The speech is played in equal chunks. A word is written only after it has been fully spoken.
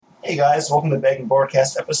Hey guys, welcome to Begging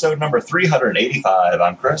Broadcast episode number 385.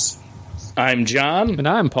 I'm Chris. I'm John. And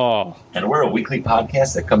I'm Paul. And we're a weekly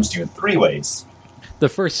podcast that comes to you in three ways. The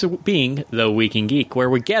first being The Week in Geek, where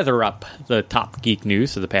we gather up the top geek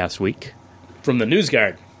news of the past week. From the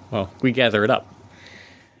NewsGuard. Well, we gather it up.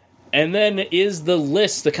 And then is the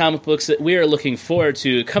list, the comic books that we are looking forward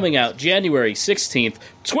to coming out January 16th,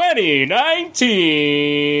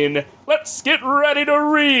 2019. Let's get ready to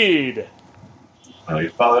read. We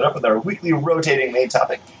followed up with our weekly rotating main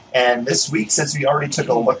topic. And this week, since we already took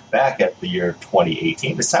a look back at the year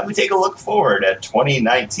 2018, this time we take a look forward at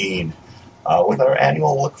 2019 with our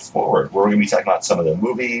annual look forward, where we're going to be talking about some of the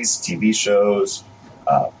movies, TV shows,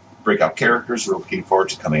 breakout characters we're looking forward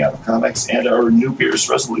to coming out of comics, and our new beers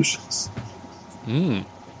resolutions.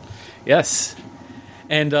 Yes.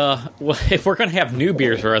 And if we're going to have new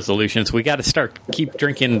beers resolutions, we got to keep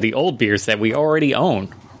drinking the old beers that we already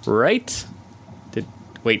own, right?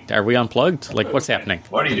 Wait, are we unplugged? Like, what's happening?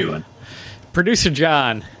 What are you doing? Producer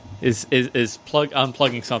John is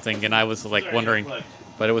unplugging something, and I was wondering,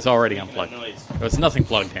 but it was already unplugged. There was nothing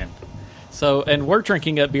plugged in. So, and we're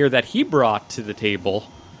drinking a beer that he brought to the table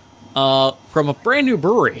from a brand new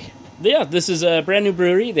brewery. Yeah, this is a brand new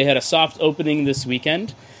brewery. They had a soft opening this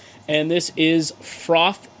weekend, and this is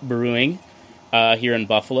Froth Brewing here in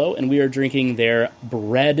Buffalo, and we are drinking their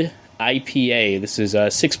Bread IPA. This is a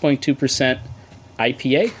 6.2%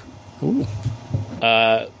 IPA. Ooh.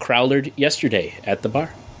 Crowlered yesterday at the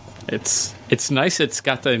bar. It's nice. It's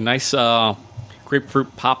got the nice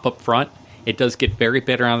grapefruit pop up front. It does get very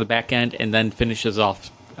bitter on the back end, and then finishes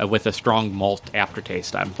off with a strong malt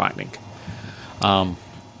aftertaste, I'm finding.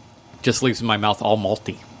 Just leaves my mouth all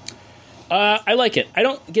malty. I like it. I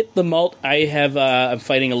don't get the malt. I'm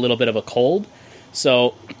fighting a little bit of a cold,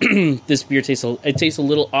 so this beer tastes a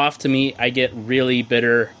little off to me. I get really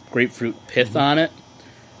bitter grapefruit pith on it,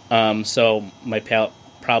 so my palate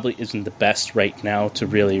probably isn't the best right now to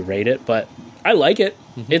really rate it, but I like it.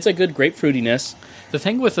 It's a good grapefruitiness. The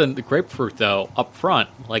thing with the grapefruit, though, up front,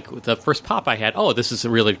 like the first pop I had, this is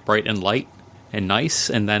really bright and light and nice,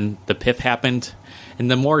 and then the pith happened,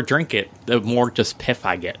 and the more I drink it, the more just pith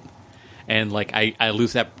I get. And, I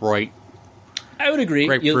lose that bright I would agree.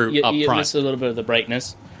 grapefruit up you front. miss a little bit of the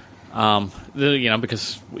brightness.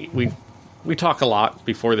 Because we talk a lot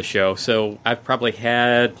before the show, so I've probably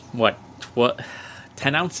had,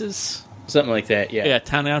 10 ounces? Something like that, yeah. Yeah,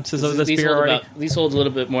 10 ounces of this beer already. These hold a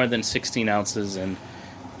little bit more than 16 ounces, and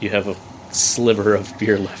you have a sliver of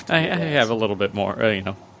beer left. I have a little bit more,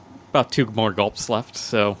 about 2 more gulps left.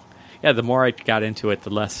 So, yeah, the more I got into it, the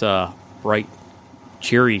less bright,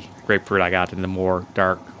 cheery grapefruit I got, and the more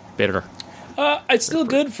dark, bitter. It's still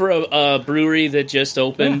good for a brewery that just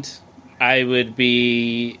opened. Yeah. I would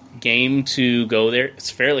be game to go there.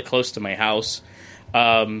 It's fairly close to my house.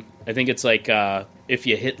 I think it's if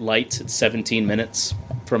you hit lights, it's 17 minutes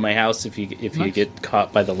from my house if you get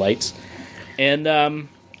caught by the lights. And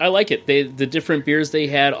I like it. The different beers they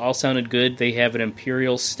had all sounded good. They have an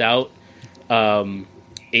Imperial Stout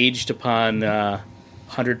aged upon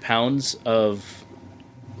 100 pounds of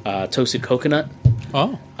toasted coconut.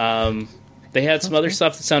 Oh. They had some other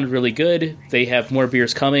stuff that sounded really good. They have more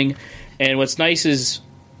beers coming. And what's nice is,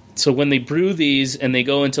 so when they brew these and they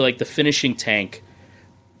go into the finishing tank,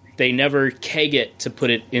 they never keg it to put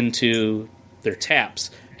it into their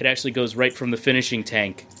taps. It actually goes right from the finishing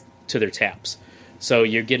tank to their taps. So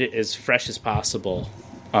you get it as fresh as possible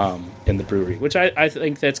in the brewery, which I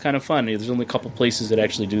think that's kind of fun. There's only a couple places that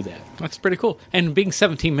actually do that. That's pretty cool. And being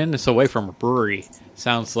 17 minutes away from a brewery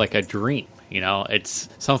sounds like a dream. It's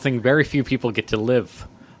something very few people get to live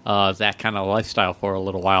that kind of lifestyle for a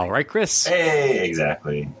little while. Right, Chris? Hey,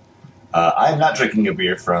 exactly. I'm not drinking a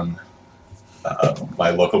beer from my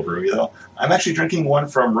local brewery, though. I'm actually drinking one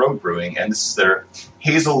from Road Brewing, and this is their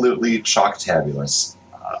Hazelnutly Chalktabulous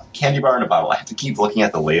candy bar in a bottle. I have to keep looking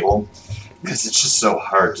at the label because it's just so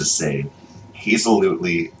hard to say.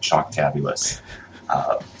 Hazelnutly Chalktabulous.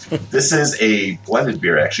 This is a blended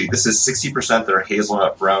beer, actually. This is 60% their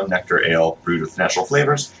hazelnut brown nectar ale brewed with natural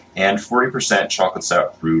flavors, and 40% chocolate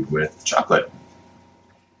stout brewed with chocolate.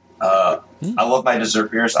 I love my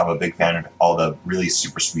dessert beers. I'm a big fan of all the really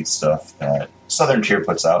super sweet stuff that Southern Tier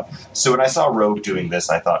puts out. So when I saw Rogue doing this,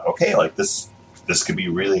 I thought, okay, this could be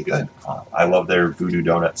really good. I love their Voodoo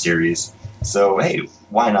Donut series. So, hey,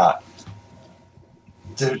 why not?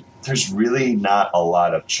 There's really not a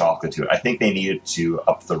lot of chocolate to it. I think they needed to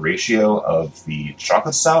up the ratio of the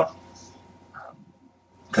chocolate stout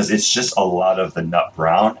because it's just a lot of the nut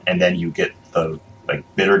brown, and then you get the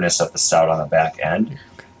bitterness of the stout on the back end.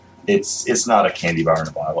 It's not a candy bar in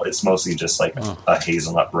a bottle. It's mostly just a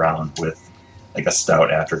hazelnut brown with like a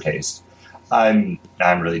stout aftertaste. I'm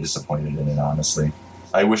really disappointed in it, honestly.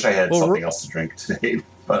 I wish I had something else to drink today,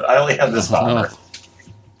 but I only have this bomber.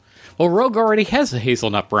 Well, Rogue already has a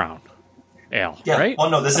hazelnut brown ale, right? Oh,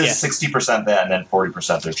 no, this is 60% that and then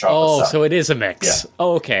 40% their chocolate stuff. So it is a mix. Yeah.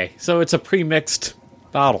 Oh, okay. So it's a pre-mixed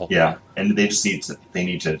bottle. Yeah, and they just need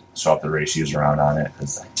to swap the ratios around on it.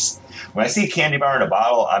 Because when I see a candy bar in a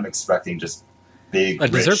bottle, I'm expecting just big,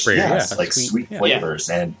 rich, dessert beer, like sweet flavors.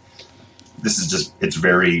 And this is just, it's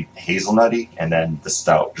very hazelnutty, and then the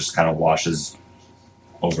stout just kind of washes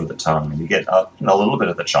over the tongue. And you get a little bit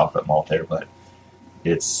of the chocolate malt there, but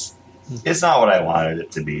it's not what I wanted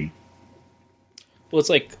it to be. Well, it's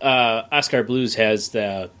like Oscar Blues has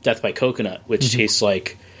the Death by Coconut, which tastes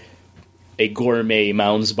like a gourmet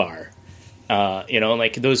Mounds bar.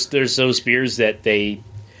 Like there's those beers that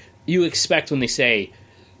you expect when they say,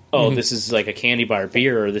 "Oh, this is like a candy bar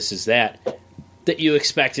beer," or "This is that you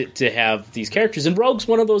expect it to have these characters." And Rogue's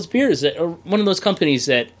one of those beers or one of those companies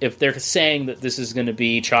that if they're saying that this is going to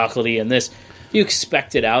be chocolatey and this, you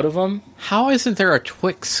expect it out of them. How isn't there a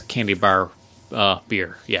Twix candy bar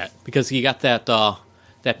beer yet? Because you got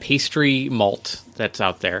that pastry malt that's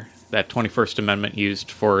out there, that 21st Amendment used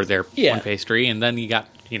for their one pastry, and then you got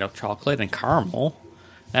chocolate and caramel.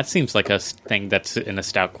 That seems like a thing that's in a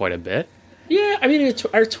stout quite a bit. Yeah, I mean,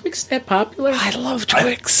 are Twix that popular? I love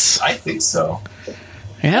Twix. I think so.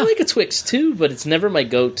 Yeah. I like a Twix too, but it's never my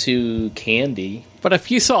go-to candy. But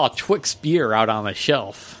if you saw a Twix beer out on the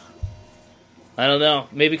shelf, I don't know.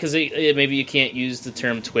 Maybe because maybe you can't use the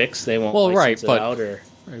term Twix. They won't license it out, or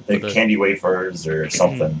like candy wafers or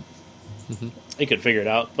something. They could figure it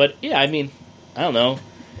out. But yeah, I mean, I don't know.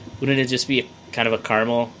 Wouldn't it just be kind of a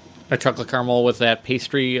caramel? A chocolate caramel with that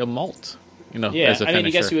pastry malt, Yeah, as a finisher. I mean, I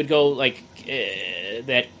guess you would go like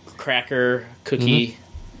that cracker cookie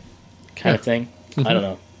kind of thing. I don't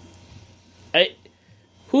know.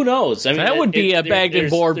 Who knows? I mean, that would be a bagged and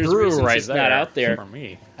board brew right there. Not out there for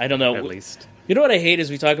me. I don't know. At least. You know what I hate is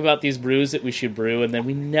we talk about these brews that we should brew, and then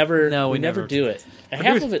we never do it. And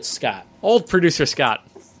half of it's Scott. Old producer Scott.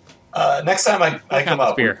 Next time I come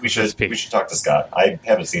up, we should talk to Scott. I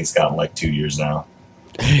haven't seen Scott in like 2 years now.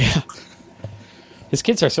 Yeah. His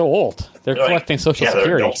kids are so old. They're collecting Social Security.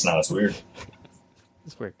 They're adults now. It's weird.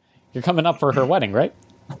 It's weird. You're coming up for her wedding, right?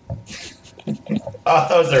 That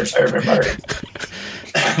was their retirement party.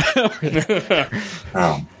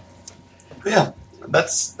 Yeah,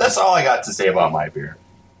 that's all I got to say about my beer.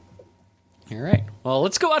 All right. Well,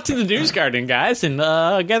 let's go out to the news garden, guys, and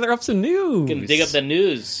gather up some news. Gonna dig up the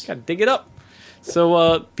news. Gotta dig it up.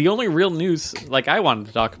 So the only real news, like I wanted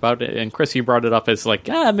to talk about, and Chris, you brought it up as like,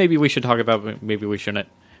 maybe we should talk about it, maybe we shouldn't,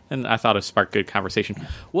 and I thought it sparked good conversation,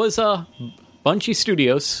 was Bungie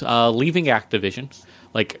Studios leaving Activision,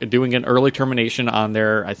 like doing an early termination on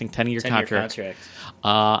their, I think, 10-year contract.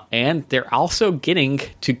 And they're also getting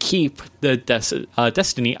to keep the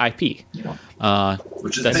Destiny IP.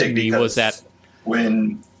 Which is Destiny big because was that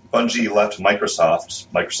when Bungie left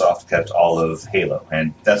Microsoft kept all of Halo,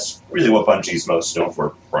 and that's really what Bungie's most known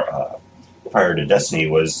for prior to Destiny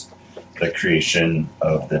was the creation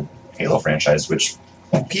of the Halo franchise, which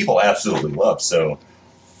people absolutely love. So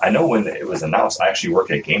I know when it was announced, I actually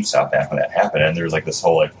worked at GameStop back when that happened, and there was like this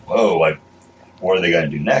whole like, whoa, like, what are they going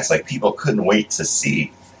to do next? Like, people couldn't wait to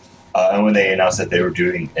see. And when they announced that they were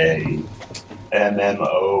doing a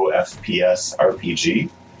MMO FPS RPG,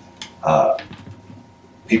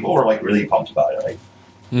 people were like really pumped about it. Like,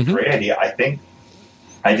 great idea. I think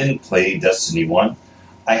I didn't play Destiny 1.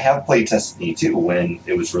 I have played Destiny 2 when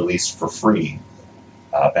it was released for free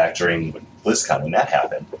back during BlizzCon when that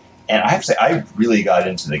happened. And I have to say, I really got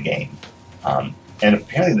into the game. And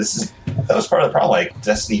apparently that was part of the problem. Like,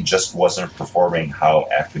 Destiny just wasn't performing how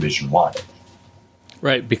Activision wanted.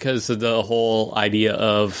 right, because of the whole idea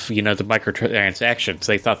of the microtransactions.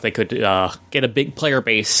 They thought they could get a big player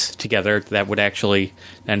base together that would actually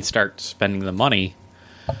then start spending the money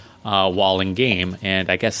while in game. And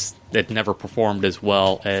I guess it never performed as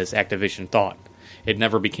well as Activision thought. It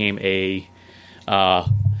never became a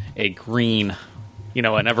green,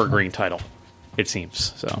 an evergreen title. It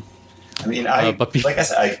seems so. I mean, like I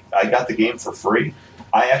said, I got the game for free.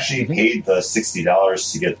 I actually paid the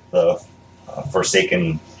 $60 to get the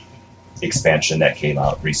Forsaken expansion that came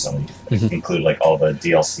out recently. It included like all the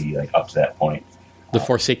DLC like up to that point. The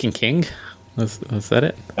Forsaken King? Was that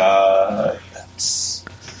it? That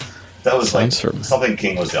was like something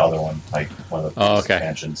King was the other one, like one of the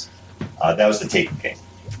expansions. That was the Taken King.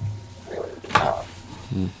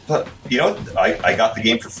 But I got the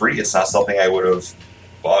game for free. It's not something I would have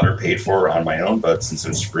bought or paid for on my own, but since it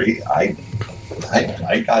was free, I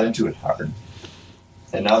got into it hard.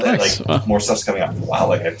 And now that Nice. more stuff's coming out, wow,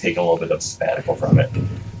 like I've taken a little bit of sabbatical from it.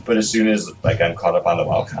 But as soon as like I'm caught up on the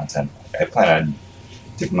WoW content, I plan on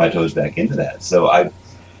dipping my toes back into that. So I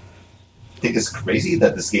think it's crazy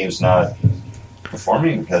that this game's not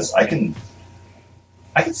performing because I can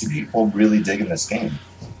see people really digging this game.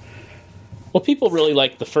 Well, people really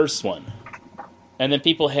liked the first one, and then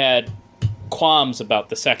people had qualms about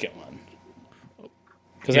the second one.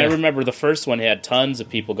 Because I remember the first one had tons of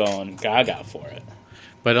people going gaga for it.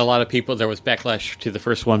 But a lot of people, there was backlash to the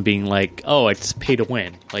first one being like, oh, it's pay to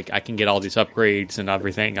win. Like, I can get all these upgrades and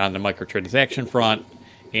everything on the microtransaction front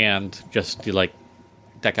and just, like,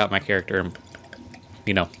 deck out my character and,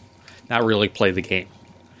 not really play the game.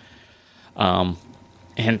 And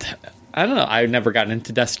I don't know, I've never gotten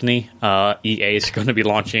into Destiny. EA is going to be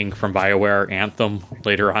launching from BioWare Anthem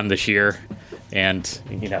later on this year. And,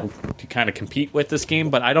 to kind of compete with this game.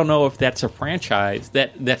 But I don't know if that's a franchise,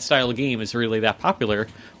 that style of game is really that popular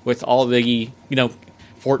with all the,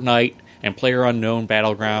 Fortnite and PlayerUnknown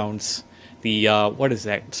Battlegrounds. The, what is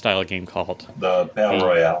that style of game called? The Battle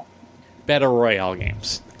Royale. Battle Royale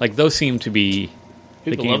games. Like, those seem to be...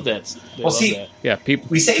 People love that. That. Yeah,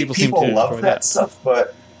 we say people love that stuff,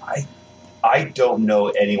 but I don't know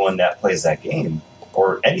anyone that plays that game,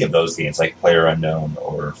 or any of those games, like PlayerUnknown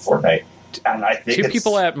or Fortnite. And I think two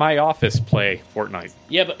people at my office play Fortnite.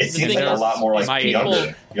 Yeah, but it seems like a lot more like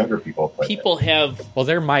younger people play. People have well,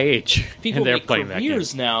 they're my age. People and they're make playing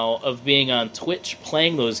careers that game. now of being on Twitch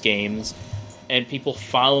playing those games, and people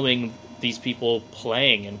following these people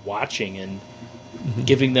playing and watching and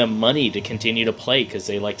giving them money to continue to play because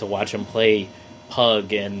they like to watch them play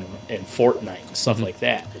Pug and Fortnite and stuff like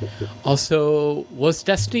that. Also, was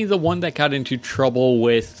Destiny the one that got into trouble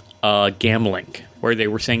with gambling? Where they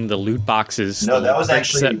were saying the loot boxes... No, that was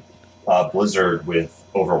actually Blizzard with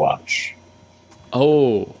Overwatch.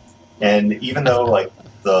 Oh. And even though, like,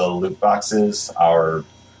 the loot boxes are...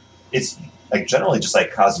 It's, like, generally just,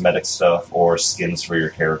 like, cosmetic stuff or skins for your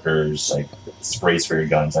characters, like, sprays for your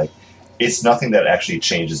guns. Like, it's nothing that actually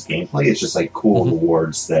changes gameplay. It's just, like, cool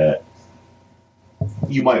rewards that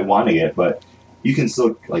you might want to get, but you can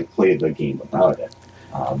still, like, play the game without it.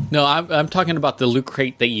 No, I'm talking about the loot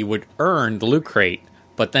crate that you would earn, the loot crate,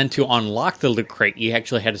 but then to unlock the loot crate, you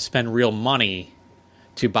actually had to spend real money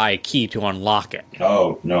to buy a key to unlock it.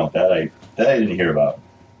 Oh, no, that I didn't hear about.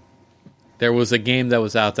 There was a game that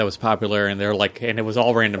was out that was popular, and they're like, and it was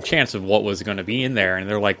all random chance of what was going to be in there, and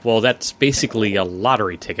they're like, well, that's basically a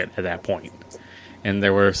lottery ticket at that point. And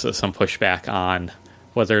there was some pushback on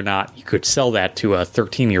whether or not you could sell that to a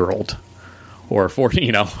 13-year-old or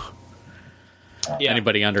 14,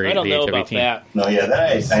 anybody under I don't the know age of about 18. that. No, yeah,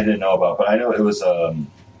 that I didn't know about, but I know it was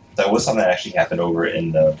that was something that actually happened over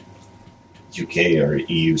in the UK or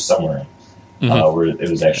EU somewhere, where it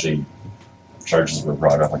was actually charges were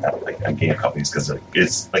brought up on game companies because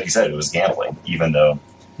it's like you said, it was gambling. Even though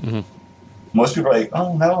most people are like,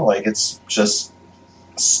 oh no, like it's just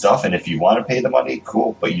stuff, and if you want to pay the money,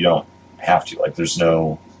 cool, but you don't have to. Like, there's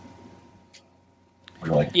no.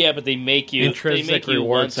 Like, yeah, but they make you intrinsic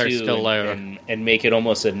rewards want are to still and make it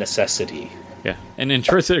almost a necessity. Yeah, an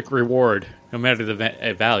intrinsic reward, no matter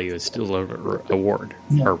the value, is still a reward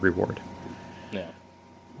or reward. Yeah.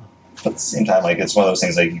 But at the same time, like, it's one of those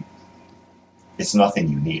things, like, it's nothing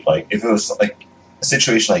you need. Like, if it was like a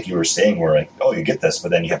situation like you were saying, where like, oh, you get this, but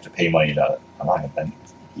then you have to pay money to unlock it, then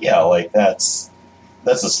yeah, like that's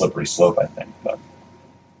a slippery slope, I think. But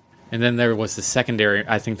and then there was the secondary.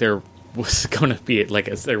 I think there was going to be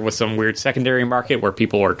there was some weird secondary market where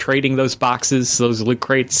people were trading those boxes, those loot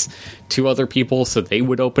crates, to other people, so they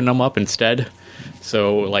would open them up instead.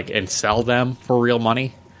 So and sell them for real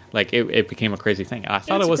money. Like it became a crazy thing. I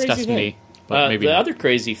thought it was Destiny, but maybe the not. other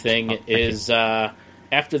crazy thing is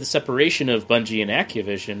after the separation of Bungie and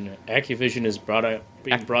Activision is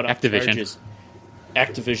being brought up Activision. charges.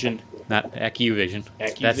 Activision, Not Accuvision.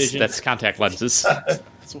 Accuvision. That's contact lenses.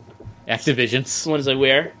 Activisions. This ones I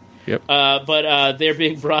wear. Yep. But they're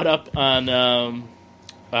being brought up on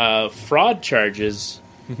fraud charges,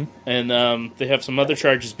 and they have some other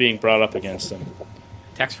charges being brought up against them.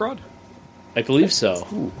 Tax fraud? I believe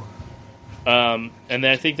so. And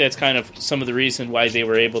I think that's kind of some of the reason why they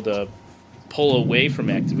were able to pull away from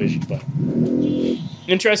Activision. But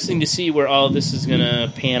interesting to see where all of this is going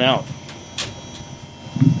to pan out.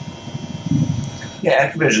 yeah,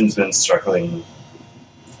 Activision's been struggling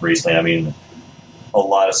recently. I mean, a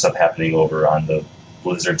lot of stuff happening over on the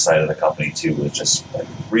Blizzard side of the company too, with just like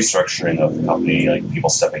restructuring of the company, like people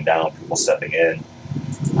stepping down, people stepping in.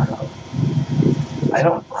 I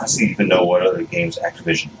don't honestly even know what other games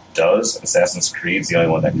Activision does. Assassin's Creed's the only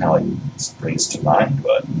one that kind of like springs to mind,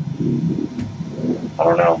 but I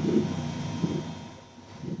don't know.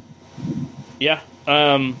 Yeah.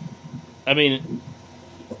 I mean,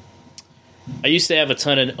 I used to have a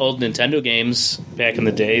ton of old Nintendo games back in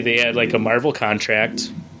the day. They had like a Marvel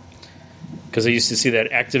contract because I used to see that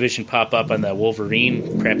Activision pop up on that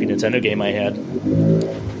Wolverine crappy Nintendo game I had.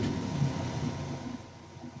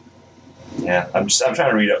 Yeah, I'm trying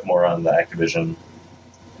to read up more on the Activision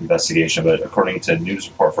investigation, but according to a news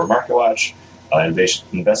report for MarketWatch,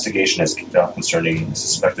 investigation has kicked off concerning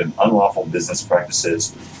suspected unlawful business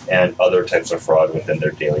practices and other types of fraud within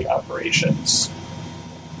their daily operations.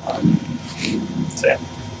 So yeah.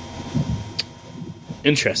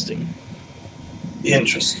 Interesting.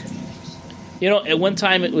 You know, at one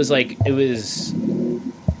time it was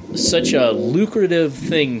such a lucrative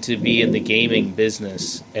thing to be in the gaming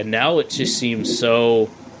business, and now it just seems so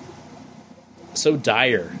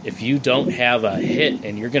dire. If you don't have a hit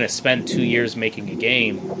and you're going to spend 2 years making a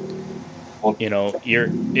game, you know, you're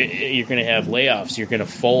going to have layoffs, you're going to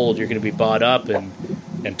fold, you're going to be bought up and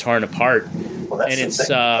torn apart. Well, that's and the it's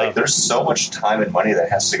thing. Like, there's so much time and money that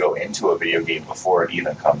has to go into a video game before it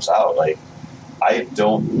even comes out. Like, I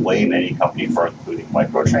don't blame any company for including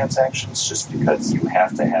microtransactions, just because you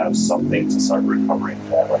have to have something to start recovering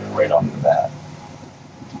that, like, right off the bat.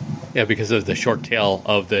 Yeah, because of the short tail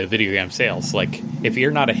of the video game sales. Like, if you're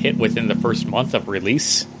not a hit within the first month of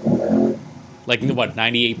release, like, what,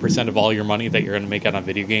 98% of all your money that you're going to make on a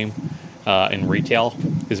video game in retail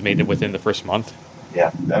is made within the first month? Yeah,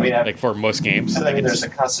 I mean, like for most games. I mean, there's a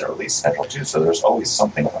constant release schedule, too, so there's always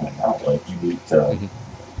something coming out. Like, you need to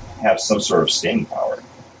have some sort of staying power.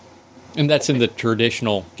 And that's in the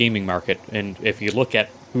traditional gaming market. And if you look at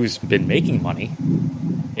who's been making money,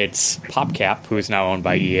 it's PopCap, who is now owned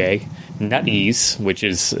by EA, NetEase, which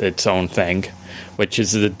is its own thing, which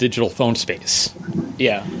is the digital phone space.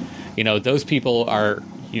 Yeah. You know, those people are,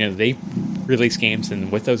 you know, they release games,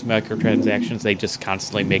 and with those microtransactions, they just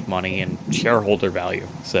constantly make money and shareholder value.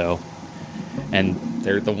 So, and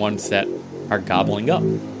they're the ones that are gobbling up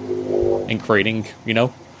and creating, you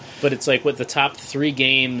know. But it's like with the top 3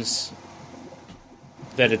 games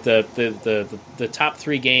that the top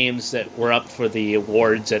 3 games that were up for the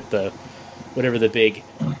awards at the whatever the big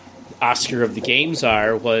Oscar of the games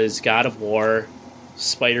are was God of War,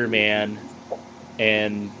 Spider-Man,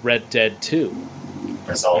 and Red Dead 2.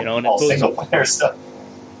 It's all, you know, and all single player stuff.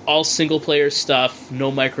 All single player stuff,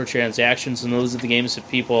 no microtransactions, and those are the games that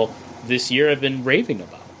people this year have been raving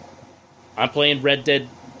about. I'm playing Red Dead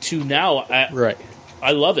 2 now. Right.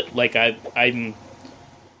 I love it. Like I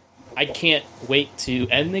can't wait to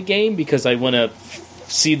end the game because I want to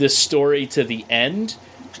see the story to the end.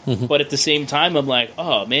 Mm-hmm. But at the same time, I'm like,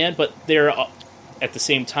 oh man! But they're at the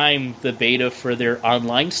same time, the beta for their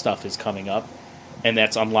online stuff is coming up, and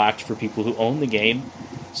that's unlocked for people who own the game.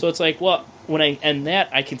 So it's like, well, when I end that,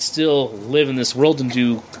 I can still live in this world and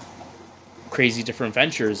do crazy different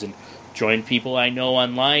ventures and join people I know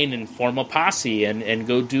online and form a posse and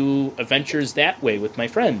go do adventures that way with my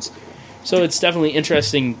friends. So it's definitely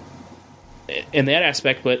interesting in that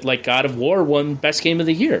aspect, but like God of War won Best Game of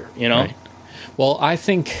the Year, you know? Right. Well, I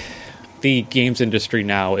think the games industry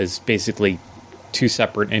now is basically 2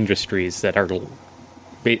 separate industries that are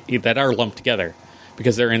lumped together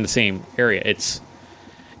because they're in the same area. It's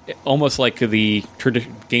almost like the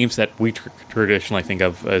games that we traditionally think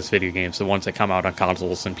of as video games, the ones that come out on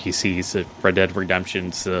consoles and PCs, the Red Dead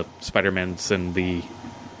Redemptions, the Spider-Mans, and the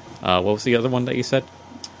what was the other one that you said?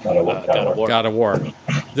 God of War.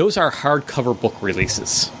 Those are hardcover book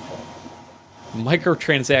releases.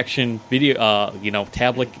 Microtransaction video,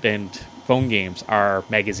 tablet and phone games are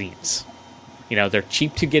magazines. You know, they're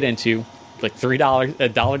cheap to get into, like $3,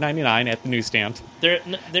 $1.99 at the newsstand. They're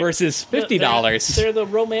versus $50. They're the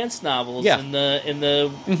romance novels in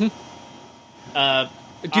the aisle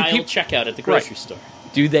checkout at the grocery store.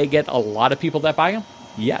 Do they get a lot of people that buy them?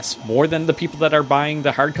 Yes, more than the people that are buying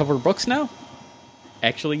the hardcover books now.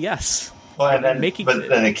 Actually, yes. Well, and then, but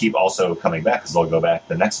then they keep also coming back because they'll go back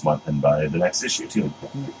the next month and buy the next issue too.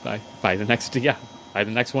 Buy the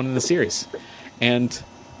next one in the series, and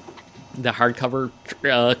the hardcover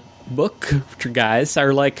book guys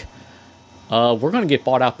are like, we're going to get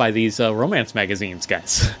bought out by these romance magazines,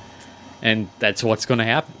 guys, and that's what's going to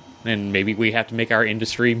happen. And maybe we have to make our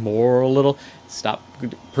industry stop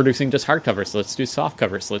producing just hardcovers. Let's do soft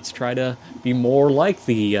covers. Let's try to be more like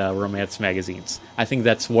the romance magazines. I think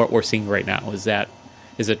that's what we're seeing right now. I think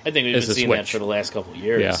we've been seeing that for the last couple of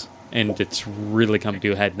years. Yeah, and it's really coming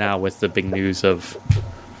to a head now with the big news of,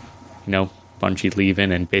 Bungie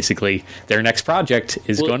leaving, and basically their next project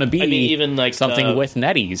is going to be even like something with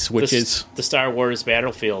NetEase, which is the Star Wars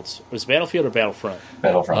Battlefield. Was it Battlefield or Battlefront?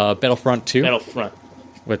 Battlefront. Battlefront 2. Battlefront.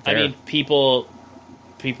 With I their, mean, people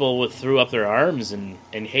threw up their arms and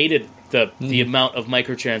hated the amount of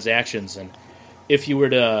microtransactions. And if you were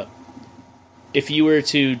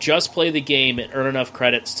to just play the game and earn enough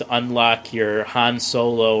credits to unlock your Han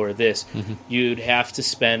Solo or this, you'd have to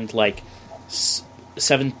spend like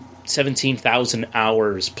 17,000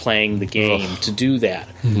 hours playing the game to do that,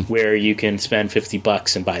 where you can spend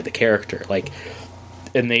 $50 and buy the character. Like,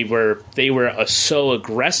 and they were so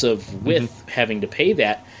aggressive with having to pay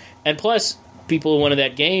that. And plus, people who wanted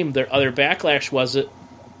that game, their other backlash was that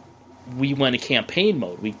we want a campaign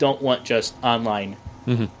mode. We don't want just online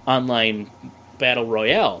battle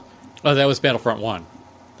royale. Oh, that was Battlefront 1.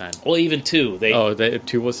 Then. Well, even 2.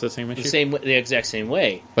 2 was the same issue? The exact same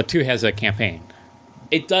way. But 2 has a campaign.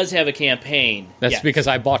 It does have a campaign. That's yes. because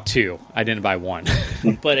I bought 2. I didn't buy 1.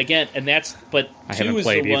 But again, I 2 is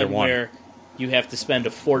the one where you have to spend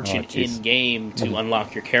a fortune in-game to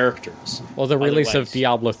unlock your characters. Well, the release of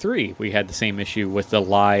Diablo 3, we had the same issue with the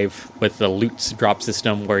loot drop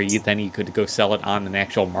system where you could go sell it on an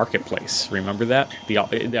actual marketplace. Remember that?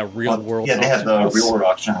 The real world Yeah, they had the real world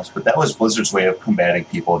auction house, but that was Blizzard's way of combating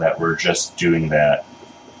people that were just doing that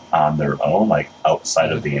on their own, like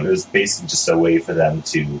outside of the game. It was basically just a way for them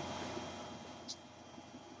to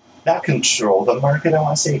not control the market, I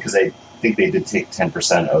want to say, because I think they did take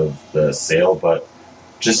 10% of the sale, but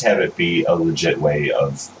just have it be a legit way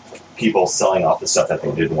of people selling off the stuff that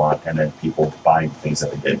they did want and then people buying things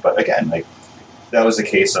that they did. But again, like, that was a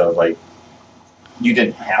case of, like, you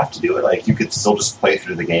didn't have to do it. Like, you could still just play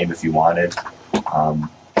through the game if you wanted.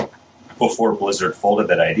 Before Blizzard folded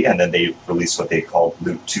that idea, and then they released what they called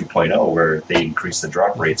Loot 2.0, where they increased the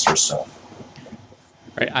drop rates for stuff.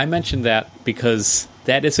 Right, I mentioned that because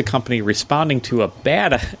that is a company responding to a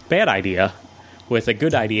bad idea with a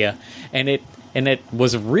good idea, and it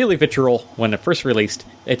was really vitriol when it first released.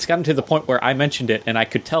 It's gotten to the point where I mentioned it, and I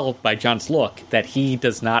could tell by John's look that he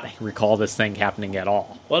does not recall this thing happening at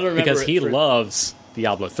all. Well, I don't remember because he loves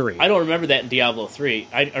Diablo 3. I don't remember that in Diablo 3.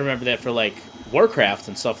 I remember that for, like, Warcraft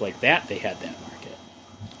and stuff like that, they had that market.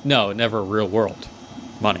 No, never real world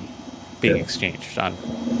money being exchanged on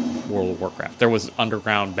World of Warcraft. There was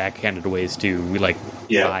underground, backhanded ways to, like...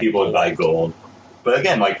 Yeah, buy people would buy gold. But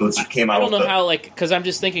again, like, Blizzard came out with I don't know how, like... Because I'm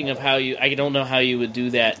just thinking of how you... I don't know how you would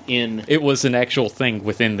do that in... It was an actual thing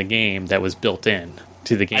within the game that was built in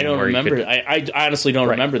to the game. I don't remember. I honestly don't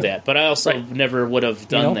remember that. But I also never would have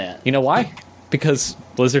done that. You know why? Because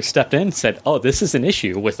Blizzard stepped in and said, oh, this is an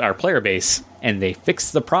issue with our player base, and they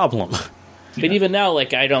fixed the problem. But even now,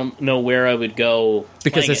 like, I don't know where I would go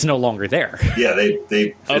because it's no longer there. Yeah,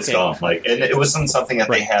 it's gone. Like, and it wasn't something that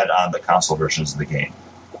they had on the console versions of the game.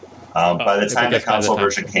 By the time the console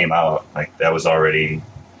version came out, like, that was already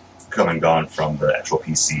come and gone from the actual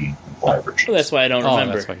PC live version. Well, that's why I don't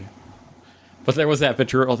remember. But there was that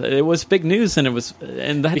vitriol. It was big news, and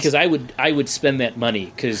that's because I would spend that money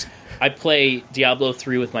because I play Diablo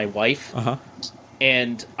 3 with my wife,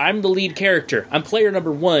 and I'm the lead character. I'm player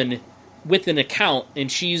number 1 with an account,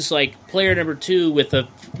 and she's like player number 2 with a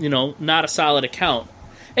not a solid account,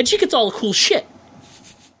 and she gets all the cool shit.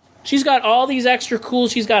 She's got all these extra cool.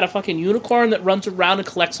 She's got a fucking unicorn that runs around and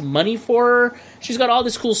collects money for her. She's got all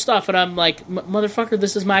this cool stuff, and I'm like, motherfucker,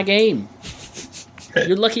 this is my game.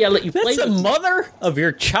 You're lucky I let you play. That's the mother of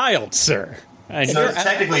your child, sir. So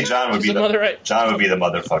technically, John would be the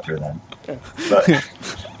motherfucker then. But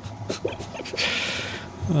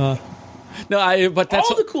but that's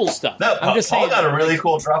all the cool stuff. No, I'm just saying. Paul got a really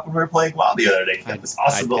cool drop when we were playing WoW the other day. It was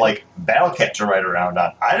awesome to battle cat to ride around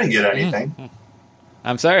on. I didn't get anything.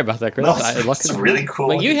 I'm sorry about that, Chris. No, it's really cool.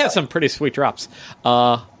 But you had some pretty sweet drops.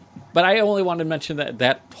 But I only wanted to mention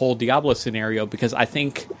that whole Diablo scenario because I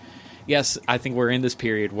think we're in this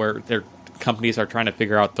period where companies are trying to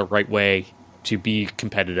figure out the right way to be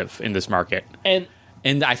competitive in this market. And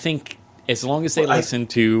I think as long as they listen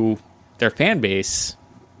to their fan base,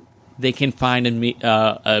 they can find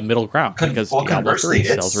a middle ground because Diablo 3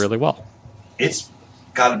 sells really well. It's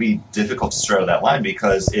got to be difficult to straddle that line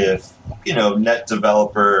because if, net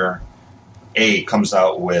developer A comes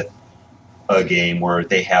out with a game where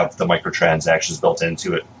they have the microtransactions built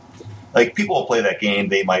into it, like, people will play that game,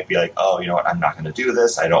 they might be like, oh, you know what, I'm not going to do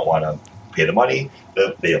this, I don't want to pay the money.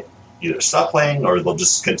 They'll either stop playing or they'll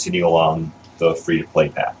just continue along the free-to-play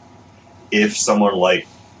path. If someone like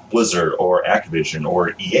Blizzard or Activision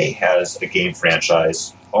or EA has a game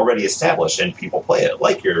franchise already established and people play it,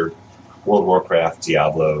 like your World of Warcraft,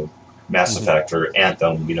 Diablo, Mass Effect, or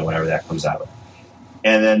Anthem, whenever that comes out.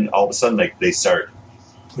 And then all of a sudden, like, they start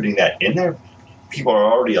putting that in there, people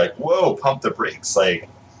are already like, whoa, pump the brakes. Like,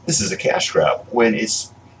 this is a cash grab. When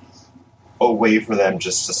it's a way for them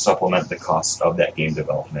just to supplement the cost of that game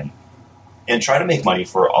development and try to make money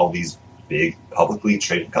for all these big publicly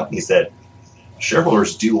traded companies that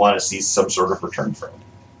shareholders do want to see some sort of return from.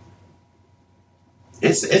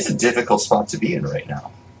 It's a difficult spot to be in right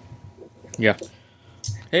now. Yeah.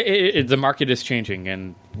 The market is changing,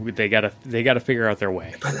 and they gotta figure out their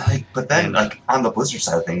way. But then on the Blizzard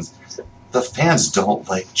side of things, the fans don't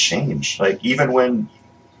like change. Like, even when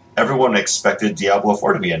everyone expected Diablo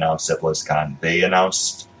 4 to be announced at BlizzCon, they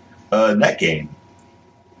announced a net game.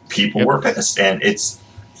 People were pissed, and it's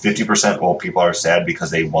 50%. Well, people are sad because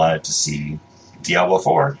they wanted to see Diablo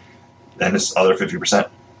 4. Then this other 50%,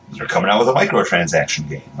 they're coming out with a microtransaction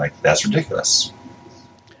game. Like, that's ridiculous.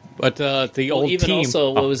 But the old even team...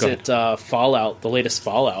 also, what was it? Fallout, the latest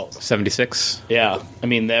Fallout. 76? Yeah. I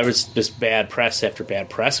mean, there was just bad press after bad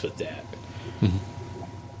press with that. Mm-hmm.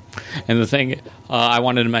 And the thing I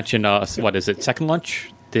wanted to mention, what is it, Second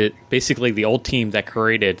Lunch? Basically the old team that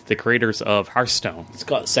created, the creators of Hearthstone. It's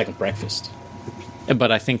called Second Breakfast.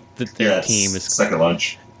 But I think that their team is... Second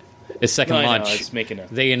Lunch. Is Second Lunch. I was making a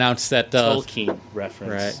they announced that... Tolkien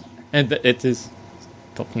reference. Right. And it is...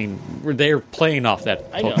 Tolkien, they're playing off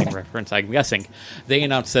that Tolkien reference, I'm guessing. They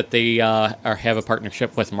announced that they have a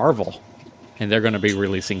partnership with Marvel, and they're going to be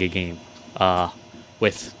releasing a game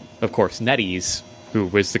with, of course, NetEase,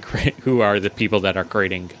 who are the people that are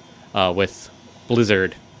creating with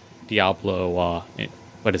Blizzard, Diablo.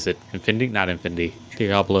 What is it? Infinity? Not Infinity.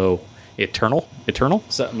 Diablo Eternal.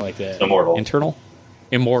 Something like that.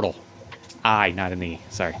 Immortal. I, not an E.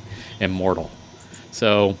 Sorry, Immortal.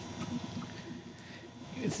 So.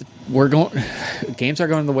 Games are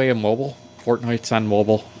going the way of mobile. Fortnite's on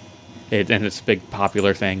mobile, and it's a big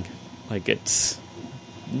popular thing. Like, it's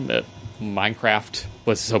Minecraft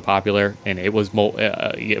was so popular, and it was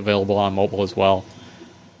available on mobile as well.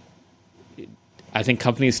 I think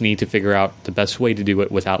companies need to figure out the best way to do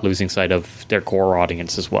it without losing sight of their core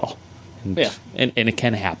audience as well. And it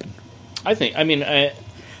can happen. I think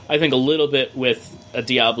a little bit with a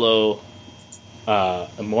Diablo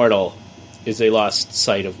Immortal is they lost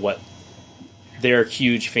sight of what their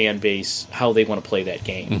huge fan base, how they want to play that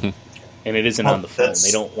game. Mm-hmm. And it isn't on the phone. They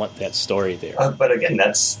don't want that story there. But again,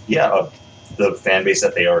 that's, the fan base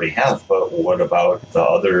that they already have. But what about the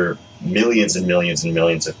other millions and millions and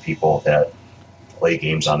millions of people that play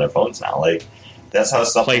games on their phones now? Like, that's how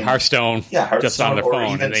something... Play Hearthstone, just on their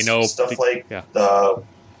phone. And they know stuff like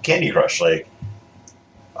Candy Crush. Like,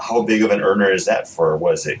 how big of an earner is that for,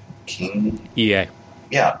 what is it, King? EA.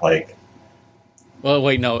 Yeah, like... Well,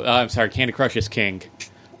 wait, no, I'm sorry. Candy Crush is King.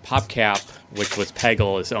 PopCap, which was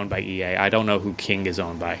Peggle, is owned by EA. I don't know who King is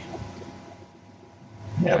owned by.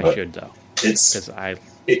 Yeah, I should, though.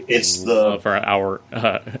 It's love our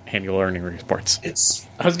annual earning reports.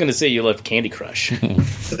 I was going to say you love Candy Crush.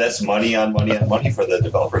 But that's money on money on money for the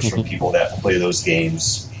developers, from people that play those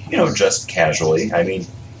games, just casually. I mean,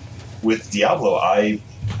 with Diablo, I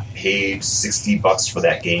paid $60 for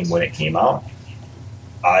that game when it came out.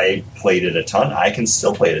 I played it a ton. I can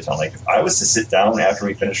still play it a ton. Like, if I was to sit down after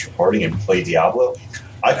we finished recording and play Diablo,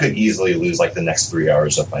 I could easily lose like the next 3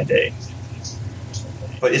 hours of my day.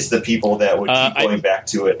 But it's the people that would keep going back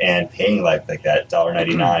to it and paying like that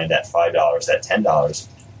 $1.99, that $5, that $10.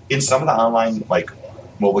 In some of the online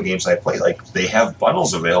mobile games I play, they have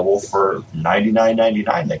bundles available for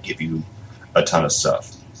 $99.99 that give you a ton of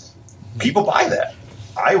stuff. People buy that.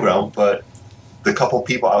 I don't, but the couple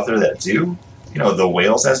people out there that do, the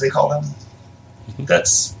whales, as they call them,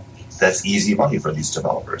 that's easy money for these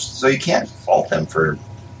developers. So you can't fault them for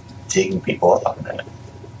taking people up on that.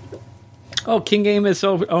 Oh, King Game is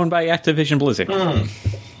owned by Activision Blizzard.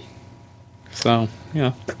 So,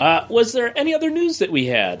 was there any other news that we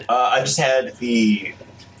had? I just had the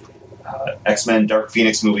X-Men Dark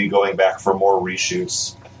Phoenix movie going back for more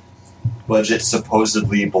reshoots. Budget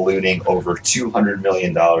supposedly ballooning over $200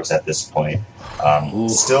 million at this point.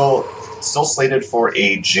 Still slated for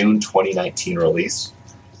a June 2019 release.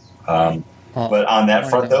 But on that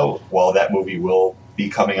front, though, while that movie will be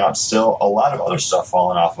coming out, still a lot of other stuff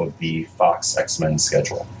falling off of the Fox X-Men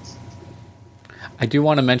schedule. I do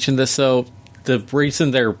want to mention this, though. The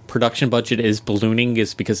reason their production budget is ballooning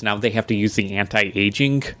is because now they have to use the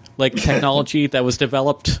anti-aging technology that was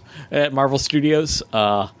developed at Marvel Studios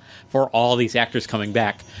for all these actors coming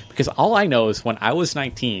back. Because all I know is when I was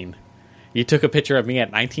 19, you took a picture of me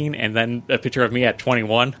at 19 and then a picture of me at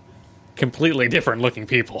 21. Completely different looking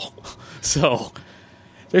people. So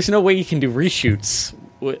there's no way you can do reshoots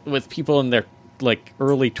with people in their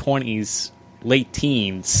early 20s, late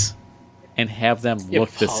teens, and have them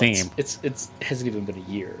look the same. It hasn't even been a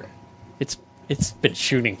year. It's It's been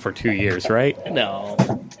shooting for 2 years, right? No.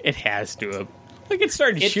 It has to have. Like, it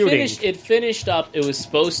started shooting. It finished up. It was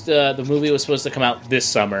supposed to. The movie was supposed to come out this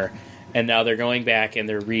summer, and now they're going back and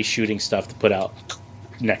they're reshooting stuff to put out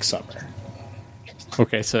next summer.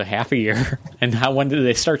 Okay, so half a year. And when did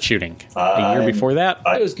they start shooting? A year before that?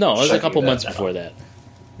 It was a couple months before that.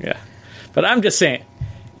 Yeah. But I'm just saying,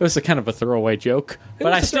 it was a kind of a throwaway joke.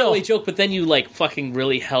 But I still throwaway joke. But then you fucking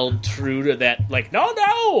really held true to that.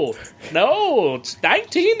 No, it's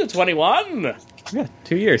 19 to 21. Yeah,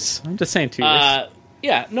 2 years. I'm just saying 2 years.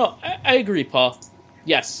 Yeah, no, I agree, Paul.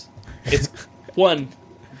 Yes, it's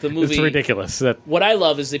the movie. It's ridiculous. What I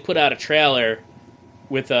love is they put out a trailer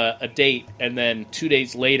with a date, and then 2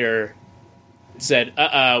 days later said,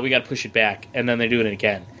 we got to push it back, and then they're doing it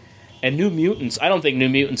again. And New Mutants, I don't think New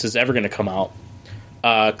Mutants is ever going to come out.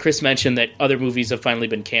 Chris mentioned that other movies have finally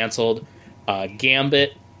been canceled.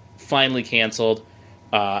 Gambit, finally canceled.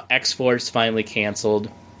 X-Force, finally canceled.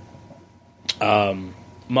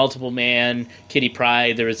 Multiple Man, Kitty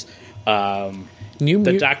Pryde, there was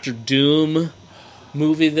the Doctor Doom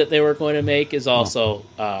movie that they were going to make is also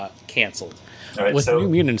canceled. All right, With New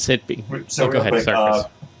Mutants, go ahead. Quick, Sorry,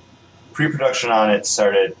 pre-production on it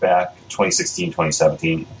started back 2016,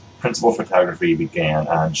 2017. Principal photography began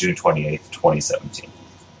on June 28th, 2017.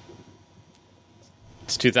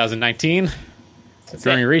 It's 2019.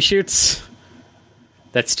 During reshoots.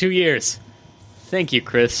 That's 2 years. Thank you,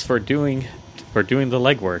 Chris, for doing the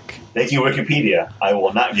legwork. Thank you, Wikipedia. I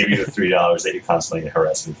will not give you the $3 that you constantly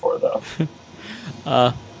harass me for, though.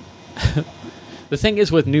 The thing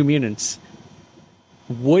is with New Mutants,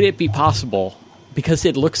 would it be possible, because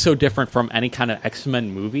it looks so different from any kind of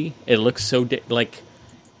X-Men movie, it looks so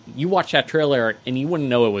you watch that trailer and you wouldn't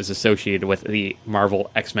know it was associated with the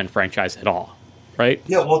Marvel X-Men franchise at all, right?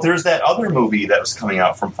 Yeah, well, there's that other movie that was coming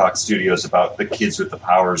out from Fox Studios about the kids with the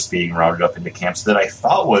powers being rounded up into camps that I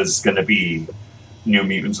thought was going to be New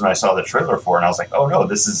Mutants when I saw the trailer for it, and I was like, oh no,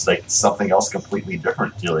 this is something else completely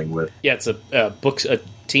different dealing with. Yeah, it's a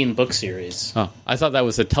teen book series. Oh, I thought that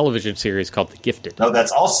was a television series called The Gifted. No,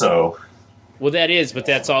 that's also... Well, that is, but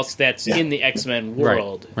that's in the X-Men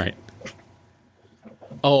world. Right.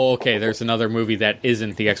 Oh, okay, there's another movie that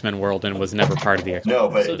isn't the X-Men world and was never part of the X-Men. No,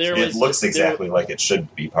 but it looks exactly like it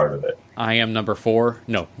should be part of it. I Am Number 4?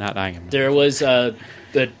 No, not I Am. There was the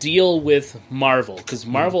deal with Marvel, because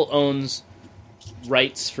Marvel owns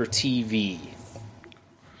rights for TV.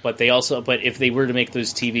 But if they were to make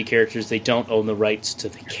those TV characters, they don't own the rights to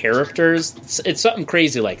the characters. It's something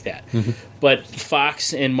crazy like that. Mm-hmm. But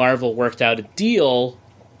Fox and Marvel worked out a deal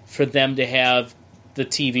for them to have the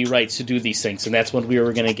TV rights to do these things. And that's when we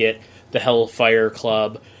were going to get the Hellfire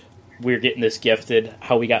Club. We're getting this Gifted.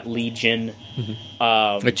 How we got Legion.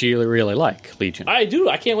 Mm-hmm. Which you really like, Legion. I do.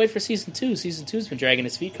 I can't wait for Season 2. Season 2's been dragging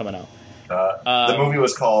its feet coming out. The movie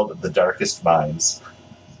was called The Darkest Minds.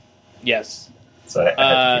 Yes. So I had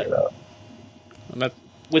to figure it out.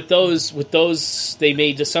 With those, they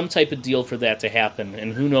made just some type of deal for that to happen,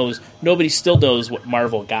 and who knows? Nobody still knows what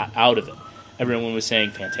Marvel got out of it. Everyone was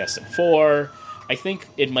saying Fantastic Four. I think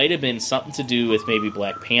it might have been something to do with maybe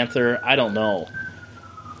Black Panther. I don't know.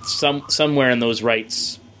 Somewhere in those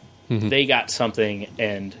rights, they got something,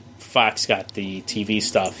 and Fox got the TV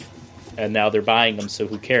stuff, and now they're buying them. So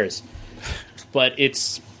who cares? But I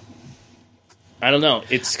don't know.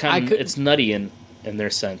 It's it's nutty in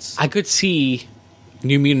their sense. I could see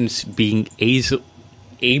New Mutants being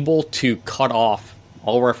able to cut off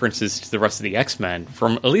all references to the rest of the X-Men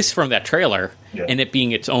at least from that trailer, and it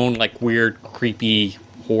being its own weird, creepy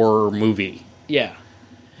horror movie. Yeah,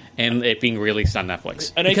 and it being released on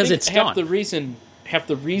Netflix and because I think it's half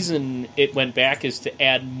the reason it went back is to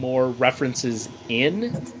add more references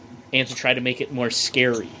in and to try to make it more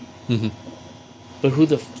scary. Mm-hmm. But who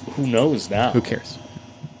knows now? Who cares?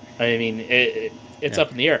 I mean, it's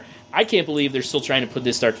up in the air. I can't believe they're still trying to put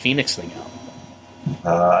this Dark Phoenix thing out.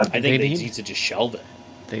 I think they need to just shelve it.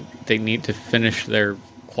 They need to finish their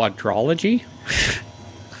quadrology?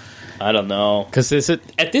 I don't know. Because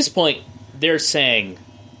at this point, they're saying,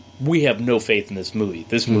 we have no faith in this movie.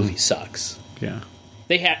 This movie sucks. Yeah.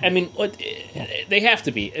 They have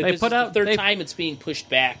to be. This is the third time it's being pushed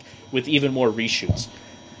back with even more reshoots.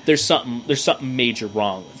 There's something major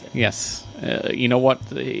wrong with it. Yes. You know what?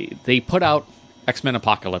 They put out X-Men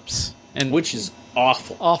Apocalypse, which is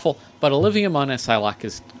awful. Awful. But Olivia Munn as Psylocke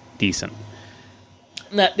is decent.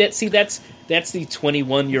 That's the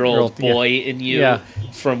 21-year-old boy in you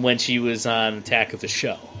from when she was on Attack of the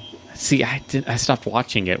Show. See, I stopped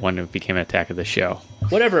watching it when it became Attack of the Show.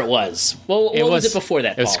 Whatever it was. Well, what was it before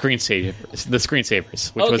that, It was The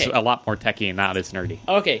Screensavers, which was a lot more techie and not as nerdy.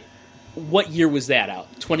 Okay. what year was that out?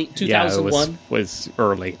 2001? Yeah, it was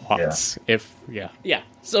early aughts. Yeah.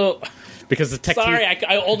 So because the tech sorry,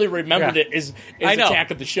 I only remembered it as I know.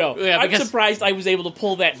 Attack of the Show. Yeah, I'm because- surprised I was able to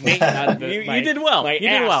pull that name out of it. you did well. My You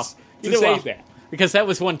did well. ass You to did well. say that. Because that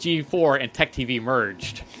was when G4 and Tech TV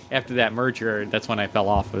merged. After that merger, that's when I fell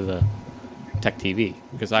off of the Tech TV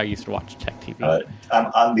because I used to watch Tech TV. I'm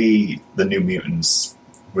on the New Mutants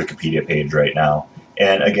Wikipedia page right now.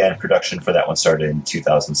 And again, production for that one started in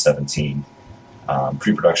 2017.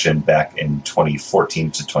 Pre-production back in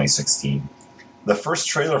 2014 to 2016. The first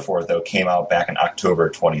trailer for it, though, came out back in October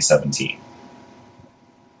 2017.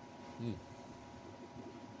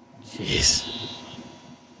 Jeez.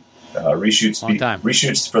 Reshoots Long time.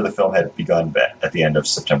 reshoots for the film had begun at the end of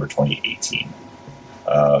September 2018.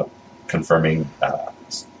 Confirming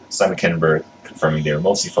Simon Kinberg confirming they were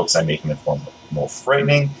mostly focused on making the film more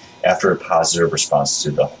frightening after a positive response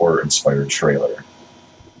to the horror-inspired trailer.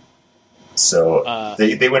 So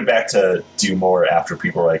they went back to do more after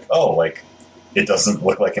people were like, oh, like, it doesn't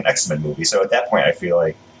look like an X-Men movie. So at that point, I feel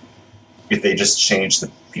like if they just change the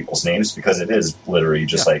people's names, because it is literally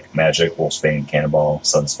just like Magic, Wolfsbane, Cannonball,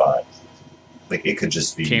 Sunspot, like it could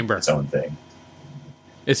just be Chamber. its own thing.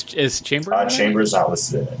 Is Chamber? Chamber's not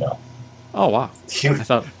listed in it, no. Oh wow! I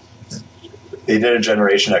thought They did a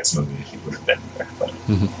Generation X movie, he would have been there. But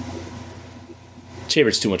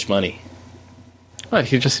Chamber's too much money. well,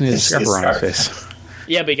 he just needs a It's scrapper on his scarf. face.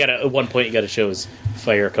 Yeah, but you gotta, at one point you got to show his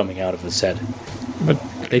fire coming out of his head. But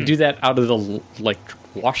they do that out of the like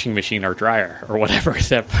washing machine or dryer or whatever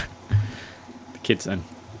that the kids in.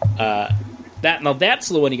 That's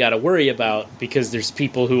the one you got to worry about because there's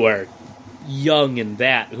people who are young in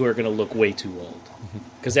that who are going to look way too old.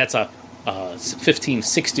 Because that's a 15,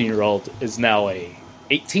 16-year-old is now a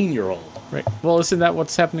 18-year-old. Right. Well, isn't that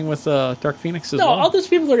what's happening with Dark Phoenix as No, well? all those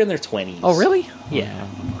people are in their 20s. Oh, really? Yeah.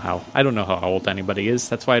 I don't know how old anybody is.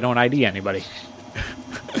 That's why I don't ID anybody.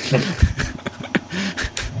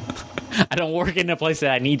 I don't work in a place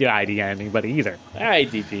that I need to ID anybody either. I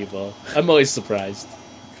ID people. I'm always surprised.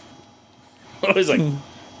 I'm always like,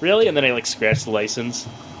 really? And then I like scratch the license.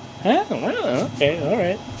 Huh? Well, okay, all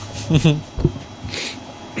right.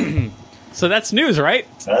 So that's news, right?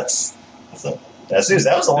 that's news.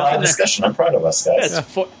 That was a lot of discussion. I'm proud of us, guys.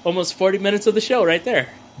 That's almost 40 minutes of the show right there.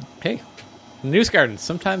 Hey, News Garden.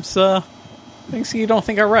 Sometimes things you don't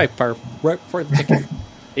think are right are right for the picking.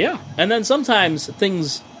 Yeah. And then sometimes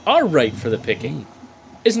things are right for the picking.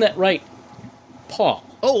 Isn't that right, Paul?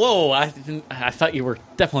 Oh, whoa! I thought you were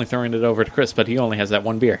definitely throwing it over to Chris, but he only has that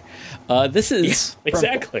one beer. This is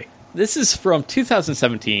Exactly. This is from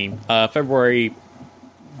 2017, February,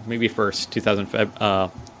 maybe 1st,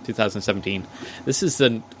 2017. This is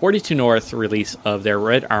the 42 North release of their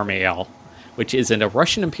Red Army Ale, which is a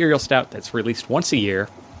Russian Imperial Stout that's released once a year,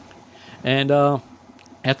 and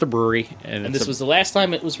at the brewery. And this was the last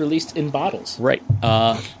time it was released in bottles. right,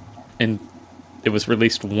 and it was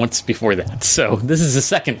released once before that. So this is the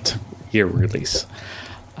second year release,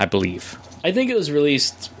 I believe. I think it was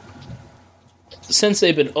released... Since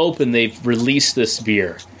they've been open, they've released this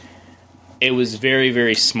beer. It was very,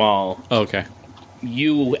 very small. Okay.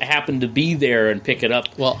 You happened to be there and pick it up.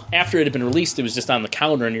 Well, after it had been released, it was just on the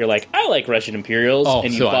counter, and you're like, I like Russian Imperials,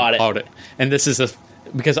 and you so bought I bought it. And this is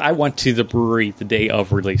because I went to the brewery the day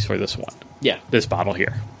of release for this one. Yeah. This bottle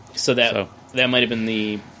here. So that might have been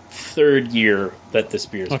the third year that this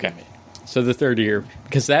beer's been made. So the third year,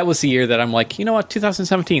 because that was the year that I'm like, you know what,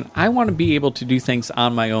 2017, I want to be able to do things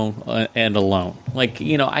on my own and alone. Like,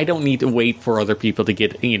 I don't need to wait for other people to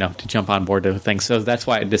get, to jump on board to things. So that's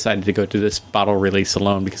why I decided to go to this bottle release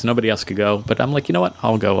alone, because nobody else could go. But I'm like, you know what,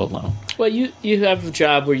 I'll go alone. Well, you have a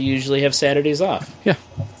job where you usually have Saturdays off. Yeah.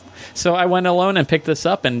 So I went alone and picked this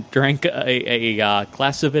up and drank a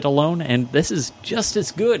glass of it alone, and this is just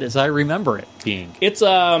as good as I remember it being.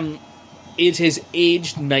 It has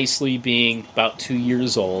aged nicely, being about 2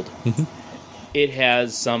 years old. Mm-hmm. It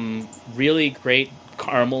has some really great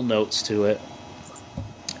caramel notes to it.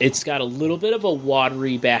 It's got a little bit of a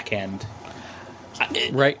watery back end.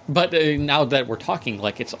 Right, but now that we're talking,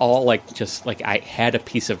 like, it's all like just like I had a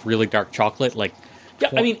piece of really dark chocolate, like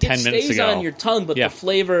 10 minutes stays ago. on your tongue, but the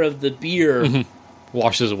flavor of the beer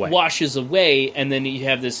washes away, and then you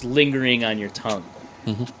have this lingering on your tongue.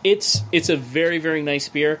 Mm-hmm. It's a very, very nice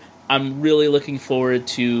beer. I'm really looking forward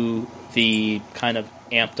to the kind of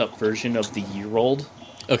amped up version of the year-old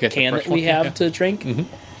can that we have to drink. Mm-hmm.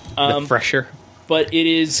 The fresher, but it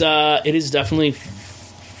is definitely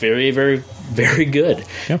very, very, very good.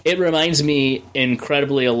 Yep. It reminds me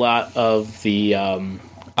incredibly a lot of the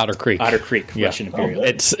Otter Creek Russian Imperial.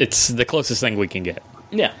 It's the closest thing we can get.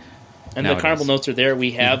 Yeah. And nowadays. the caramel notes are there.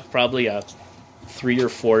 We have probably a 3 or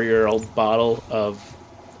 4 year old bottle of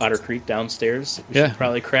Otter Creek downstairs. We should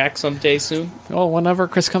probably crack someday soon. Well, whenever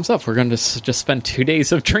Chris comes up, we're going to just spend 2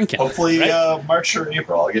 days of drinking. Hopefully, March or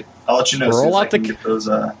April. I'll let you know. Roll out I can get those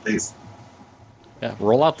days. Yeah,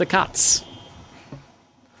 roll out the cots.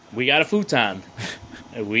 We got a futon.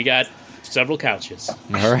 And we got several couches.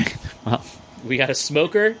 All right. Well, We got a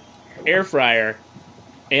smoker, air fryer,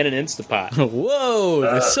 and an Instapot. whoa!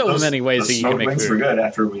 There's so many ways that you can make wings food. were good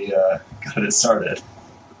after we got it started.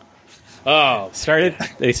 Oh. Started,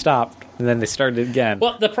 they stopped, and then they started again.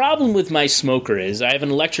 Well, the problem with my smoker is I have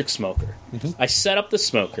an electric smoker. I set up the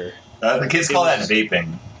smoker. The kids call that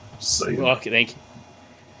vaping. So Okay, thank you.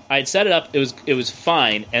 I had set it up. It was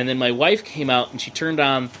fine, and then my wife came out and she turned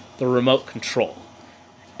on the remote control.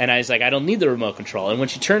 And I was like, I don't need the remote control. And when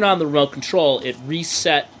she turned on the remote control, it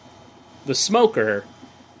reset the smoker,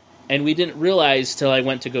 and we didn't realize till I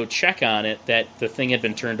went to go check on it that the thing had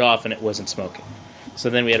been turned off and it wasn't smoking. So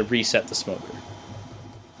then we had to reset the smoker.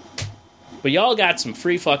 But y'all got some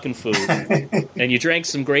free fucking food, and you drank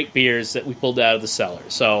some great beers that we pulled out of the cellar.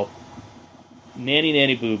 So,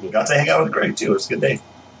 nanny boo boo. got to hang out with Greg too. It was a good day.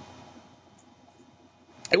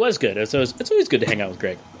 It was good. It's always good to hang out with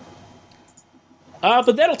Greg.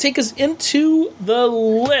 But that'll take us into the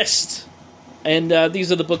list. And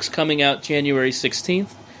these are the books coming out January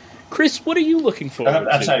 16th. Chris, what are you looking forward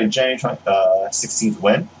I'm to? sorry, January 16th.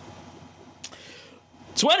 When?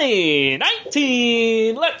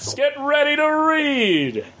 2019! Let's get ready to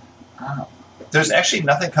read! There's actually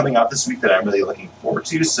nothing coming out this week that I'm really looking forward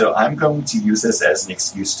to, so I'm going to use this as an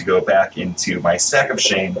excuse to go back into my stack of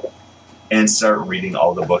shame and start reading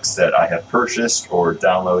all the books that I have purchased or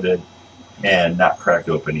downloaded and not cracked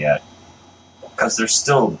open yet. Because there's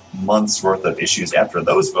still months worth of issues after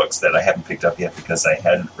those books that I haven't picked up yet because I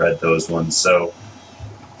hadn't read those ones. So,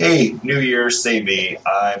 hey, New Year, say me,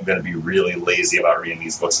 I'm going to be really lazy about reading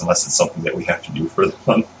these books unless it's something that we have to do for the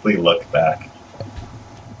monthly look back.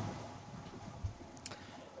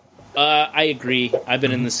 I agree. I've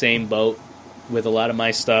been in the same boat with a lot of my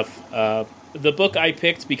stuff. The book I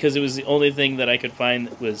picked because it was the only thing that I could find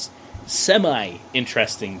that was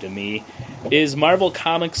semi-interesting to me is Marvel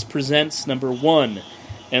Comics Presents #1.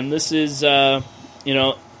 And this is, a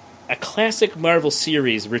classic Marvel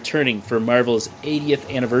series returning for Marvel's 80th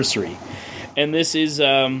anniversary. And this is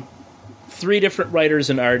 3 different writers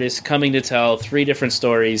and artists coming to tell 3 different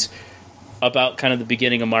stories about kind of the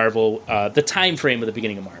beginning of Marvel, the time frame of the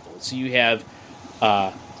beginning of Marvel. So you have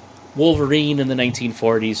Wolverine in the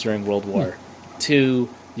 1940s during World War II.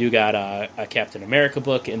 You got a Captain America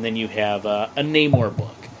book, and then you have a Namor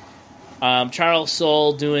book. Charles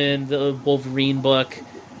Soule doing the Wolverine book.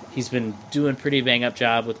 He's been doing a pretty bang-up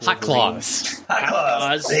job with Wolverine. Hot Claws. Hot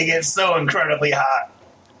Claws. They get so incredibly hot.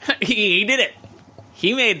 He did it.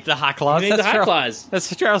 He made the Hot Claws. He made the Hot Claws.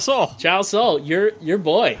 That's Charles Soule. Charles Soule, your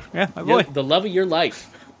boy. Yeah, my boy. The love of your life.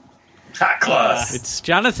 Hot Claws. It's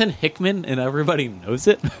Jonathan Hickman, and everybody knows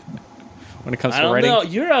it. When it comes I to don't writing, know.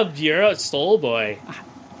 You're a Soul boy.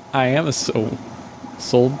 I am a soul.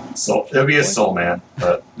 Soul. It'll be a soul man,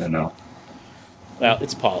 but no. Well,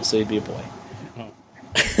 it's Paul, so he'd be a boy.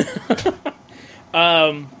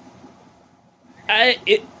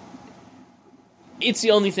 It's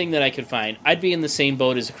the only thing that I could find. I'd be in the same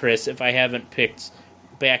boat as Chris if I haven't picked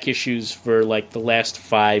back issues for like the last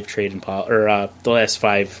 5 trade and the last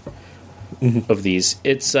 5 of these.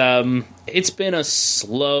 It's been a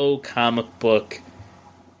slow comic book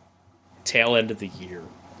tail end of the year,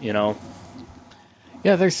 you know.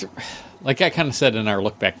 Yeah, there's, like I kind of said in our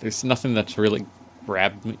look back, there's nothing that's really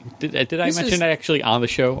grabbed me. Did I mention that actually on the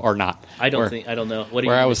show or not? I don't know. What do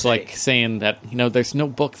you where I was like saying that, there's no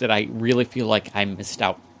book that I really feel like I missed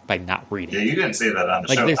out by not reading. Yeah, you didn't say that on the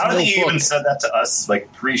Like, show. there's I don't no think you book. even said that to us,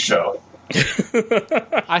 like, pre-show.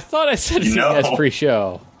 I thought I said it to you No. guys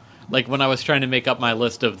pre-show. Like when I was trying to make up my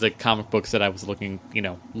list of the comic books that I was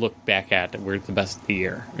look back at that were the best of the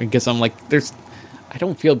year. Because I'm like, I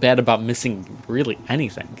don't feel bad about missing really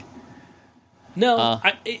anything. No,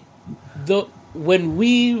 when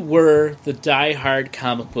we were the diehard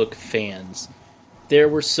comic book fans, there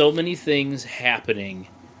were so many things happening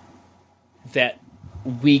that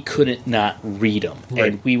we couldn't not read them.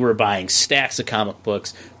 Right. And we were buying stacks of comic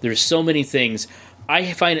books. There's so many things.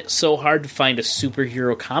 I find it so hard to find a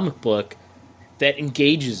superhero comic book that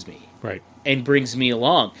engages me. Right. And brings me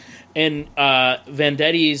along. And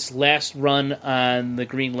Vendetti's last run on the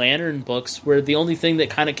Green Lantern books were the only thing that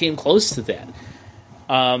kind of came close to that.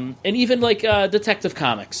 And even like Detective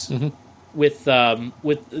Comics with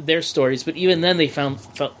their stories, but even then they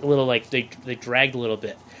felt a little like they dragged a little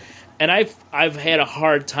bit. And I've had a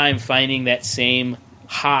hard time finding that same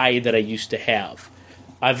high that I used to have.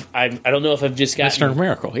 I don't know if I've just gotten Mr.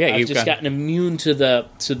 Miracle. Yeah, I've just gotten immune to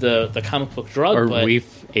the comic book drug, or but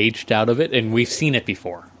we've aged out of it and we've seen it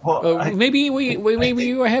before. Well, maybe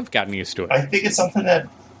you have gotten used to it. I think it's something that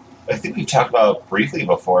I think we talked about briefly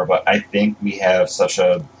before, but I think we have such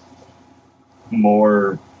a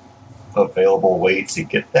more available way to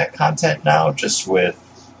get that content now, just with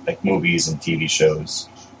like movies and TV shows.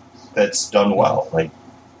 That's done well. Like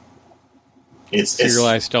it's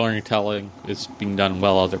serialized storytelling is being done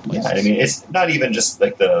well other places. Yeah, I mean, it's not even just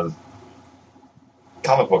like the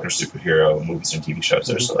comic book or superhero movies and TV shows.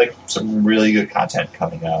 There's like some really good content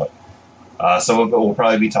coming out. Some of it we'll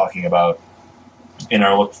probably be talking about in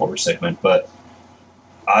our look forward segment, but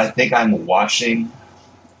I think I'm watching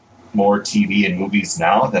more TV and movies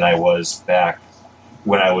now than I was back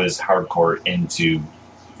when I was hardcore into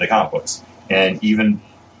the comic books. And even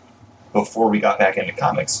before we got back into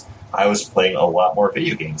comics, I was playing a lot more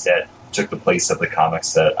video games that took the place of the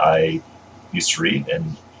comics that I used to read.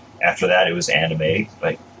 And after that, it was anime.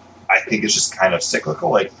 Like, I think it's just kind of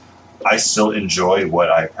cyclical. Like, I still enjoy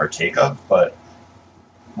what I partake of, but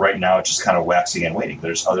right now it's just kind of waxing and waning.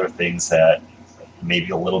 There's other things that may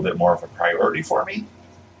be a little bit more of a priority for me,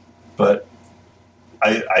 but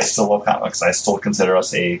I still love comics. I still consider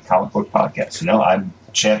us a comic book podcast. You know, I'm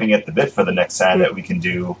champing at the bit for the next time that we can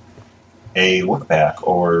do a look back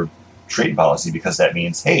or trade policy, because that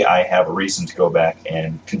means, hey, I have a reason to go back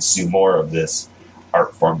and consume more of this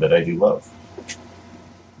art form that I do love.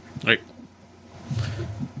 Right.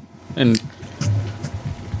 And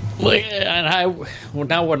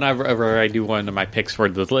now whenever I do one of my picks for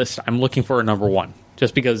the list, I'm looking for a number one,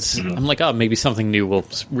 just because I'm like, oh, maybe something new will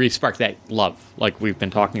re-spark that love, like we've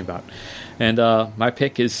been talking about. And my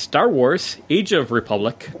pick is Star Wars: Age of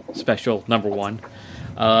Republic Special number one.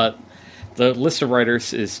 The list of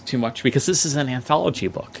writers is too much because this is an anthology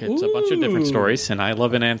book. It's a bunch of different stories, and I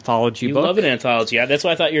love an anthology book. You love an anthology. Yeah, that's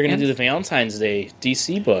why I thought you were going to do the Valentine's Day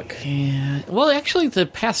DC book. Yeah. Well, actually, the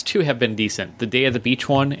past two have been decent. The Day of the Beach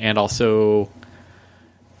one, and also...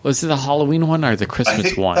 Was it the Halloween one or the Christmas I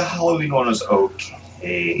think one? The Halloween one was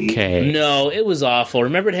okay. No, it was awful.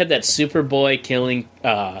 Remember it had that Superboy killing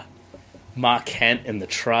Ma Kent in the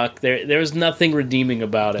truck? There was nothing redeeming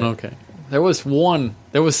about it. Okay. There was one.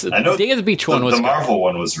 There was the Day of the Beach one. The Marvel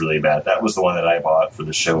one was really bad. That was the one that I bought for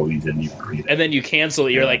the show. We didn't even read it. And then you cancel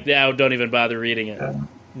it. You're like, no, don't even bother reading it.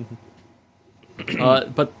 Yeah.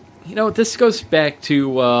 But, you know, this goes back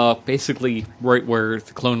to basically right where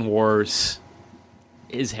the Clone Wars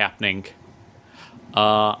is happening.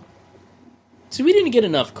 So we didn't get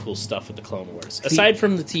enough cool stuff with the Clone Wars, aside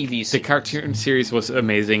from the TV series. The cartoon series was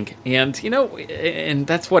amazing. And, you know, and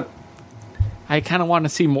that's what... I kind of want to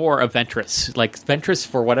see more of Ventress. Like, Ventress,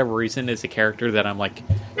 for whatever reason, is a character that I'm like,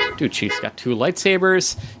 dude, she's got two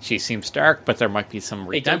lightsabers. She seems dark, but there might be some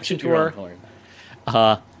redemption to her.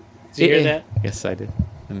 Did you hear that? Yes, I did.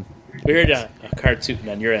 And, we heard a cartoon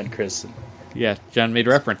on your end, Chris. Yeah, John made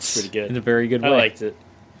reference. Pretty good. In a very good way. I liked it.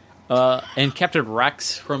 And Captain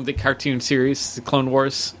Rex from the cartoon series, The Clone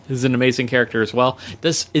Wars, is an amazing character as well.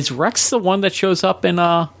 Is Rex the one that shows up in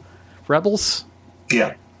Rebels?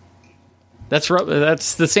 Yeah. That's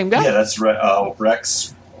the same guy? Yeah, that's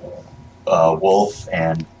Rex, Wolf,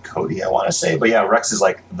 and Cody, I want to say. But yeah, Rex is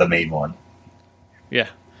like the main one. Yeah.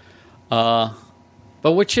 But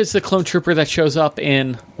which is the clone trooper that shows up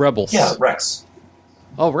in Rebels? Yeah, Rex.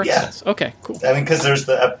 Oh, Rex Yeah. is. Okay, cool. I mean, because there's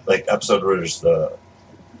the episode where there's the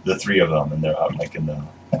three of them, and they're out like in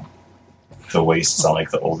the wastes on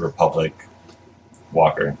like the old Republic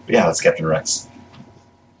walker. But yeah, that's Captain Rex.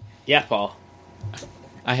 Yeah, Paul.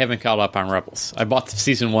 I haven't caught up on Rebels. I bought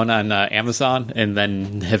season 1 on Amazon and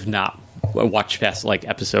then have not watched past like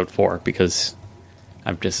episode 4 because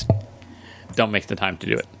I'm just don't make the time to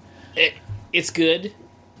do it. It's good,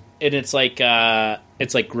 and it's like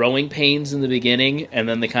growing pains in the beginning, and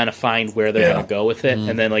then they kind of find where they're going to go with it,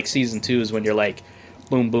 and then like season 2 is when you're like,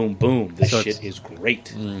 boom, boom, boom, this shit is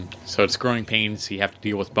great. So it's growing pains. You have to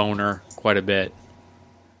deal with Boner quite a bit.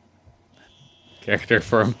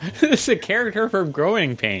 It's a character from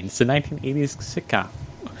Growing Pains, the 1980s sitcom.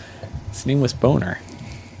 His name was Boner.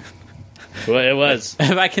 Well, it was.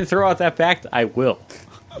 If I can throw out that fact, I will.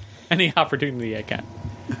 Any opportunity I can.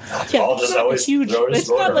 Yeah, I'll just always throw his it's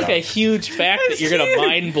not Boner like out. a huge fact that you're going to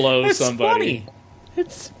mind blow somebody.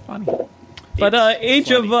 It's funny. But Age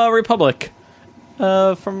of Republic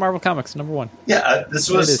from Marvel Comics, number 1. Yeah,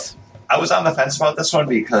 I was on the fence about this one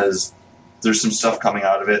because there's some stuff coming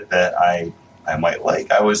out of it that I might like.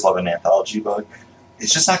 I always love an anthology book.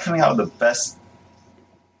 It's just not coming out with the best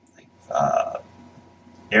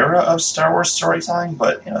era of Star Wars storytelling,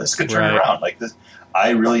 but this could turn it Right. around. Like this,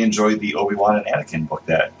 I really enjoyed the Obi-Wan and Anakin book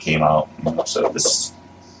that came out, so this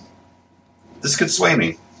could sway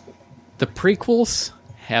me. The prequels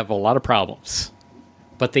have a lot of problems,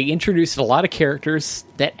 but they introduced a lot of characters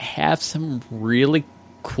that have some really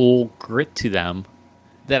cool grit to them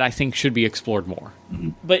that I think should be explored more.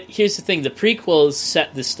 But here's the thing: the prequels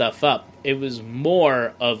set this stuff up. It was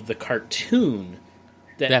more of the cartoon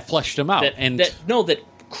That fleshed them out. that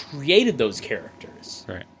created those characters.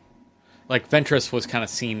 Right. Like Ventress was kind of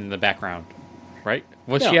seen in the background, right?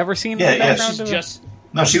 Was No. she ever seen Yeah, in the yeah, background? She's of it? just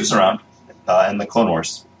No, she was around in the Clone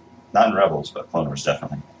Wars, not in Rebels, but Clone Wars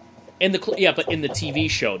definitely. in the but in the TV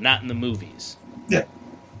show, not in the movies. Yeah,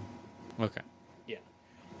 Okay. Yeah.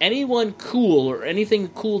 Anyone cool or anything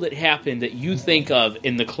cool that happened that you think of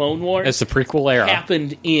in the Clone Wars As the prequel era.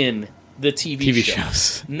 happened in the TV show,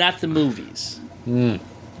 shows. not the movies.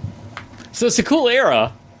 So it's a cool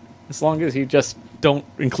era, as long as you just don't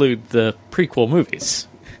include the prequel movies.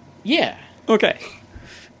 Yeah, Okay.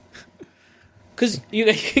 because you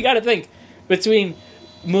got to think between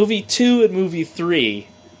movie 2 and movie 3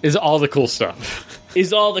 Is all the cool stuff.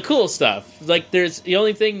 is all the cool stuff. Like, there's the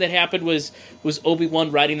only thing that happened was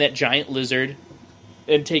Obi-Wan riding that giant lizard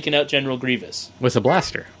and taking out General Grievous. With a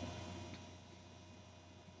blaster.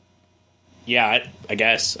 Yeah, I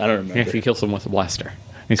guess I don't remember. Yeah, if he kills someone with a blaster.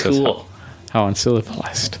 He says, Cool. how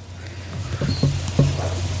uncivilized.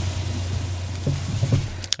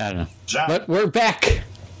 I don't know. John, But we're back.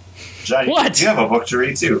 John, What? you have a book to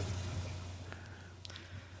read too?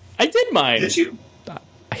 I did mine. Did you?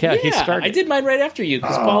 Yeah, he Yeah, started. I did mine right after you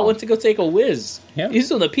because Oh. Paul went to go take a whiz. Yeah. He's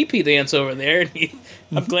doing the pee-pee dance over there, and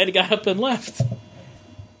I'm glad he got up and left.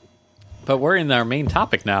 But we're in our main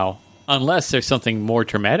topic now, unless there's something more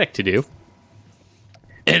dramatic to do.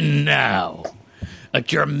 And now, a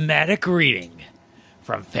dramatic reading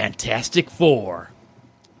from Fantastic Four,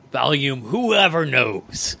 volume Whoever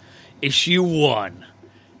Knows, issue 1,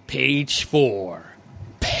 page 4,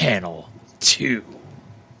 panel 2.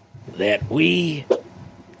 That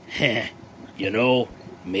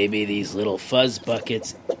maybe these little fuzz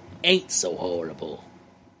buckets ain't so horrible.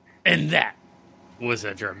 And that was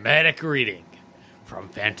a dramatic reading from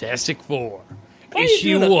Fantastic Four, Why are you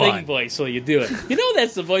issue doing a 1. thing voice while you do it? You know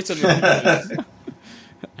that's the voice of the movie.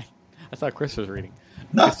 I thought Chris was reading.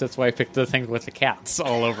 No. I guess that's why I picked the thing with the cats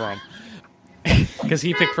all over him. Because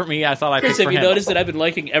he picked for me, I thought I Chris, picked for have you him. noticed that I've been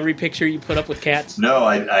liking every picture you put up with cats? No,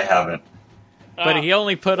 I haven't. But he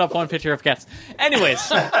only put up one picture of cats. Anyways.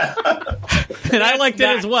 And I liked it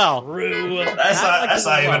as well. True. That's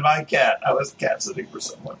not even my cat. I was cat sitting for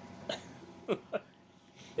someone.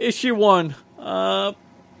 Issue 1,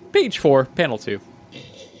 page 4, panel 2.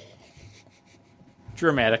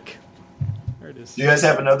 Dramatic. There it is. Do you guys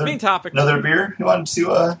have another Main topic. another beer you wanted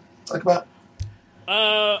to talk about?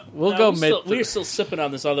 We'll go We're still sipping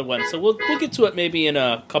on this other one, so we'll get to it maybe in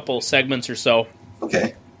a couple segments or so.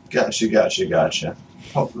 Okay, gotcha.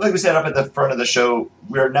 Well, like we said up at the front of the show,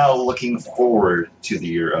 we are now looking forward to the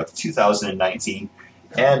year of 2019,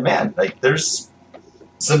 and man, like there's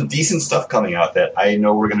some decent stuff coming out that I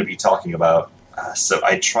know we're going to be talking about. So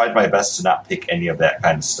I tried my best to not pick any of that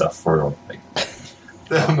kind of stuff for like,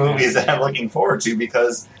 the movies that I'm looking forward to,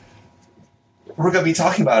 because we're going to be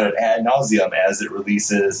talking about it ad nauseum as it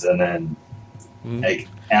releases, and then like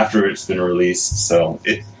after it's been released. So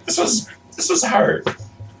this was hard.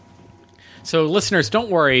 So, listeners, don't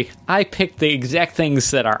worry. I picked the exact things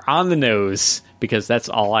that are on the nose because that's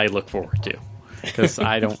all I look forward to. Because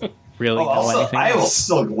I don't really know anything I will else.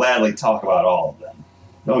 still gladly talk about all of them.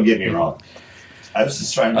 Don't get me wrong. I was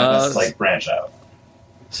just trying my best to like branch out.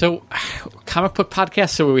 So, comic book podcast.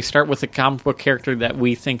 So, we start with a comic book character that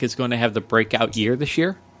we think is going to have the breakout year this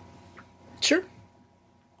year. Sure.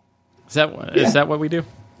 Is that what we do?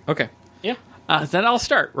 Okay. Yeah. Then I'll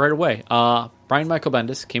start right away. Brian Michael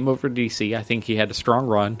Bendis came over to DC. I think he had a strong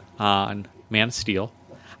run on Man of Steel.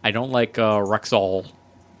 I don't like Rexall,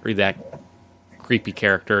 or that creepy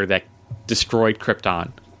character that destroyed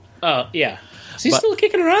Krypton. Oh, yeah. Is he still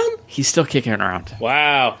kicking around? He's still kicking around.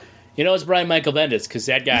 Wow. You know it's Brian Michael Bendis, because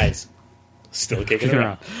that guy's still kicking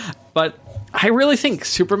around. But I really think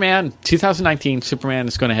 2019 Superman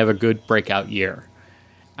is going to have a good breakout year.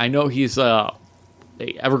 I know he's a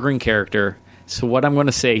evergreen character, so what I'm going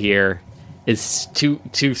to say here is to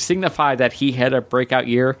signify that he had a breakout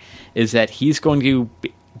year is that he's going to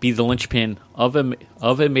be the linchpin of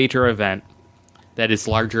a major event that is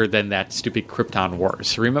larger than that stupid Krypton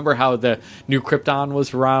Wars. Remember how the new Krypton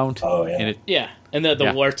was around? Oh, yeah. And Yeah. And the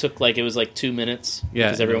Yeah. war took, it was 2 minutes. Yeah,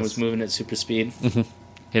 Because it everyone was. was moving at super speed.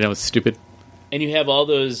 it was stupid. And you have all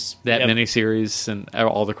those miniseries and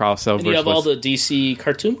all the crossovers. And you have all the DC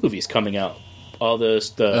cartoon movies coming out. All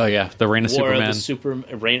those. The Reign of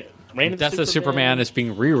Superman. Reign of Death of Superman is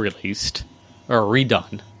being re-released or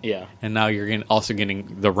redone. Yeah, and now you're also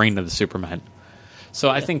getting the Reign of the Superman. So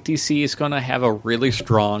I think DC is going to have a really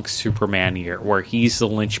strong Superman year, where he's the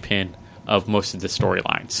linchpin of most of the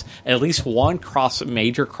storylines. At least one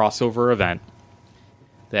major crossover event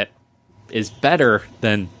that is better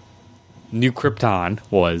than New Krypton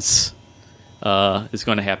was is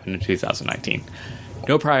going to happen in 2019.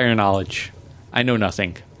 No prior knowledge. I know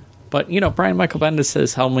nothing. But, Brian Michael Bendis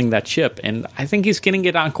is helming that ship, and I think he's getting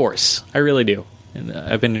it on course. I really do. And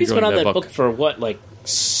I've been enjoying that book. He's been on that book for, what,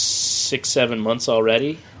 6-7 months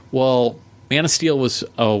already? Well, Man of Steel was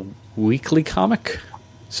a weekly comic,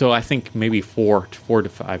 so I think maybe 4 to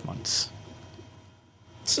 5 months.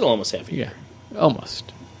 Still almost half a year. Yeah,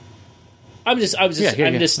 almost. I'm just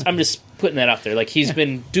putting that out there. Like, he's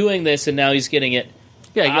been doing this, and now he's getting it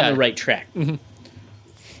on the right track. Mm-hmm.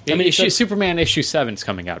 I mean, Superman issue 7 is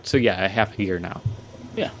coming out, so a half a year now.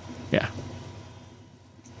 Yeah.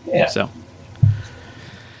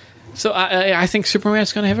 So I think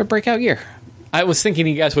Superman's going to have a breakout year. I was thinking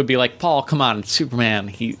you guys would be like, Paul, come on, Superman.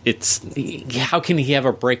 How can he have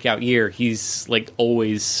a breakout year? He's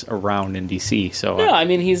always around in DC. So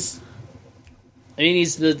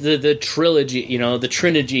he's the trilogy. The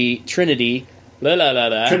Trinity. La la la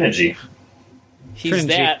la. Trinity. He's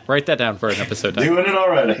Trinity. that. Write that down for an episode. Doing it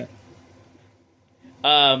already.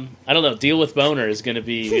 I don't know. Deal with Boner is going to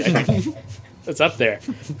be. It's up there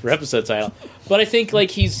for episode title. But I think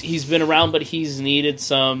he's been around, but he's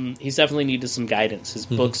definitely needed some guidance. His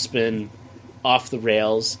book's been off the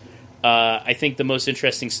rails. I think the most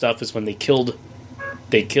interesting stuff is when they killed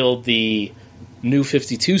the New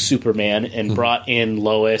 52 Superman and brought in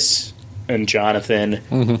Lois and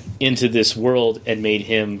Jonathan into this world and made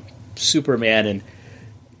him Superman, and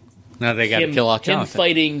now they got to kill off Jonathan. Him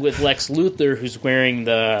fighting with Lex Luthor, who's wearing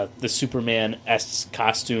the Superman-esque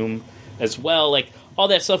costume as well. All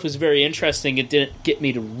that stuff was very interesting. It didn't get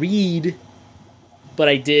me to read, but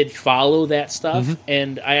I did follow that stuff,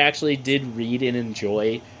 and I actually did read and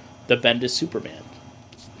enjoy the Bendis Superman.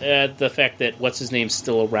 The fact that what's-his-name's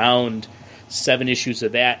still around, 7 issues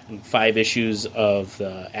of that and 5 issues of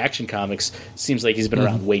the Action Comics, seems like he's been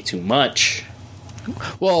around way too much.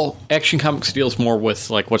 Well, Action Comics deals more with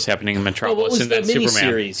what's happening in Metropolis and then Superman.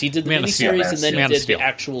 Series. He did the miniseries, and then he did the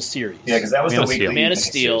actual series. Yeah, because that was the weekly Man of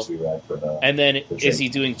Steel. And then is he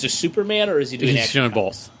doing just Superman, or is he doing? He's doing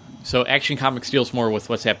both. So Action Comics deals more with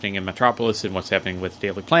what's happening in Metropolis and what's happening with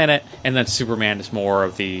Daily Planet, and then Superman is more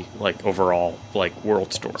of the overall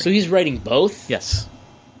world story. So he's writing both. Yes,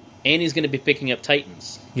 and he's going to be picking up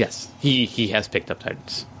Titans. Yes, he has picked up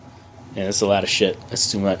Titans. Yeah, that's a lot of shit.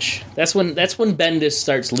 That's too much. That's when Bendis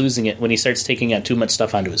starts losing it, when he starts taking out too much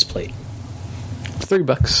stuff onto his plate.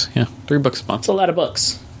 $3, yeah, $3 a month. That's a lot of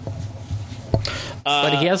books.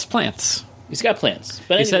 But he has plans. He's got plans.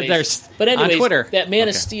 But he said anyways, on Twitter. That Man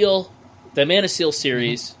of Steel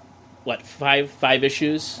series, what, 5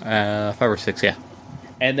 issues? 5 or 6, yeah.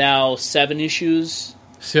 And now 7 issues.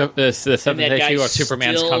 So the 7th issue of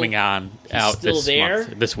Superman's coming out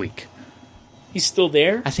this week. He's still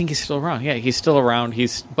there? I think he's still around. Yeah, he's still around.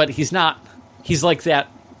 But he's not. He's like that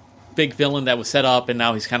big villain that was set up, and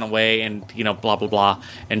now he's kind of away, and blah blah blah.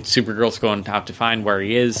 And Supergirl's going out to find where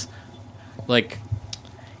he is.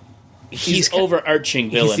 He's overarching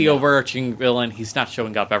villain. He's the overarching villain. He's not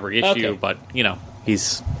showing up every issue, but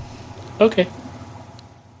he's okay.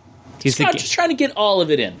 He's just trying to get all of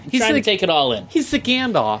it in. He's trying to take it all in. He's the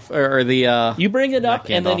Gandalf, or the... you bring it up,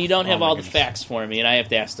 and then you don't have all the facts for me, and I have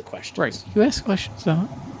to ask the questions. Right. You ask questions, so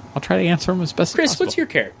I'll try to answer them as best Chris, as possible. what's your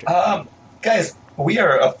character? Guys, we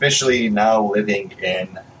are officially now living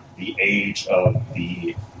in the age of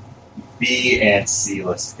the B and C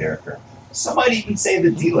list character. Some might even say the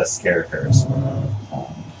D list characters.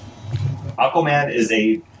 Aquaman is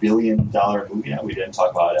a $1 billion movie now. We didn't talk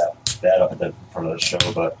about that up at the front of the show,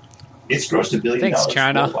 but it's grossed $1 billion. Thanks,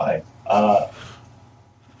 China. Worldwide.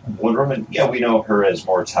 Wonder Woman, we know her as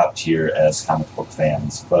more top tier as comic book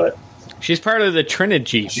fans, but she's part of the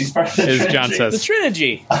Trinity. She's part of the Trinity. John says. The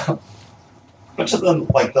Trinity. Much of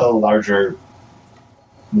the the larger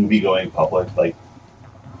movie-going public,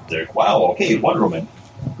 they're wow, okay, Wonder Woman.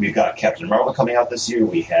 We've got Captain Marvel coming out this year.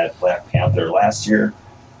 We had Black Panther last year.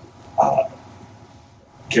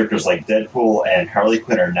 Characters like Deadpool and Harley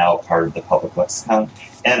Quinn are now part of the public lexicon.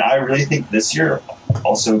 And I really think this year,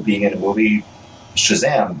 also being in a movie,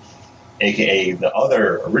 Shazam, a.k.a. the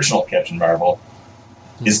other original Captain Marvel,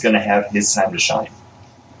 is going to have his time to shine.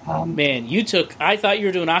 Man, I thought you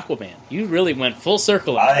were doing Aquaman. You really went full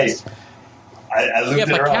circle on this. I looped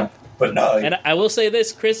it around. But no. And I will say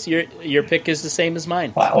this, Chris, your pick is the same as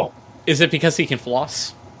mine. Wow. Is it because he can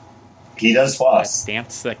floss? He does floss. That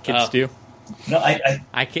dance that kids do? No,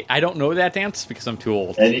 I don't know that dance because I'm too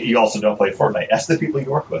old. And you also don't play Fortnite. Ask the people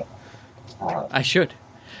you work with. I should.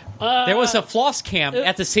 There was a floss cam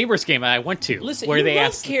at the Sabres game I went to. Listen, where they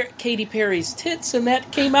asked Katy Perry's tits, and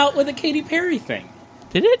that came out with a Katy Perry thing.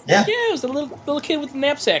 Did it? Yeah. Yeah, it was a little kid with a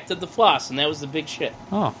knapsack did the floss, and that was the big shit.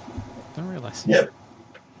 Oh, don't realize. Yep.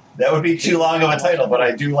 That would be too long of a title, but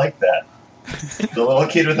I do like that. The little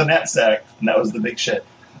kid with a knapsack, and that was the big shit.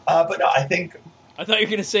 But no, I think... I thought you were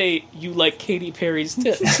going to say you like Katy Perry's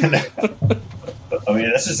tits. I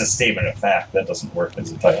mean, that's just a statement of fact. That doesn't work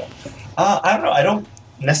as a title. I don't know. I don't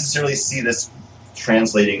necessarily see this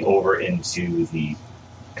translating over into the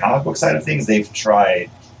comic book side of things. They've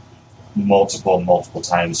tried multiple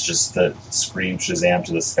times just to scream Shazam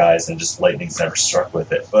to the skies, and just lightning's never struck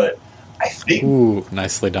with it. But I think... Ooh,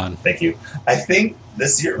 nicely done. Thank you. I think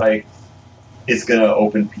this year, it's going to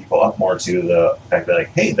open people up more to the fact that,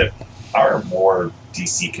 hey, there are more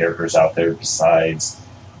DC characters out there besides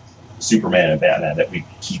Superman and Batman that we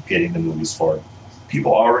keep getting the movies for.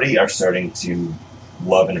 People already are starting to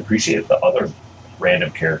love and appreciate the other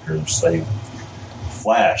random characters, like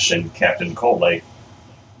Flash and Captain Cold, like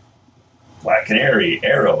Black Canary,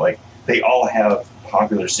 Arrow. They all have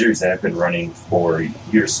popular series that have been running for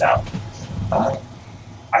years now.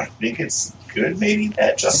 I think it's good maybe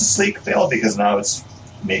that Justice League failed, because now it's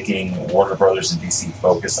making Warner Brothers and DC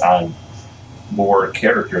focus on more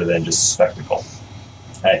character than just spectacle.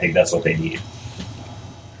 And I think that's what they need.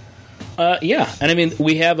 Yeah, and I mean,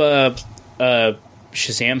 we have a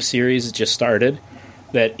Shazam series that just started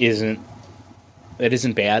that isn't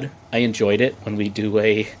bad. I enjoyed it when we do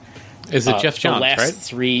Is it Jeff Johns, the last right?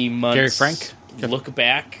 3 months Gary Frank? Look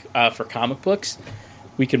back for comic books.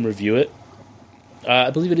 We can review it.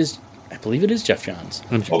 I believe it is Jeff Johns.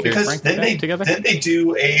 Well, because didn't they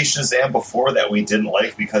do a Shazam before that we didn't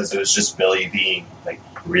like because it was just Billy being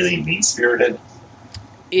really mean spirited?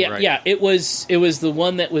 Yeah, right. Yeah. It was the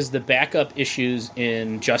one that was the backup issues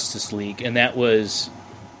in Justice League, and that was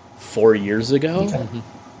 4 years ago. Okay. Mm-hmm.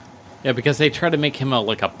 Yeah, because they tried to make him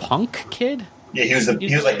a punk kid. Yeah, he was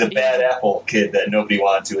like the bad apple kid that nobody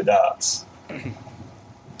wanted to adopt.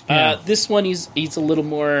 Yeah. This one, he's a little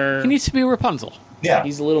more. He needs to be Rapunzel. Yeah,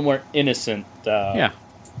 He's a little more innocent. Yeah.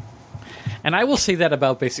 And I will say that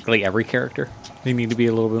about basically every character. They need to be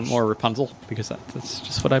a little bit more Rapunzel, because that's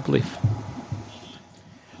just what I believe.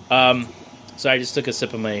 So I just took a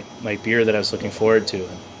sip of my beer that I was looking forward to,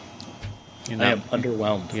 and I am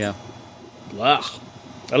underwhelmed. Yeah. Ugh.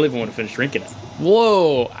 I don't even want to finish drinking it.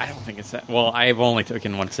 Whoa! I don't think it's that. Well, I've only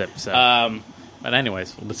taken one sip, so. But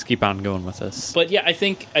anyways, let's keep on going with this. But yeah, I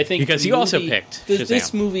think because you also picked Shazam.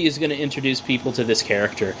 This movie is going to introduce people to this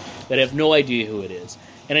character that have no idea who it is,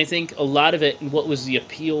 and I think a lot of it, what was the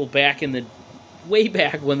appeal way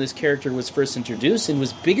back when this character was first introduced and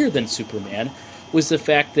was bigger than Superman, was the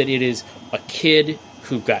fact that it is a kid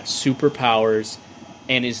who got superpowers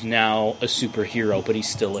and is now a superhero, but he's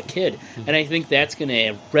still a kid. Mm-hmm. And I think that's going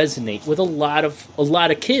to resonate with a lot of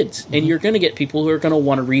kids. Mm-hmm. And you're going to get people who are going to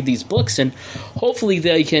want to read these books, and hopefully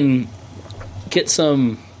they can get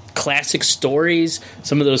some classic stories,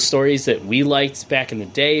 some of those stories that we liked back in the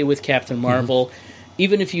day with Captain Marvel. Mm-hmm.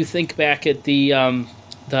 Even if you think back at the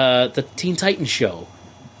Teen Titans show,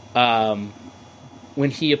 when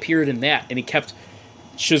he appeared in that, and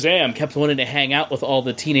Shazam kept wanting to hang out with all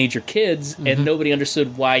the teenager kids, mm-hmm. and nobody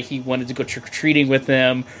understood why he wanted to go trick-or-treating with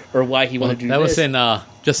them, or why he wanted to do that this. That was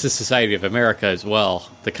in Justice Society of America as well,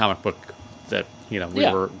 the comic book that, we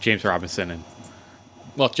were James Robinson and,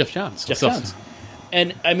 Jeff Johns. Jeff Johns.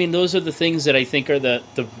 And, I mean, those are the things that I think are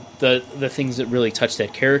the things that really touch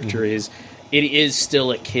that character, mm-hmm. is it is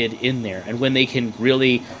still a kid in there. And when they can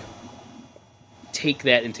really take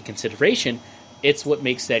that into consideration, it's what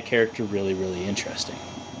makes that character really, really interesting.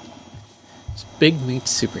 It's big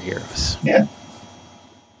meets superheroes. Yeah.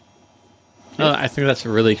 I think that's a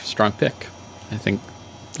really strong pick. I think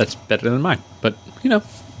that's better than mine. But, most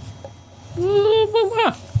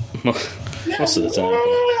of the time.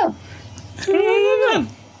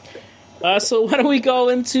 So why don't we go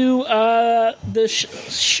into the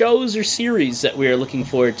shows or series that we are looking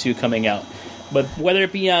forward to coming out? But whether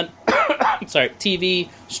it be on TV,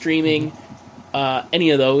 streaming, any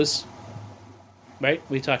of those, right?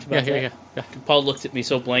 We talked about that. Yeah. Paul looked at me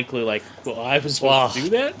so blankly, like, "Well, I was supposed to do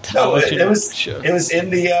that." No, it was in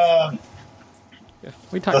the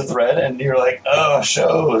we talked the thread, and you're like, "Oh,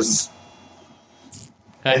 shows."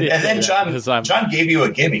 And then John gave you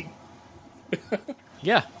a gimme.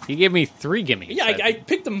 Yeah, he gave me 3 gimmies. Yeah, I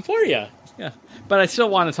picked them for you. Yeah, but I still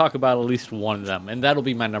want to talk about at least one of them, and that'll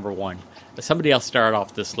be my number 1. Somebody else started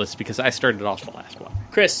off this list because I started off the last one.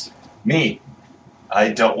 Chris. Me. I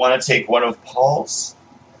don't want to take one of Paul's.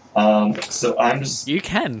 So I'm just... You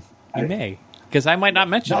can. You may. Because I might not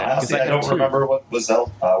mention it. Honestly, I don't remember what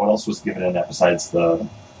else was given in that besides the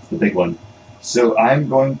big one. So I'm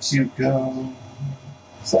going to go...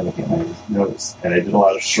 So I'm looking at my notes, and I did a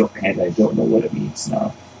lot of shorthand. I don't know what it means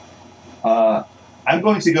now. I'm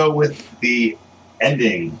going to go with the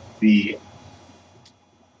ending, the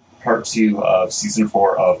part 2 of season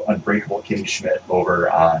 4 of Unbreakable Kimmy Schmidt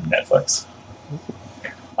over on Netflix.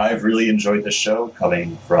 I've really enjoyed this show,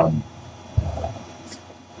 coming from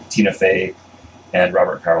Tina Fey and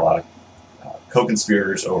Robert Carlock,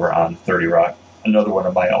 co-conspirators over on 30 Rock, another one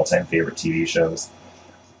of my all-time favorite TV shows.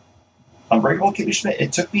 Unbreakable Kimmy Schmidt,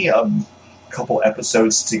 it took me a couple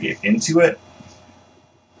episodes to get into it.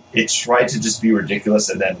 It tried to just be ridiculous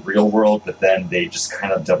and then real world, but then they just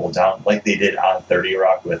kind of doubled down like they did on 30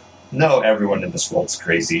 Rock with, no, everyone in this world's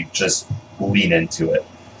crazy, just lean into it.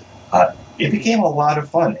 It became a lot of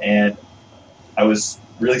fun, and I was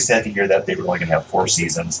really sad to hear that they were only going to have 4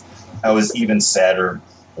 seasons. I was even sadder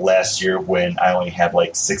last year when I only had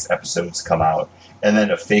like 6 episodes come out, and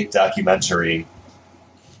then a fake documentary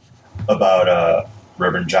about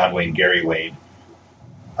Reverend John Wayne Gary Wayne.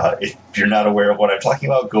 If you're not aware of what I'm talking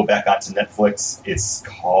about, go back onto Netflix. It's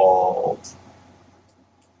called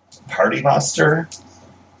Party Monster.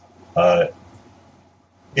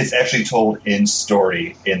 It's actually told in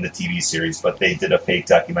story in the TV series, but they did a fake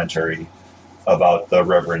documentary about the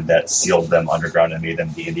Reverend that sealed them underground and made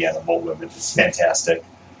them the Indiana Mole Women. It's fantastic.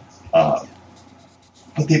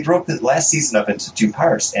 But they broke the last season up into 2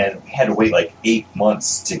 parts, and we had to wait like 8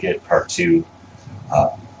 months to get part 2.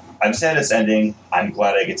 I'm sad it's ending. I'm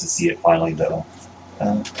glad I get to see it finally, though.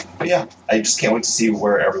 But yeah, I just can't wait to see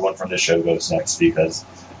where everyone from this show goes next, because,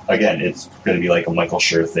 again, it's going to be like a Michael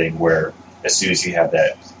Schur thing where as soon as you have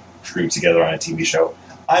that group together on a TV show,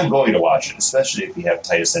 I'm going to watch it, especially if you have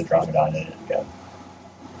Titus Andromedon in it again.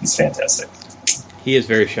 He's fantastic. He is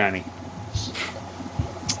very shiny.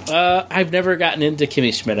 I've never gotten into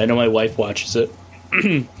Kimmy Schmidt. I know my wife watches it.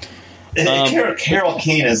 Carol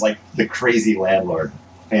Kane is like the crazy landlord.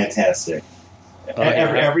 Fantastic.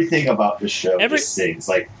 Everything about this show just sings.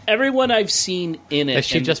 Like everyone I've seen in it,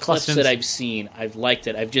 she and just the clips that I've seen, I've liked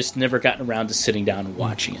it. I've just never gotten around to sitting down and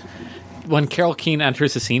watching it. When Carol Kane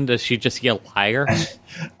enters the scene, does she just yell liar?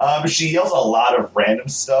 She yells a lot of random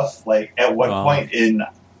stuff. Like at one point in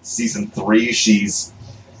season 3, she's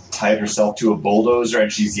tied herself to a bulldozer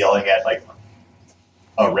and she's yelling at like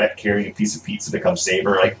a rat carrying a piece of pizza to come save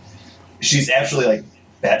her. Like she's actually like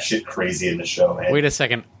batshit crazy in the show. Man. Wait a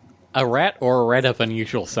second, a rat or a rat of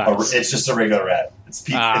unusual size? It's just a regular rat. It's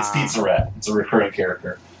Pizza Rat. It's a recurring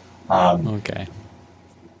character. Okay.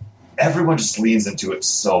 Everyone just leans into it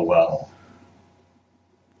so well.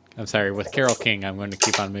 I'm sorry, with Carol King, I'm going to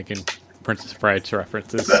keep on making Princess Bride's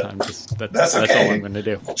references. That's okay. all I'm going to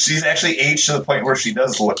do. She's actually aged to the point where she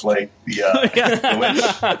does look like the witch.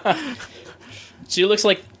 She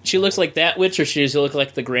looks like that witch, or she look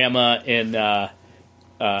like the grandma in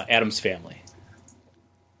Addams Family.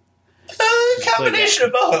 Combination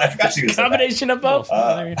of both. I forgot she was combination of both.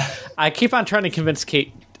 I keep on trying to convince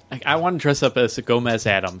Kate. I want to dress up as Gomez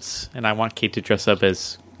Addams, and I want Kate to dress up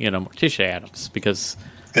as Morticia Addams because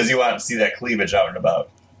you want to see that cleavage out and about.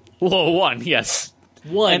 Well, one.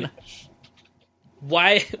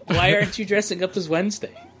 Why aren't you dressing up as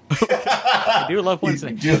Wednesday? I do love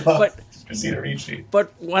Wednesday.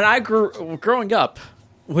 But when I growing up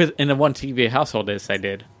in a one TV household, as I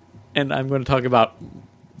did, and I'm going to talk about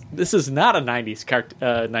this is not a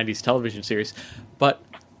 90s television series, but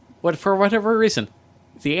for whatever reason,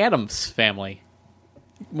 the Addams Family,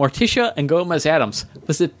 Morticia and Gomez Addams,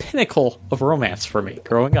 was the pinnacle of romance for me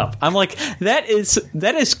growing up. I'm like, that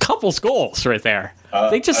is couples goals right there.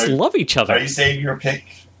 They just love each other. Are you saying your pick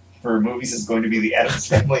for movies is going to be the Addams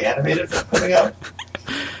Family animated coming out?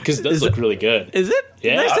 Because it does look really good. Is it?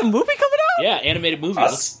 Yeah. There's a movie coming out? Yeah, animated movie.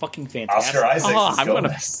 It looks fucking fantastic. Oscar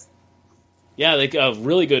Isaac. Yeah, like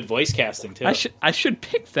really good voice casting too. I should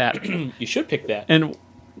pick that. You should pick that. And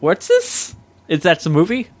what's this? Is that a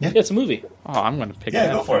movie? Yeah, it's a movie. Oh, I'm going to pick that.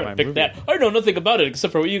 Yeah, go for it. Pick that. I know nothing about it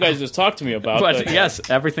except for what you guys just talked to me about. But yes,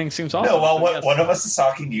 everything seems awesome. No, well, one of us is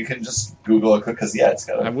talking. You can just Google it because it's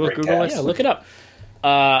got. I will Google it. Yeah, look it up.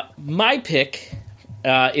 My pick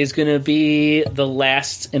is going to be the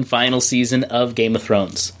last and final season of Game of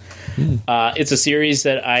Thrones. It's a series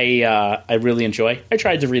that I really enjoy. I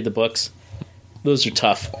tried to read the books. Those are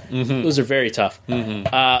tough. Mm-hmm. Those are very tough.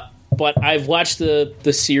 But I've watched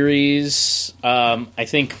the series. I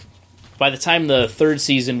think by the time the third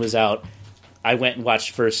season was out, I went and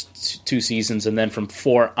watched first 2 seasons, and then from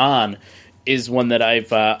 4 on is one that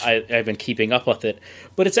I've been keeping up with it.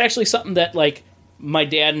 But it's actually something that like my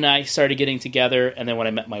dad and I started getting together, and then when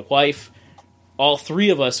I met my wife, all 3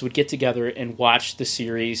 of us would get together and watch the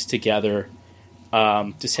series together.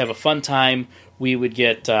 Just have a fun time. We would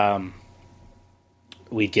get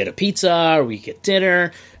we'd get a pizza, or we'd get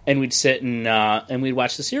dinner, and we'd sit and we'd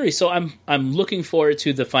watch the series. So I'm looking forward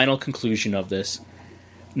to the final conclusion of this.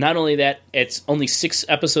 Not only that, it's only 6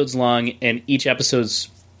 episodes long, and each episode's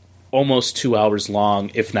almost 2 hours long,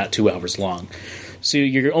 if not 2 hours long. So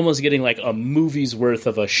you're almost getting like a movie's worth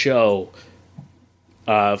of a show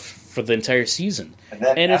for the entire season. And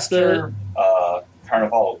then after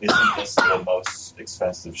Carnival, isn't this the most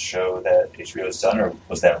expensive show that HBO's done, or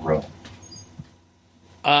was that Rome?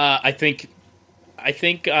 I think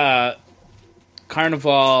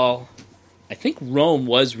Carnival. I think Rome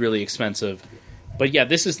was really expensive, but yeah,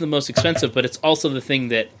 this is the most expensive. But it's also the thing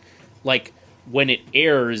that, like, when it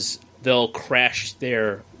airs, they'll crash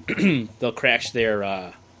their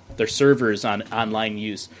their servers on online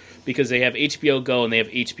use because they have HBO Go and they have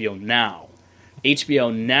HBO Now.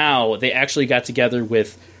 HBO Now, they actually got together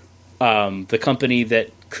with the company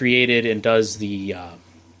that created and does the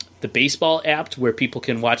baseball app where people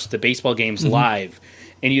can watch the baseball games live,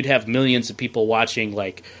 and you'd have millions of people watching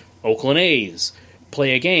like Oakland A's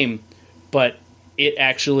play a game, but it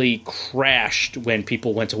actually crashed when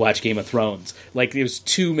people went to watch Game of Thrones. Like, there was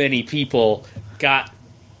too many people got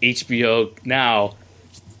HBO Now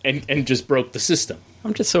and just broke the system.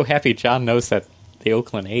 I'm just so happy John knows that the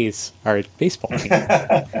Oakland A's are a baseball team.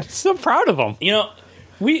 So proud of them. You know,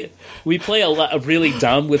 we play a lot really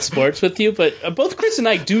dumb with sports with you, but both Chris and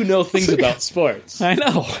I do know things about sports. I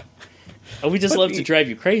know. And we just love to drive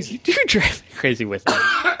you crazy. You do drive me crazy with it.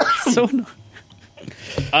 So annoying.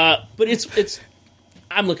 But it's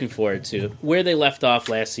I'm looking forward to where they left off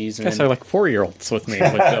last season. I guess they're like 4-year-olds with me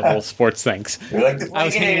with the whole sports things. Like to play I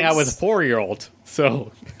was hanging out with a 4-year-old,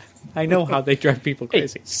 so I know how they drive people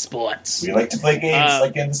crazy. Hey, sports. We like to play games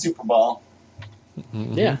like in the Super Bowl.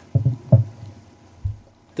 Yeah.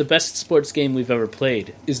 The best sports game we've ever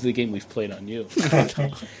played is the game we've played on you.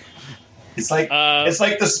 It's like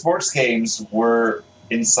the sports games were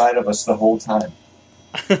inside of us the whole time.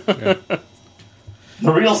 Yeah.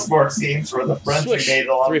 The real sports games were the friends Swish, we made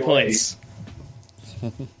along 3 the points.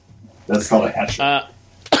 way. That's called a hat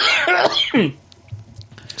trick.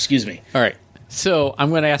 Excuse me. All right. So I'm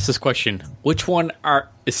going to ask this question: which one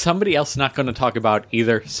is somebody else not going to talk about?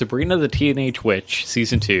 Either Sabrina the Teenage Witch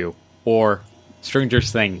season 2 or Stranger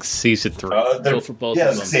Things season 3. Go for both yeah,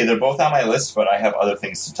 of them. Say they're both on my list, but I have other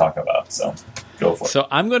things to talk about. So go for it. So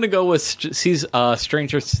I'm going to go with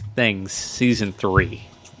Stranger Things season 3.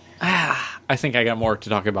 I think I got more to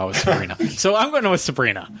talk about with Sabrina. So I'm going with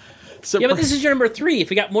Sabrina. Yeah, but this is your number 3.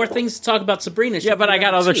 If you got more things to talk about Sabrina, yeah, but I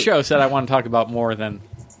got other shows that I want to talk about more than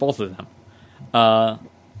both of them.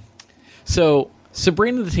 So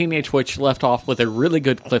Sabrina the Teenage Witch left off with a really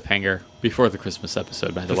good cliffhanger before the Christmas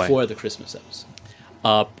episode, by the way. Before the Christmas episode.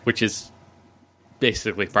 Which is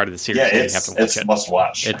basically part of the series. Yeah, so you have to watch it's it. must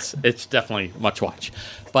watch. It's definitely much watch.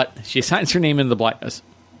 But she signs her name in the black...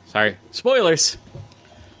 Sorry. Spoilers!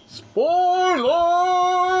 Spoilers!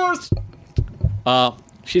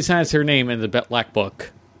 She signs her name in the black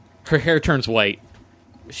book. Her hair turns white.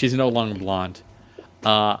 She's no longer blonde.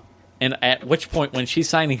 And at which point, when she's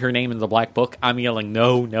signing her name in the black book, I'm yelling,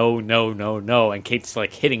 no, no, no, no, no. And Kate's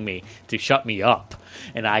like hitting me to shut me up.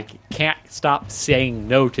 And I can't stop saying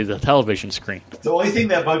no to the television screen. The only thing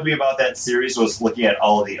that bugged me about that series was looking at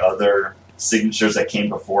all of the other signatures that came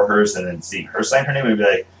before hers and then seeing her sign her name and be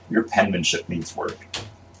like, your penmanship needs work.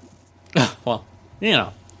 Well, you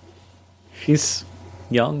know, she's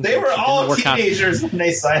young. They were She didn't all work on- teenagers when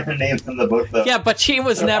they signed their names in the book, though. Yeah, but she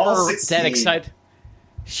was They're never all that 16. excited.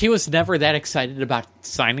 She was never that excited about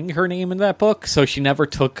signing her name in that book, so she never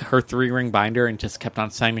took her 3-ring binder and just kept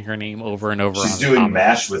on signing her name over and over. She's on the doing top.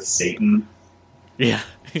 MASH with Satan. Yeah,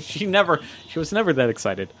 she was never that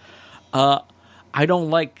excited. I don't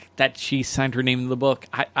like that she signed her name in the book.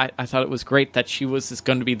 I thought it was great that she was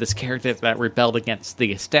going to be this character that rebelled against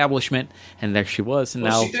the establishment, and there she was. And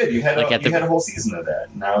Well, now she did. You had, like, you had a whole season of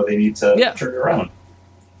that. Now they need to turn it around.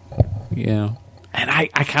 Yeah. And I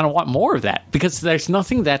kind of want more of that, because there's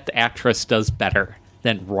nothing that the actress does better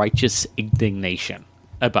than righteous indignation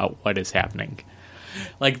about what is happening.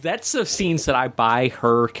 Like, that's the scenes that I buy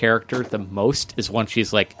her character the most, is when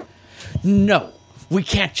she's like, no, we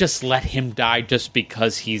can't just let him die just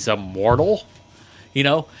because he's immortal. You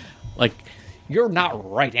know, like, you're not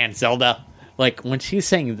right, Aunt Zelda. Like, when she's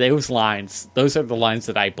saying those lines, those are the lines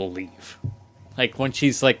that I believe. Like, when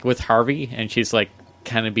she's, like, with Harvey and she's, like,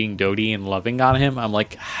 kind of being doty and loving on him, I'm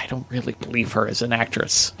like, I don't really believe her as an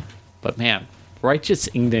actress. But, man, righteous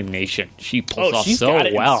indignation. She pulls off so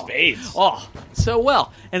well. Oh, so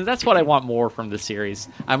well. And that's what I want more from the series.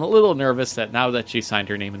 I'm a little nervous that now that she signed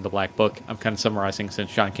her name in the Black Book, I'm kind of summarizing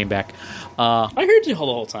since John came back. I heard you the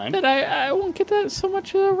whole time. That I won't get that so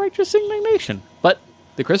much righteous indignation. But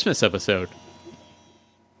the Christmas episode.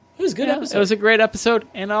 It was a good episode. It was a great episode,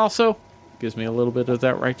 and also gives me a little bit of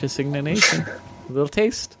that righteous indignation. A little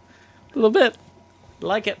taste. A little bit.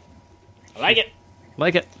 Like it. I like it.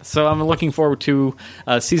 Like it. So I'm looking forward to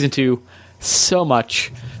season 2 so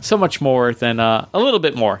much more than a little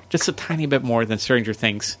bit more, just a tiny bit more than Stranger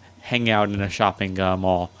Things hanging out in a shopping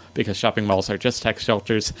mall, because shopping malls are just tax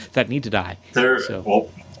shelters that need to die. There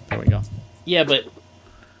we go. Yeah, but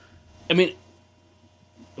I mean,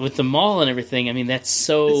 with the mall and everything, I mean, that's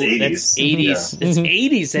 80s. That's 80s. Yeah. It's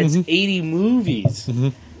 80s. That's 80 movies.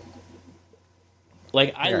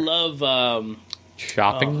 Like, I love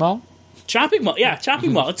Shopping mall? Shopping mall. Yeah,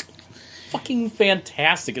 shopping mall. It's fucking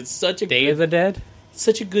fantastic. It's such a Day of the Dead?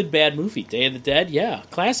 Such a good bad movie. Day of the Dead, yeah.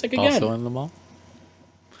 Classic again. Also in the mall.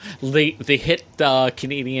 The hit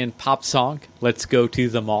Canadian pop song, Let's Go to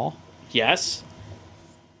the Mall. Yes.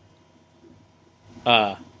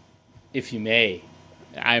 If you may.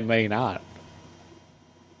 I may not.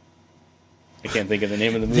 I can't think of the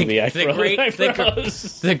name of the movie.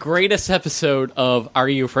 The greatest episode of Are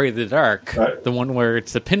You Afraid of the Dark, right. The one where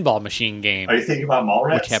it's the pinball machine game. Are you thinking about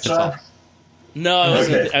Mallrats? Which happens No, I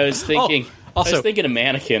wasn't. Okay. I was thinking. Also, I was thinking of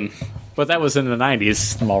Mannequin. But that was in the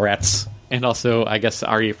 90s, Mallrats. And also, I guess,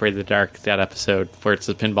 Are You Afraid of the Dark, that episode where it's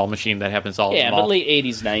a pinball machine that happens all in the mall. But late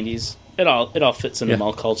 80s, 90s. It all fits into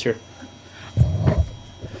mall culture.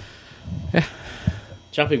 Yeah.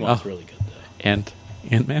 Shopping mall's really good, though.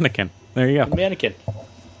 And Mannequin. There you go. Mannequin.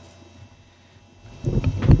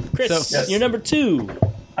 Chris, So, you're number 2.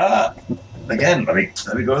 Again, let me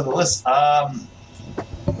go to the list.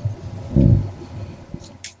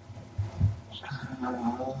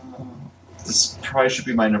 This probably should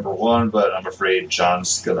be my number 1, but I'm afraid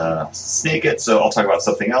John's gonna sneak it, so I'll talk about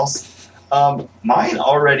something else. Mine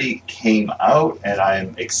already came out, and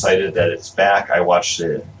I'm excited that it's back. I watched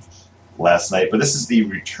it last night, but this is the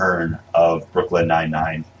return of Brooklyn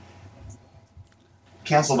Nine-Nine.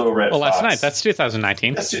 Canceled over at Fox. Last night. That's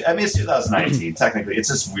 2019. It's 2019. Technically, it's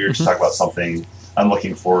just weird to talk about something I'm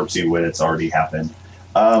looking forward to when it's already happened.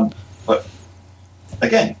 But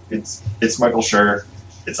again, it's Michael Schur.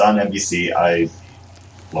 It's on NBC. I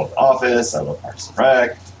love The Office. I love Parks and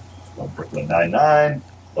Rec. Love Brooklyn Nine-Nine.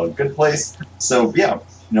 Love Good Place. So yeah,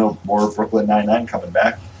 more Brooklyn Nine-Nine coming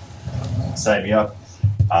back. Sign me up.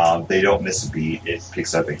 They don't miss a beat. It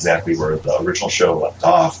picks up exactly where the original show left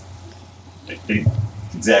off.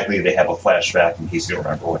 Exactly, they have a flashback in case you don't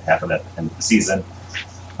remember what happened at the end of the season.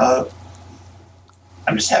 I'm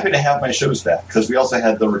just happy to have my shows back, because we also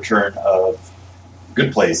had the return of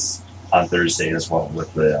Good Place on Thursday as well,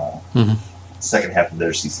 with the second half of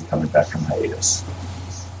their season coming back from hiatus.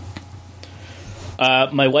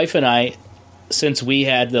 My wife and I, since we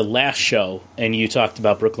had the last show and you talked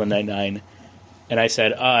about Brooklyn Nine-Nine, and I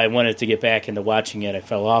said, I wanted to get back into watching it, I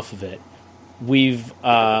fell off of it. We've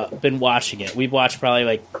been watching it. We've watched probably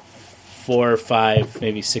like 4 or 5,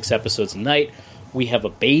 maybe 6 episodes a night. We have a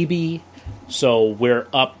baby, so we're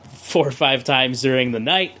up 4 or 5 times during the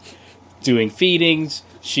night doing feedings.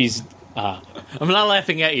 She's I'm not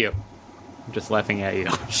laughing at you. I'm just laughing at you.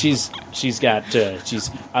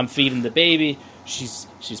 I'm feeding the baby. She's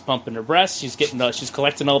pumping her breast. She's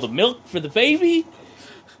collecting all the milk for the baby.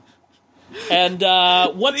 And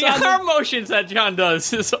what's the on arm motions that John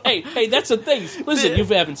does is hey, that's the thing. Listen, you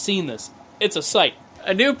haven't seen this. It's a sight.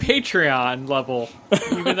 A new Patreon level,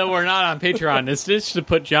 even though we're not on Patreon, is just to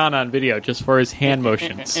put John on video just for his hand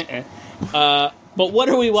motions. But what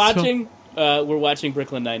are we watching? We're watching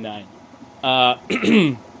Brooklyn Nine-Nine.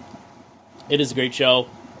 It is a great show.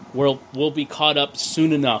 We'll be caught up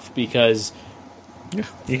soon enough, because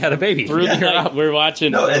you had a baby. Through the night, we're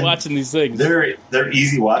watching these things. They're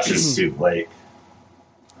easy watches too. Like,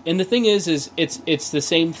 and the thing is it's the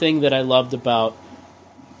same thing that I loved about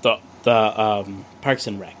the Parks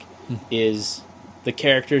and Rec. Is the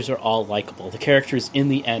characters are all likable. The characters, in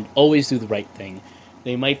the end, always do the right thing.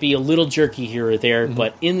 They might be a little jerky here or there,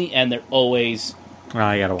 but in the end, they're always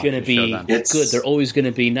going to be good. They're always going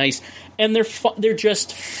to be nice, and they're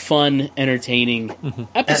just fun, entertaining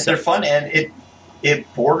episodes. And they're fun, and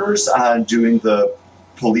it borders on doing the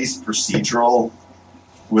police procedural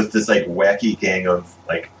with this like wacky gang of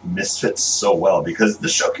like misfits so well, because the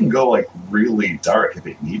show can go like really dark if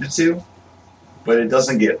it needed to, but it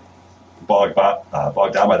doesn't get bogged down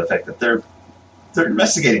by the fact that they're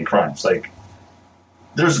investigating crimes. Like,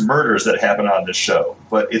 there's murders that happen on this show,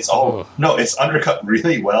 but it's all it's undercut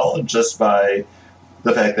really well just by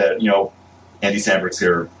the fact that, you know, Andy Samberg's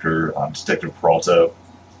character, Detective Peralta,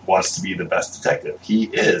 wants to be the best detective. He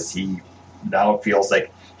is. He now feels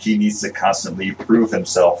like he needs to constantly prove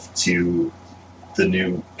himself to the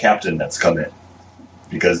new captain that's come in,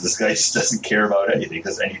 because this guy just doesn't care about anything,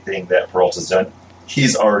 because anything that Peralta's done,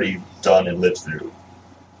 he's already done and lived through.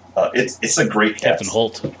 It's a great cast. Captain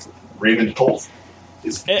Holt. Raymond Holt.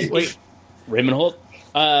 Wait, Raymond Holt?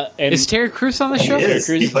 And Is Terry Crews on the show?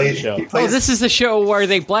 He plays. Oh, this is the show where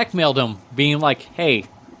they blackmailed him, being like, "Hey,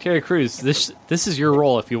 Terry Crews, this is your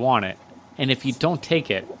role if you want it, and if you don't take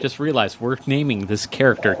it, just realize we're naming this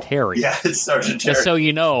character Terry." Yeah, it's Sergeant Terry. Just so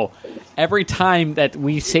you know, every time that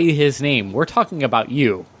we say his name, we're talking about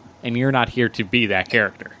you, and you're not here to be that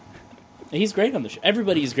character. He's great on the show.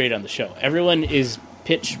 Everybody is great on the show. Everyone is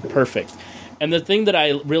pitch perfect. And the thing that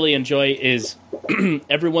I really enjoy is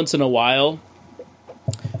every once in a while,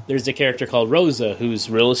 there's a character called Rosa who's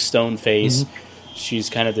real stone face. Mm-hmm. She's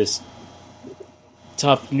kind of this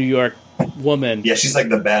tough New York woman. Yeah, she's like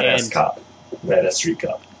the badass cop, badass street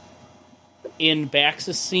cop. In backs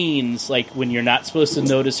of scenes, like when you're not supposed to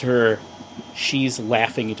notice her, she's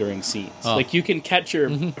laughing during scenes. Oh. Like you can catch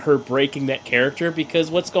her breaking that character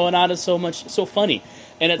because what's going on is so funny.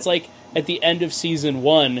 And it's like at the end of season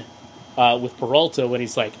 1 with Peralta when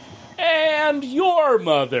he's like, "And your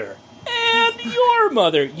mother, and your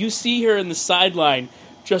mother." You see her in the sideline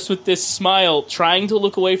just with this smile, trying to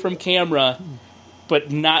look away from camera,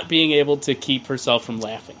 but not being able to keep herself from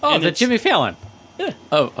laughing. Oh, and the Jimmy Fallon. Yeah.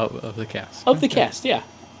 Of the cast. Of the cast, yeah.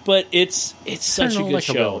 But it's such a good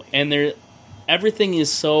show, and everything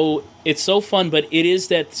is so fun. But it is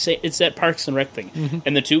that Parks and Rec thing,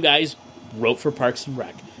 and the two guys wrote for Parks and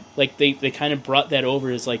Rec. Like they kind of brought that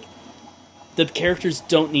over as like the characters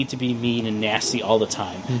don't need to be mean and nasty all the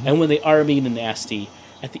time, and when they are mean and nasty,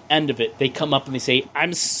 at the end of it, they come up and they say,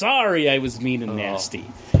 "I'm sorry, I was mean and nasty,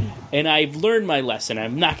 and I've learned my lesson.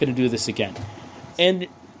 I'm not going to do this again." And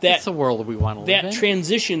that's the world we want to live in. That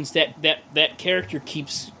transitions, that character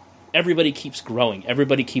everybody keeps growing,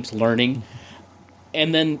 everybody keeps learning,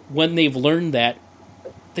 and then when they've learned that,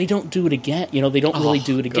 they don't do it again. You know, they don't really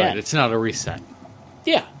do it again. Good. It's not a reset.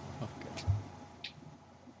 Yeah. Okay.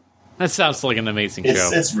 That sounds like an amazing show.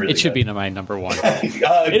 It's really it should good. be my number one.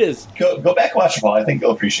 It is. Go back, watch them all. I think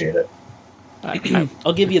you'll appreciate it.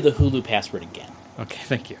 I'll give you the Hulu password again. Okay,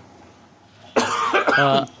 thank you.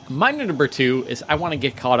 My number 2 is I want to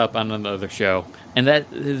get caught up on another show, and that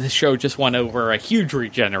the show just went over a huge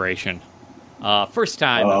regeneration. First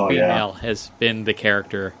time a female has been the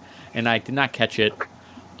character, and I did not catch it.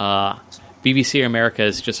 BBC America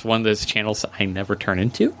is just one of those channels I never turn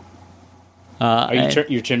into. Are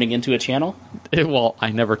you're turning into a channel? Well,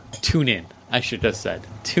 I never tune in. I should have said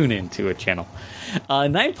tune into a channel.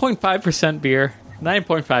 9.5% beer.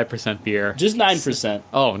 9.5% beer. Just 9%.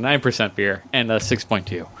 Oh, 9% beer and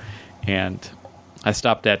 6.2. And I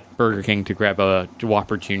stopped at Burger King to grab a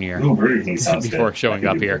Whopper Jr. Ooh, Burger King sounds before good. showing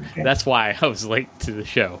up here. That's why I was late to the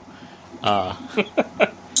show. I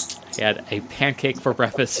had a pancake for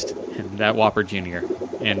breakfast and that Whopper Jr.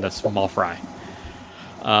 and a small fry.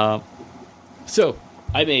 So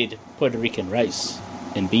I made Puerto Rican rice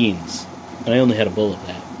and beans, and I only had a bowl of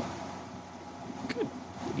that.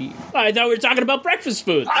 I thought we were talking about breakfast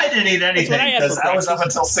food. I didn't eat anything because I was up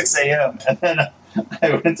until 6 a.m. and then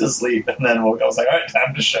I went to sleep and then woke up. I was like, all right,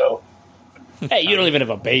 time to show. Hey, you don't even have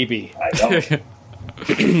a baby. I don't.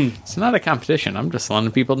 It's not a competition. I'm just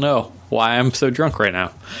letting people know why I'm so drunk right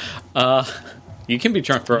now. You can be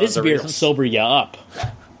drunk for this other beer reasons. will sober you up.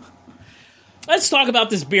 Let's talk about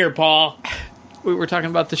this beer, Paul. We were talking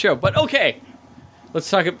about the show, but okay. Let's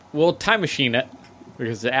talk. We'll time machine it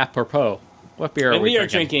because it's apropos. What beer are and we we are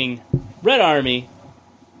drinking Red Army,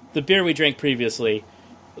 the beer we drank previously,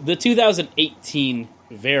 the 2018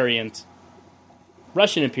 variant,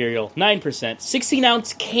 Russian Imperial, 9%,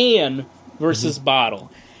 16-ounce can versus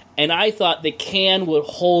bottle. And I thought the can would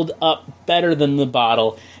hold up better than the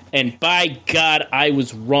bottle, and by God, I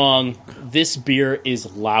was wrong. This beer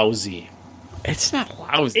is lousy. It's not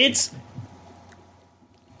lousy.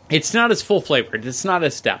 It's not as full flavored. It's not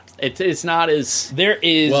as depth. It's not as there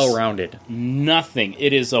is well rounded. Nothing.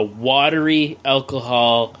 It is a watery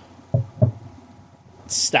alcohol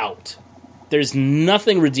stout. There's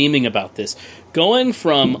nothing redeeming about this. Going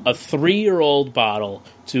from a 3-year-old bottle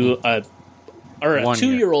to a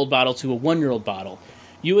 2-year-old bottle to a 1-year-old bottle,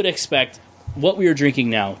 you would expect what we are drinking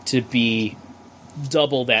now to be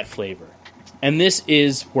double that flavor. And this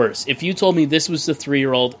is worse. If you told me this was the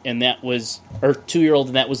 3-year-old and that was, or 2-year-old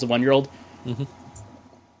and that was the 1-year-old,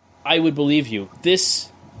 I would believe you.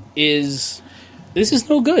 This is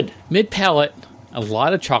no good. Mid-palate, a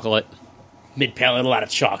lot of chocolate. Mid-palate, a lot of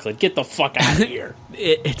chocolate. Get the fuck out of here.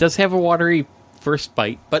 It does have a watery first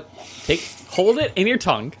bite, but hold it in your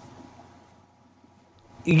tongue.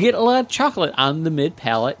 You get a lot of chocolate on the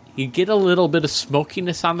mid-palate. You get a little bit of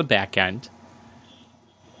smokiness on the back end.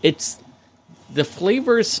 It's the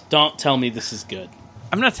flavors. Don't tell me this is good.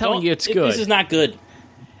 I'm not telling you it's good. This is not good.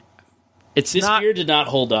 This beer did not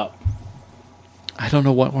hold up. I don't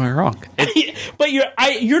know what went wrong. But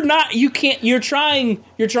you're not. You can't. You're trying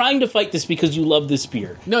to fight this because you love this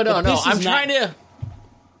beer. No. I'm trying to.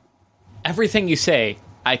 Everything you say,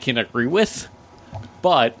 I can agree with,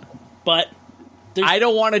 but I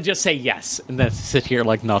don't want to just say yes and then sit here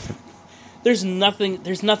like nothing. There's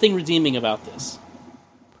nothing redeeming about this.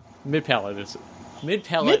 Mid-palate. It's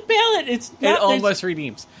not. It almost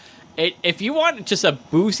redeems. If you want just a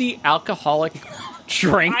boozy alcoholic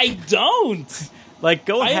drink, I don't. Like,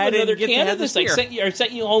 go ahead and get can to of this. beer. I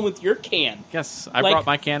sent you home with your can. Yes, I brought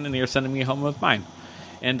my can, and you're sending me home with mine.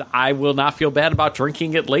 And I will not feel bad about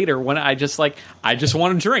drinking it later when I just want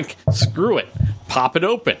to drink. Screw it. Pop it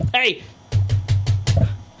open. Hey,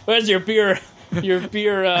 where's your beer? Your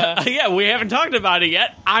beer. Yeah, we haven't talked about it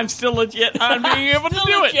yet. I'm still legit on being able to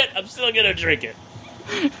do it. I'm still gonna drink it.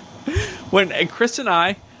 When Chris and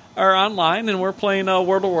I are online and we're playing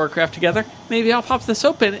World of Warcraft together, maybe I'll pop this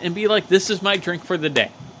open and be like, "This is my drink for the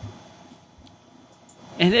day."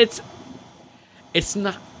 And it's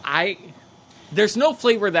not. There's no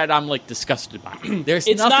flavor that I'm like disgusted by. There's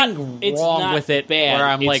nothing wrong with it bad. where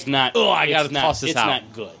I'm I gotta toss this out. It's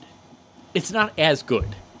not good. It's not as good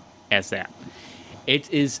as that.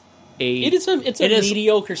 It's a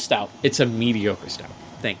mediocre stout. It's a mediocre stout.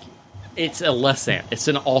 Thank you. It's a less than. It's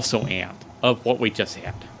an also and of what we just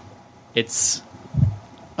had. It's.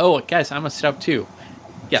 Oh, guys, I'm a stout too.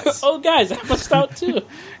 Yes. Oh, guys, I'm a stout too.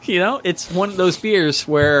 It's one of those beers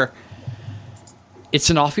where it's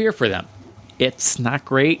an off year for them. It's not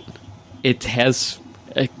great. It has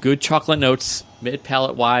good chocolate notes,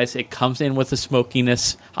 mid-palate wise. It comes in with a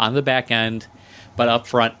smokiness on the back end, but up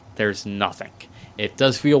front, there's nothing. It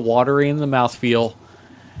does feel watery in the mouthfeel.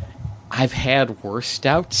 I've had worse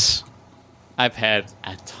stouts. I've had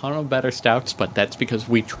a ton of better stouts, but that's because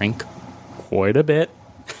we drink quite a bit.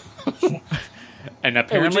 And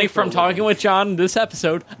apparently, from talking with John this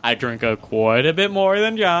episode, I drink quite a bit more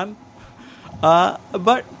than John.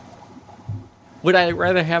 But would I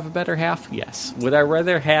rather have a better half? Yes. Would I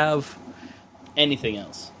rather have anything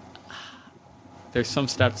else? There's some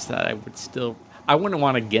stouts that I wouldn't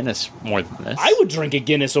want a Guinness more than this. I would drink a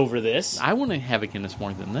Guinness over this. I wouldn't have a Guinness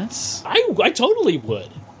more than this. I totally would.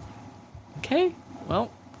 Okay.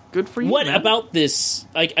 Well, good for you. What man. about this?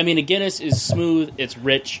 A Guinness is smooth. It's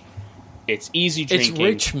rich. It's easy drinking.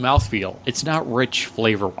 It's rich mouthfeel. It's not rich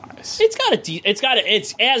flavor wise.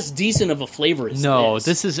 It's as decent of a flavor as this.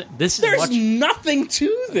 This is. There's nothing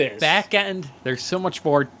to this. Back end. There's so much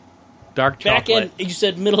more dark chocolate. Back end. You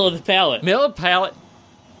said middle of the palate. Middle of the palate.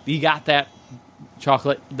 You got that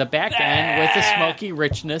chocolate. The back end with the smoky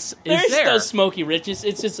richness is There's no smoky richness.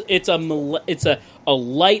 It's a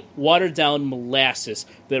light watered down molasses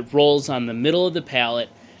that rolls on the middle of the palate,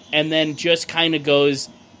 and then just kind of goes.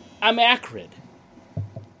 I'm acrid.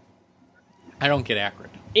 I don't get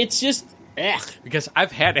acrid. It's just because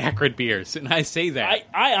I've had acrid beers, and I say that.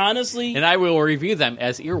 I honestly, and I will review them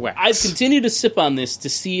as earwax. I've continued to sip on this to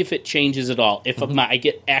see if it changes at all. If I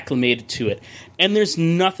get acclimated to it, and there's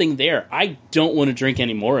nothing there. I don't want to drink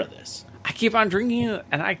any more of this. I keep on drinking it,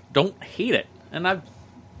 and I don't hate it, and I've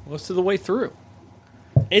most of the way through.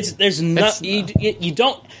 You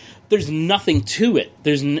don't. There's nothing to it.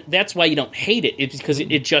 That's why you don't hate it. It's because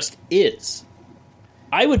it just is.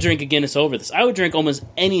 I would drink a Guinness over this. I would drink almost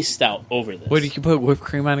any stout over this. Would you put whipped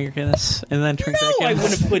cream on your Guinness and then drink that Guinness? No, I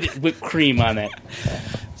wouldn't put whipped cream on it.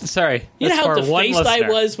 Sorry. You know how defaced I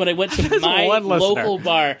was when I went to my local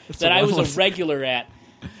bar that I was a regular at.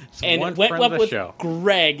 And went up with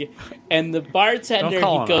Greg, and the bartender,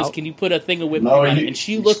 he goes, "Can you put a thing of whipped cream on it?" And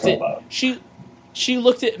she looked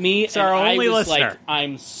at me, and I was like,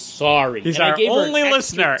 "I'm sorry." He's our only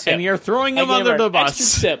listener, and you're throwing him under the bus.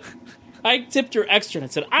 Extra tip. I tipped her extra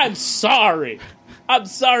and I said, "I'm sorry. I'm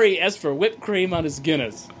sorry." As for whipped cream on his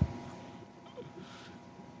Guinness.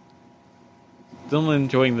 Still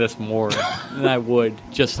enjoying this more than I would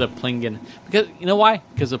just a plain Guinness. Because, you know why?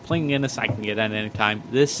 Because a plain Guinness I can get at any time.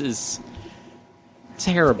 This is... It's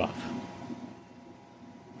a hair above.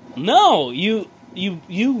 No, you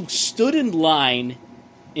stood in line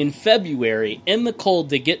in February in the cold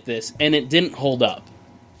to get this, and it didn't hold up.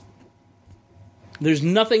 There's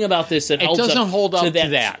nothing about this that holds up. It doesn't hold up to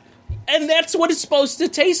that. And that's what it's supposed to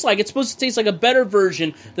taste like. It's supposed to taste like a better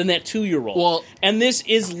version than that 2-year-old. Well, and this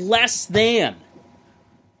is less than.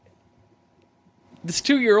 This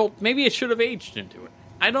 2-year-old, maybe it should have aged into it.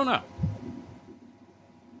 I don't know.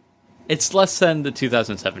 It's less than the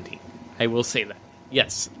 2017. I will say that.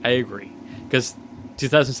 Yes, I agree. Because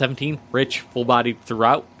 2017, rich, full-bodied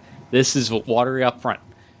throughout. This is watery up front.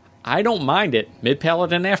 I don't mind it.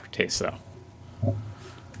 Mid-palate and aftertaste, though.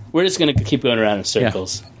 We're just going to keep going around in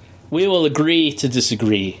circles. Yeah. We will agree to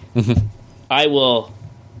disagree. I will...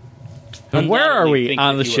 And where are we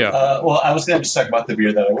on the show? Well, I was going to just talk about the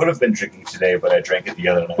beer that I would have been drinking today, but I drank it the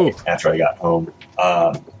other night after I got home.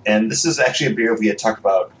 And this is actually a beer we had talked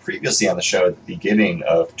about previously on the show at the beginning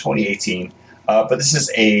of 2018. But this is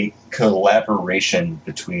a collaboration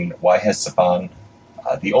between Wyeha Stefan,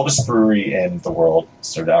 the oldest brewery in the world,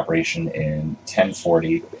 started operation in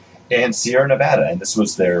 1040, and Sierra Nevada. And this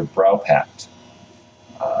was their Brow Pact.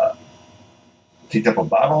 Picked up a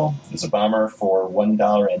bottle. It was a bomber for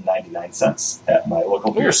 $1.99 at my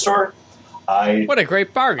local beer store. What a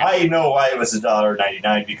great bargain! I know why it was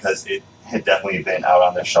 $1.99 because it had definitely been out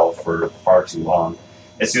on the shelf for far too long.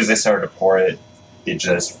 As soon as I started to pour it, it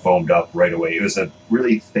just foamed up right away. It was a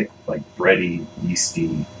really thick, like bready,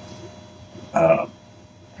 yeasty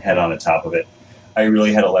head on the top of it. I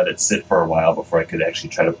really had to let it sit for a while before I could actually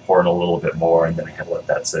try to pour in a little bit more, and then I could let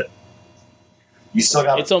that sit. You still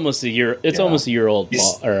got it's almost a year. It's almost a year old,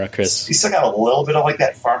 Chris. You still got a little bit of like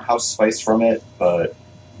that farmhouse spice from it, but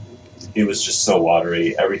it was just so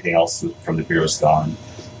watery. Everything else from the beer was gone.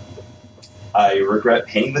 I regret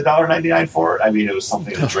paying the $1.99 for it. I mean, it was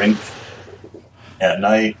something to drink at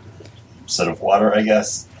night instead of water, I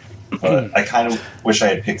guess. But I kind of wish I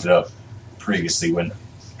had picked it up previously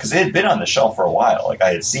because it had been on the shelf for a while. Like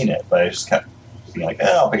I had seen it, but I just kept being like,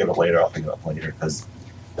 I'll pick it up later. Because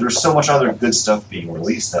there was so much other good stuff being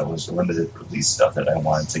released that was limited release stuff that I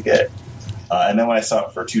wanted to get. And then when I saw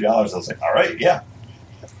it for $2, I was like, all right, yeah,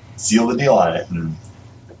 seal the deal on it. And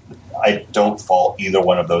I don't fault either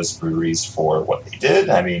one of those breweries for what they did.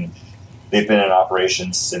 I mean, they've been in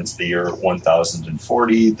operation since the year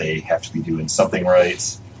 1040. They have to be doing something right.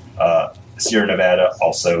 Sierra Nevada,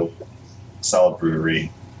 also solid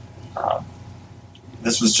brewery.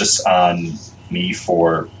 This was just on me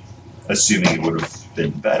for assuming it would have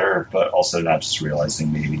been better, but also not just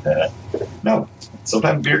realizing maybe that, no,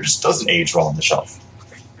 sometimes beer just doesn't age well on the shelf.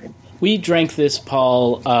 We drank this,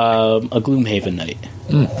 Paul, a Gloomhaven night.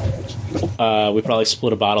 We probably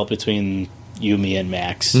split a bottle between you, me, and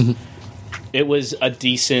Max. Mm-hmm. It was a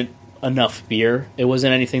decent enough beer. It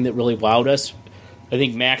wasn't anything that really wowed us. I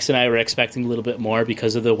think Max and I were expecting a little bit more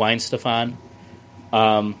because of the Wine Stefan.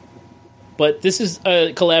 But this is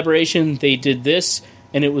a collaboration. They did this,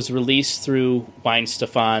 and it was released through Wine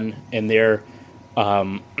Stefan and their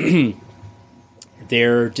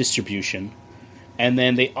their distribution. And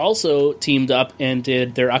then they also teamed up and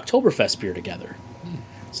did their Oktoberfest beer together.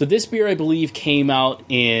 So this beer, I believe, came out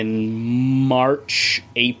in March,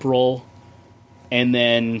 April, and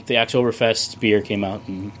then the Oktoberfest beer came out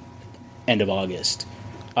in end of August.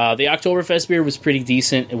 The Oktoberfest beer was pretty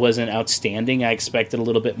decent. It wasn't outstanding. I expected a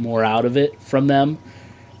little bit more out of it from them.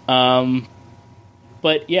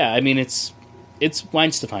 But yeah, I mean, it's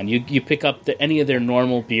Wine Stefan. You pick up any of their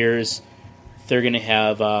normal beers, they're going to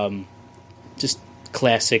have just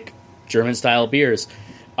classic German-style beers.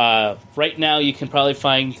 Right now, you can probably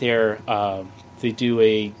find they do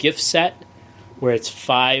a gift set where it's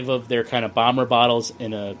 5 of their kind of bomber bottles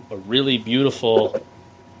in a really beautiful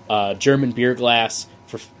German beer glass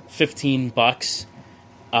for $15.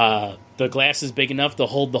 The glass is big enough to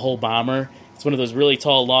hold the whole bomber. It's one of those really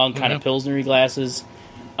tall, long kind of Pilsner glasses.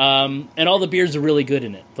 And all the beers are really good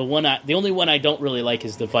in it. The only one I don't really like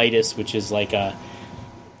is the Vitus, which is like a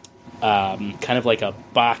kind of like a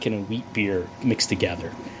Bock and a wheat beer mixed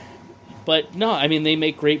together. But no, I mean, they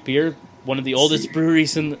make great beer. One of the oldest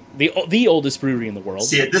breweries in the oldest brewery in the world.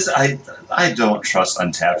 See, this I don't trust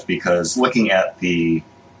Untapped because looking at the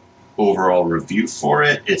overall review for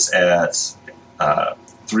it, it's at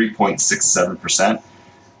 3.67%.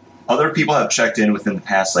 Other people have checked in within the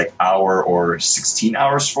past like hour or 16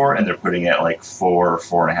 hours for it, and they're putting it at like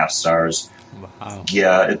 4.5 stars. Wow.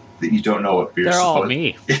 Yeah, you don't know what beer's They're supposed all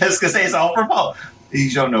me. Yes, because it's all for Paul.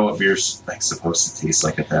 You don't know what beer's like supposed to taste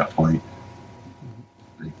like at that point.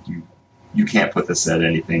 Like, you can't put this at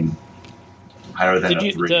anything higher than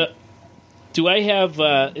a 3. Do I have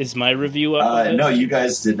is my review up? No, you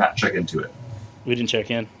guys did not check into it. We didn't check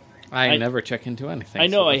in. I never check into anything. I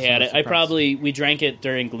know so I that's had no it. surprise. We drank it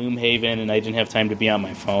during Gloomhaven, and I didn't have time to be on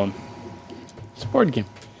my phone. It's a board game.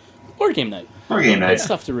 Board game night. Board game night. Good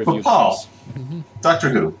stuff to review. Paul, Doctor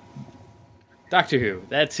Who. Doctor Who.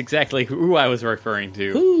 That's exactly who I was referring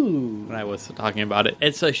to Ooh. when I was talking about it.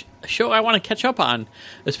 It's a show I want to catch up on,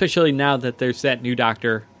 especially now that there's that new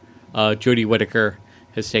doctor, Jodie Whittaker,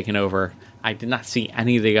 has taken over. I did not see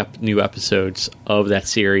any of the new episodes of that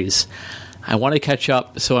series. I want to catch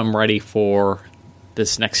up so I'm ready for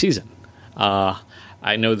this next season.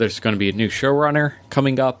 I know there's going to be a new showrunner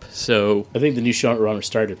coming up, so I think the new showrunner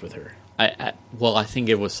started with her. I think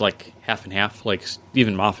it was like half and half. Like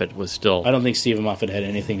Stephen Moffat was still. I don't think Stephen Moffat had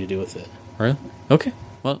anything to do with it. Really? Okay.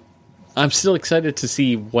 Well, I'm still excited to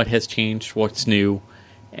see what has changed, what's new,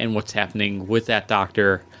 and what's happening with that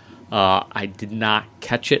doctor. I did not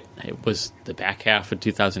catch it. It was the back half of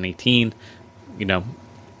 2018. You know,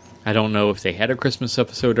 I don't know if they had a Christmas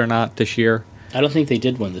episode or not this year. I don't think they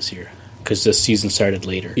did one this year because the season started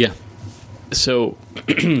later. Yeah. So,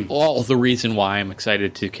 all the reason why I'm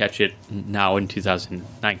excited to catch it now in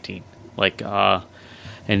 2019. Like,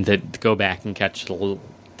 and to go back and catch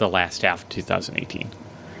the last half of 2018.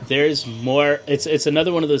 There's more. It's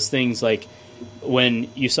another one of those things like when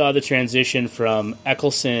you saw the transition from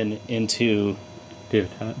Eccleston into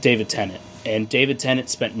David Tennant. And David Tennant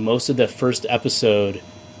spent most of the first episode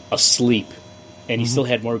asleep, and he still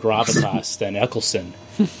had more gravitas than Eccleston.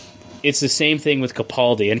 It's the same thing with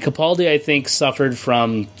Capaldi. And Capaldi, I think, suffered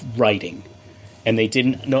from writing, and they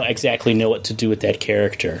didn't exactly know what to do with that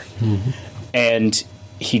character. Mm-hmm. And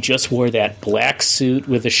he just wore that black suit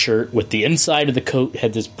with a shirt with the inside of the coat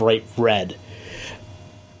had this bright red.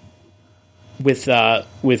 With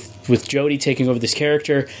Jodie taking over this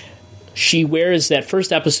character, she wears that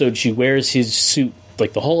first episode. She wears his suit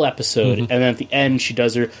like the whole episode, and then at the end she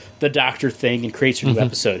does the doctor thing and creates her new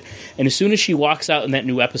episode. And as soon as she walks out in that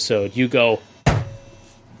new episode, you go,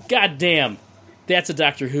 God damn, that's a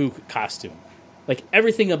Doctor Who costume. Like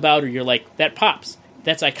everything about her, you're like, that pops.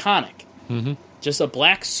 That's iconic. Mm-hmm. Just a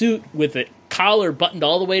black suit with a collar buttoned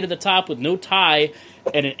all the way to the top with no tie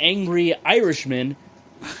and an angry Irishman.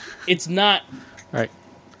 It's not right.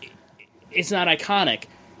 It's not iconic.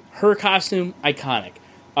 Her costume, iconic.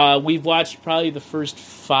 We've watched probably the first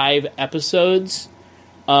 5 episodes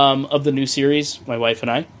of the new series, my wife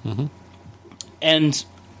and I, and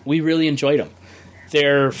we really enjoyed them.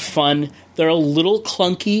 They're fun. They're a little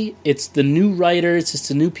clunky. It's the new writers. It's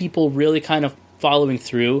the new people really kind of following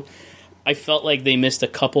through. I felt like they missed a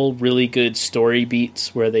couple really good story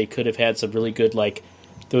beats where they could have had some really good, like,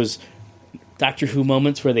 those Doctor Who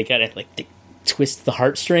moments where they got to, like, they twist the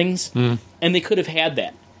heartstrings, and they could have had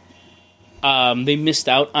that. They missed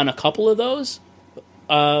out on a couple of those,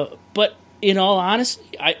 but in all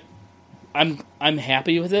honesty, I'm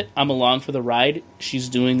happy with it. I'm along for the ride. She's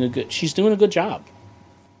doing a good job.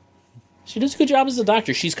 She does a good job as a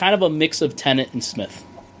doctor. She's kind of a mix of Tennant and Smith.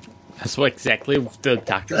 That's what exactly the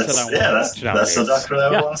doctors that I want. Yeah, that's the doctor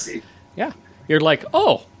that I want to see. Yeah, you're like,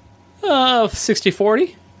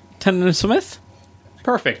 60-40, Tennant and Smith,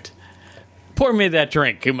 perfect. Pour me that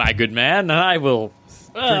drink, my good man, and I will.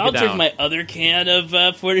 I'll drink my other can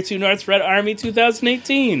of 42 North Red Army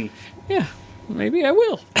 2018. Yeah, maybe I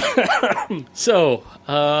will. So,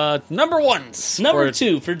 number ones. Number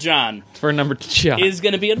 2 for John. For number 2. Is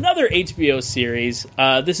going to be another HBO series.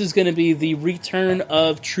 This is going to be the return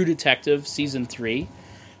of True Detective Season 3.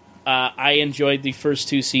 I enjoyed the first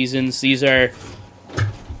 2 seasons. These are...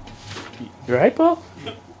 You right, Paul?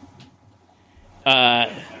 The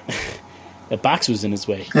box was in his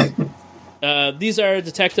way. These are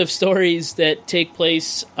detective stories that take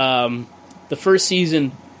place. The first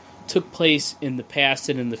season took place in the past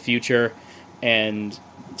and in the future, and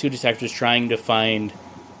 2 detectives trying to find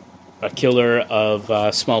a killer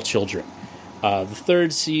of small children.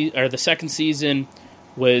 The second season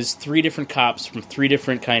was 3 different cops from 3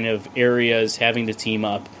 different kind of areas having to team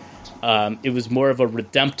up. It was more of a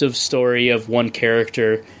redemptive story of one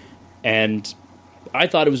character, and I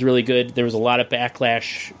thought it was really good. There was a lot of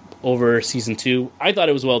backlash over season 2. I thought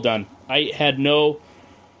it was well done. I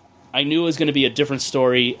knew it was going to be a different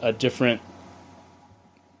story, a different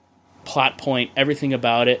plot point, everything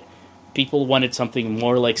about it. People wanted something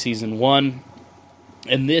more like season 1.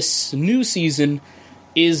 And this new season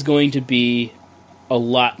is going to be a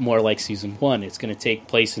lot more like season 1. It's going to take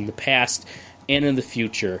place in the past and in the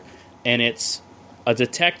future. And it's a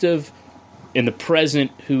detective in the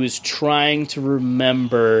present who is trying to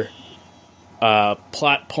remember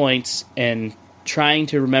plot points and trying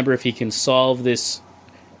to remember if he can solve this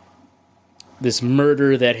this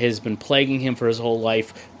murder that has been plaguing him for his whole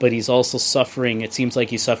life, but he's also suffering. It seems like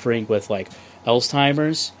he's suffering with like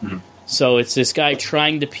Alzheimer's. Mm-hmm. So it's this guy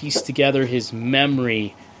trying to piece together his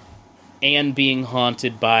memory and being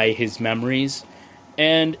haunted by his memories.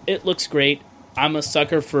 And it looks great. I'm a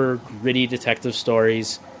sucker for gritty detective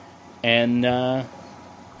stories. And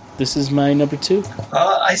this is my number 2.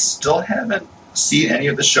 I still haven't seen any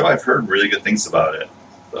of the show. I've heard really good things about it.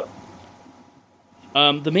 So.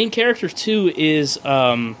 The main character, too, is...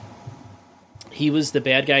 he was the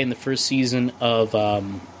bad guy in the first season of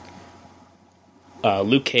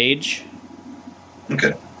Luke Cage.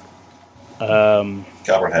 Okay.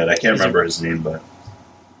 Copperhead. I can't remember his name, but...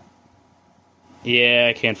 Yeah,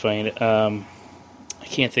 I can't find it. I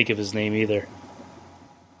can't think of his name either.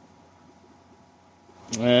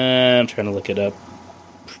 I'm trying to look it up.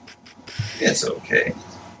 It's okay.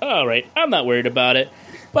 All right, I'm not worried about it,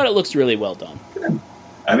 but it looks really well done. Good.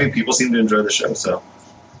 I mean, people seem to enjoy the show, so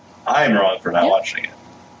I'm wrong for not watching it.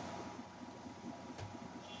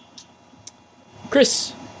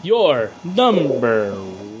 Chris, your number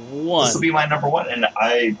 1. This will be my number 1, and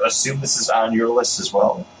I assume this is on your list as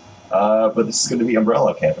well. But this is going to be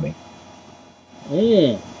Umbrella Academy.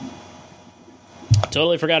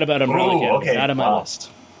 Totally forgot about Umbrella Academy. Okay. Not on my list.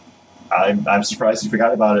 I'm surprised you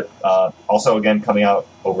forgot about it. Also, again, coming out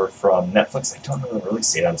over from Netflix. I don't know the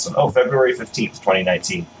release date on this one. Oh, February 15th,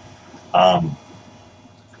 2019.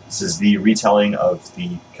 This is the retelling of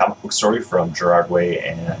the comic book story from Gerard Way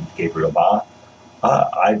and Gabriel Ba.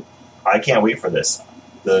 I can't wait for this.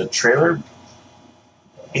 The trailer,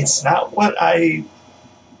 it's not what I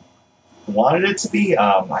wanted it to be.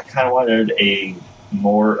 I kind of wanted a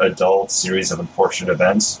more adult series of unfortunate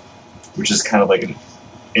events, which is kind of like an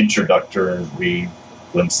introductory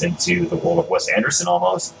glimpse into the world of Wes Anderson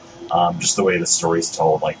almost. Just the way the story's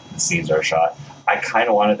told, like the scenes are shot. I kind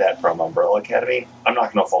of wanted that from Umbrella Academy. I'm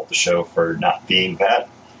not going to fault the show for not being that.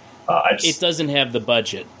 It doesn't have the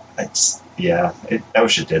budget. I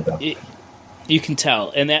wish it did though. You can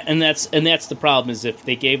tell, and that's the problem. Is if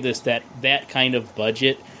they gave this that kind of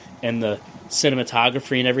budget and the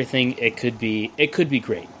cinematography and everything, it could be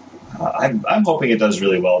great. I'm hoping it does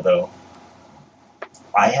really well though.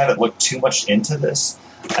 I haven't looked too much into this.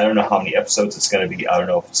 I don't know how many episodes it's going to be. I don't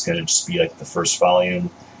know if it's going to just be like the first volume,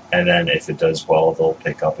 and then if it does well, they'll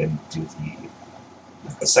pick up and do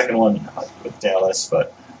the second one with Dallas.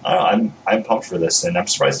 But I don't know, I'm pumped for this, and I'm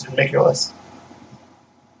surprised it didn't make your list.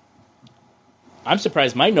 I'm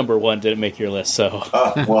surprised my number 1 didn't make your list. So,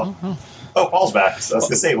 Paul's back. So I was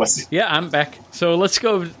going to say, Yeah, I'm back. So let's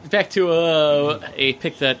go back to a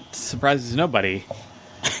pick that surprises nobody.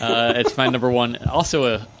 It's my number 1.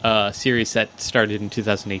 Also a series that started in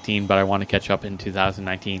 2018, but I want to catch up in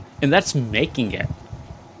 2019. And that's Making It.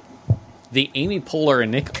 The Amy Poehler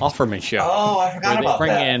and Nick Offerman show. Oh, I forgot about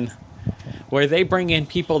that. Where they bring in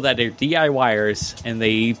people that are DIYers, and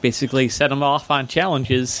they basically set them off on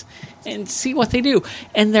challenges and see what they do.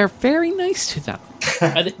 And they're very nice to them.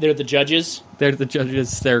 They're the judges? They're the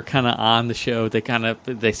judges. They're kind of on the show.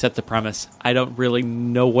 They set the premise. I don't really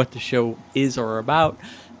know what the show is or about,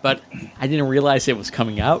 but I didn't realize it was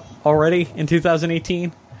coming out already in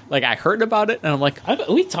 2018. Like, I heard about it, and I'm like...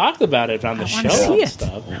 we talked about it on the show and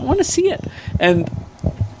stuff. I want to see it. And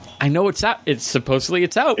I know it's out. Supposedly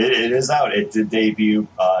it's out. It is out. It did debut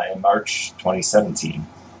in March 2017.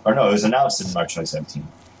 Or no, it was announced in March 2017.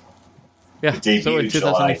 Yeah, it debuted so in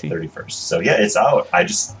July 31st. So yeah, it's out.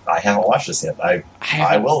 I haven't watched this yet.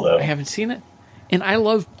 I will though. I haven't seen it, and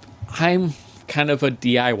I'm kind of a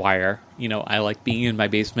DIYer. You know, I like being in my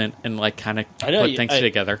basement and like kind of put things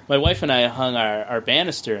together. My wife and I hung our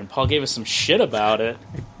banister, and Paul gave us some shit about it.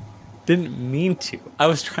 Didn't mean to. I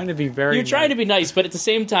was trying to be very. You're trying to be nice, but at the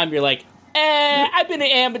same time, you're like, I've been an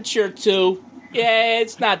amateur too. Yeah,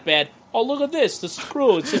 it's not bad. Oh, look at this. The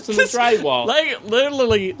screw. It's just in the drywall. Like,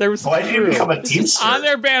 literally, there was Why did you become a teamster? On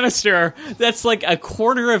their banister that's like a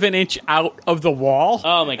quarter of an inch out of the wall.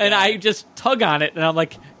 Oh, my God. And I just tug on it, and I'm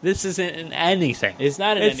like, this isn't in anything. It's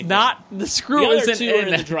not in anything. It's not. The screw the other isn't two are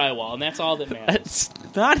in the drywall, and that's all that matters.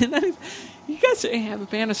 It's not in anything. You guys have a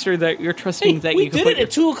banister that you're trusting that you can put... We did it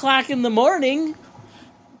at 2 o'clock in the morning.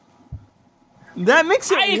 That makes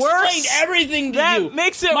it worse. I explained everything to you. That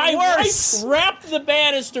makes it My worse. wife wrapped the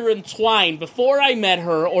banister in twine before I met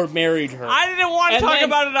her or married her. I didn't want to talk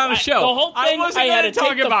about it on the show. The whole thing, I had to talk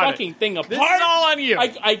take the about fucking thing apart. This is all on you.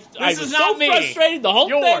 I was is so not me. frustrated. The whole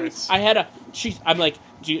Yours. thing. I had I'm like,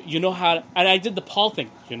 do you know how to... And I did the Paul thing.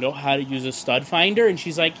 Do you know how to use a stud finder? And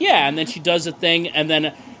she's like, yeah. And then she does a thing, and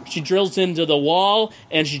then she drills into the wall,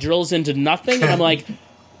 and she drills into nothing. And I'm like...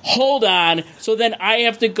 Hold on. So then I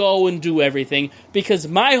have to go and do everything because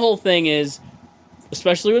my whole thing is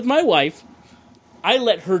especially with my wife, I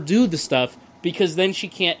let her do the stuff because then she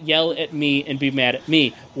can't yell at me and be mad at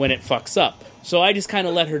me when it fucks up. So I just kind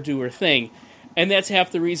of let her do her thing. And that's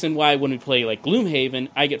half the reason why when we play like Gloomhaven,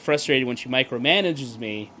 I get frustrated when she micromanages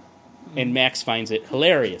me, and Max finds it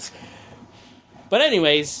hilarious. But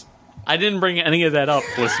anyways... I didn't bring any of that up,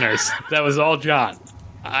 listeners. That was all John.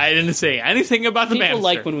 I didn't say anything about the banister. People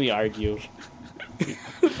like when we argue.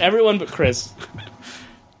 Everyone but Chris.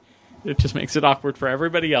 It just makes it awkward for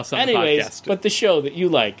everybody else on the podcast. But the show that you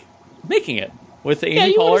like. Making it. With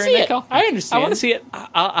Amy you Poehler and Nick. I understand. I want to see it.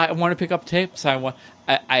 I want to pick up tapes.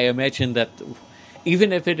 I imagine that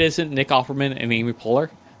even if it isn't Nick Offerman and Amy Poehler,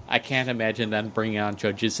 I can't imagine them bringing on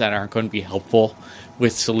judges that aren't going to be helpful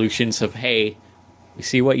with solutions of, hey, we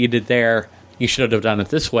see what you did there. You should have done it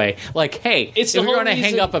this way. Like, hey, if you're going to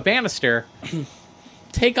hang up a banister,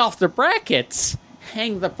 take off the brackets,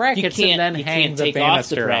 hang the brackets, and then hang the banister on. You can't take off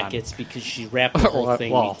the brackets because she wrapped the whole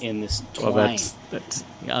thing in this twine. Well, that's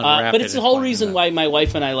but it's the whole reason why my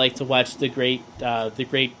wife and I like to watch the great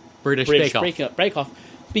British Bake Off.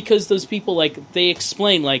 Because those people, like, they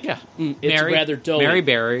explain, like, it's rather dope. Mary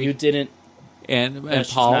Berry. You didn't... And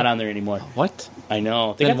she's Paul. Not on there anymore. What? I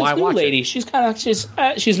know. They then got this new lady. It? She's kind of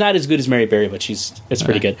she's not as good as Mary Berry, but it's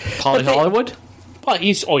pretty good. Paulie Hollywood.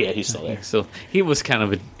 He's still there. So he was kind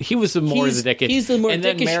of the more the dickish. He's the more and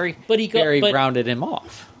dickish. Then Berry rounded him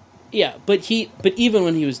off. Yeah, but even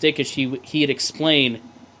when he was dickish, he had explained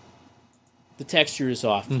the texture is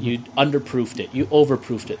off. You underproofed it. You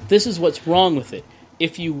overproofed it. This is what's wrong with it.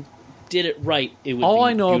 If you did it right, it would. All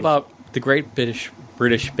be I know beautiful. about the Great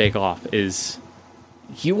British Bake Off is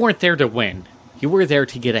you weren't there to win. You were there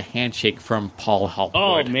to get a handshake from Paul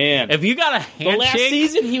Hollywood. Oh, man. If you got a handshake... The last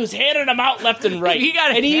season, he was handing them out left and right. He got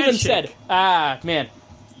a handshake. He even said, man,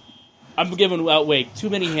 I'm giving away too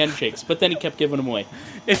many handshakes. But then he kept giving them away.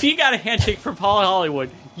 If you got a handshake from Paul Hollywood,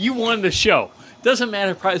 you won the show. Doesn't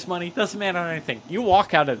matter prize money. Doesn't matter anything. You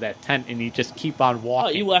walk out of that tent and you just keep on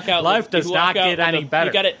walking. You walk out. Life does not get any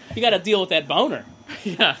better. You got to deal with that boner.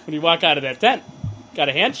 Yeah. When you walk out of that tent, got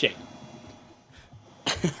a handshake.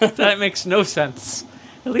 That makes no sense.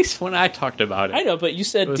 At least when I talked about it. I know, but you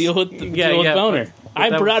said deal with boner. But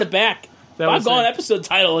I brought it back. I'm going episode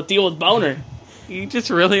title with deal with boner. You just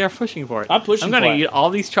really are pushing for it. I'm pushing for it. I'm going to eat all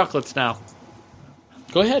these chocolates now.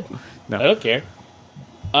 Go ahead. No. I don't care.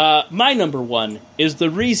 My number one is the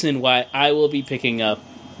reason why I will be picking up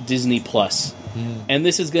Disney Plus. And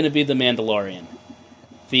this is going to be The Mandalorian.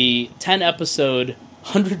 The 10-episode,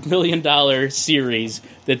 $100 million series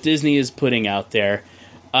that Disney is putting out there.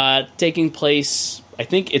 Taking place, I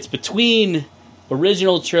think it's between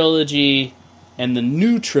original trilogy and the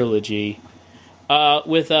new trilogy,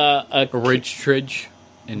 with a Ridge Tridge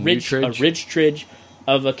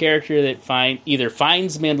of a character that either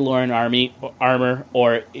finds Mandalorian armor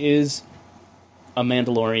or is a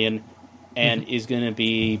Mandalorian and is going to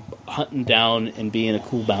be hunting down and being a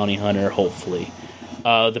cool bounty hunter, hopefully.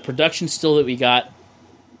 The production still that we got,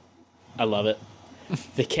 I love it.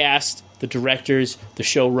 The cast, the directors, the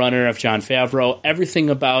showrunner of Jon Favreau, everything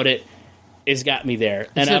about it has got me there.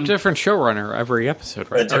 It's a different showrunner every episode,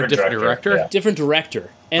 right? Or different director? Yeah. Different director.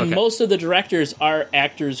 And most of the directors are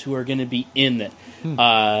actors who are going to be in it.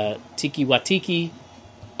 Tiki Watiki,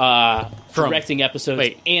 directing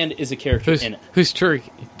episodes, and is a character in it. Who's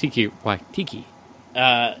Tiki Watiki?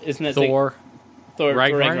 Isn't that Thor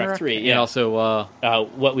Ragnarok 3, yeah. And also...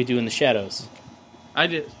 What We Do in the Shadows. I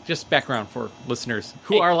did just background for listeners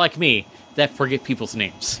who are like me that forget people's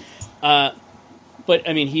names. But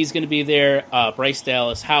I mean, he's going to be there. Bryce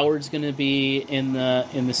Dallas Howard's going to be in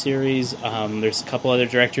the series. There's a couple other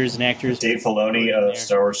directors and actors. Dave Filoni of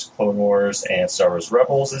Star Wars Clone Wars and Star Wars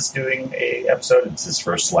Rebels is doing a episode. It's his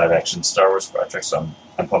first live action Star Wars project, so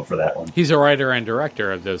I'm pumped for that one. He's a writer and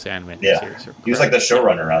director of those animated series. He was like the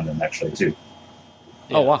showrunner on them actually too.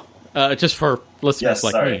 Yeah. Oh wow! Just for listeners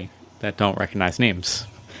me that don't recognize names,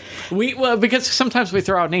 because sometimes we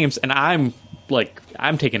throw out names and I'm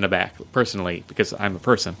taken aback personally because I'm a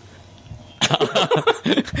person.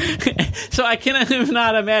 So I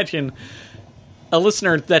cannot imagine a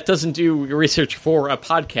listener that doesn't do research for a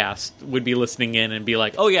podcast would be listening in and be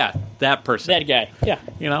like, "Oh yeah, that person, that guy." Yeah,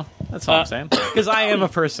 that's all I'm saying. Because I am a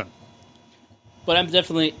person. But I'm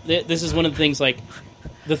definitely. This is one of the things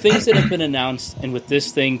the things that have been announced, and with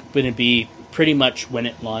this thing going to be pretty much when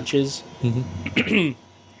it launches. Mm-hmm.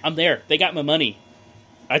 I'm there. They got my money.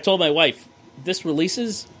 I told my wife, this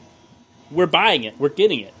releases, we're buying it. We're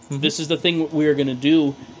getting it. Mm-hmm. This is the thing we're going to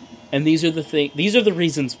do, and these are the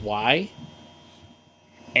reasons why,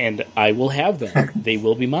 and I will have them. They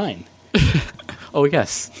will be mine. Oh,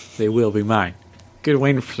 yes. They will be mine. Good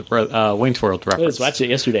Wayne's World I reference. just watched it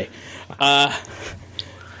yesterday.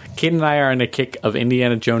 Kid and I are on a kick of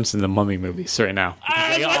Indiana Jones and the Mummy movies right now.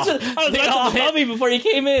 I was watching the Mummy before you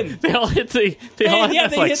came in. They all hit the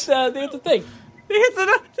Netflix. They hit the thing. They hit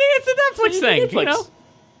the Netflix thing. Netflix. You know?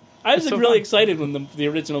 I was so really fun. excited when the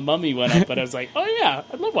original Mummy went up, but I was like, oh yeah,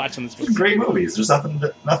 I love watching this movie. Great movies. There's nothing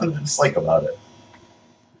to dislike about it.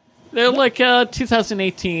 They're like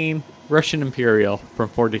 2018 Russian Imperial from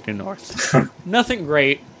 42 North. Nothing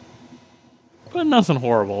great, but nothing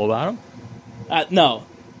horrible about them. No.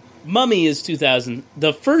 Mummy is 2000.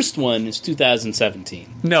 The first one is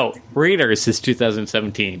 2017. No, Raiders is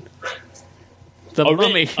 2017. The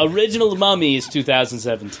Mummy. Original Mummy is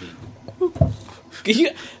 2017.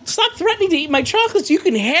 Stop threatening to eat my chocolates. You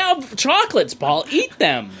can have chocolates, Paul. Eat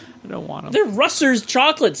them. I don't want them. They're Russer's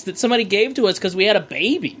chocolates that somebody gave to us because we had a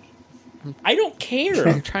baby. I don't care.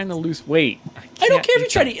 I'm trying to lose weight. I don't care if you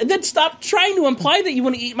try to. Then stop trying to imply that you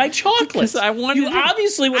want to eat my chocolates. Because I want you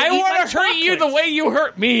obviously want to eat my want to hurt you the chocolates. way you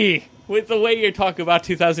hurt me with the way you talk about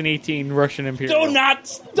 2018 Russian Imperial. Do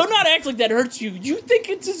not act like that hurts you. You think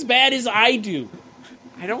it's as bad as I do.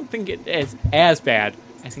 I don't think it is as bad.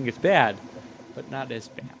 I think it's bad, but not as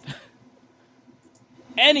bad.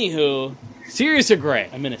 Anywho, Sirius or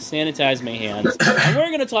Gray? I'm going to sanitize my hands. And we're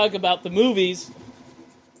going to talk about the movies.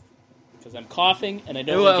 Because I'm coughing and I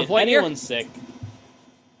don't want to get what year? anyone sick.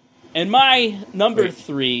 And my number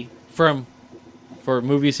 3 For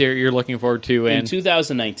movies here you're looking forward to in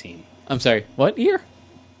 2019. I'm sorry, what year?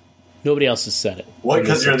 Nobody else has said it. What?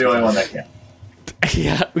 Because you're the only one that can.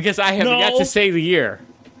 Yeah, because I haven't got to say the year.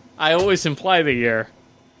 I always imply the year.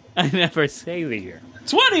 I never say the year.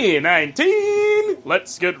 2019!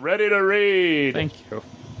 Let's get ready to read. Thank you.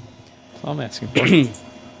 That's all I'm asking for.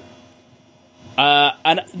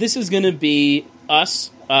 And this is going to be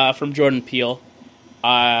Us from Jordan Peele.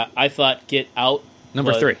 I thought Get Out.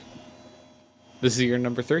 Number 3. This is your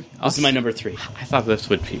number 3? This is my number 3. I thought this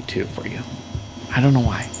would be 2 for you. I don't know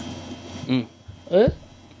why.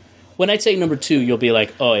 When I say number 2, you'll be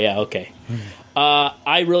like, oh yeah, okay.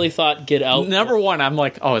 I really thought Get Out. Number 1, I'm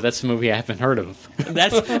like, oh, that's a movie I haven't heard of.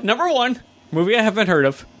 That's number 1, movie I haven't heard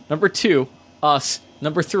of. Number 2, Us.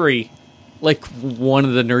 Number 3, like one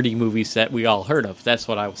of the nerdy movies that we all heard of. That's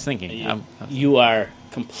what I was thinking. You are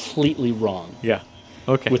completely wrong. Yeah.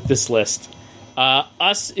 Okay. With this list.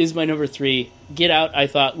 Us is my number 3. Get Out, I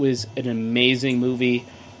thought, was an amazing movie.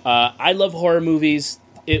 I love horror movies.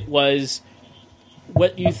 It was...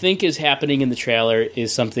 What you think is happening in the trailer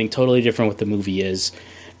is something totally different what the movie is.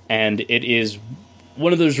 And it is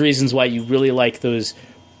one of those reasons why you really like those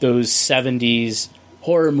 70s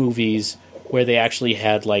horror movies where they actually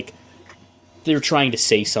had, like... They were trying to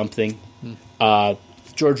say something.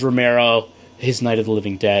 George Romero, his Night of the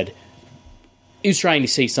Living Dead... He was trying to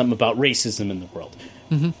say something about racism in the world.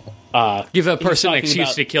 Mm-hmm. Give a person an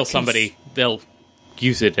excuse to kill somebody, they'll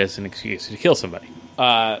use it as an excuse to kill somebody.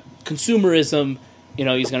 Consumerism,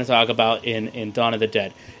 he's going to talk about in Dawn of the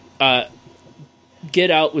Dead. Get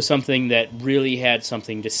Out was something that really had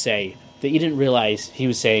something to say that you didn't realize he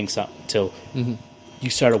was saying something until you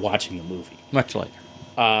started watching the movie. Much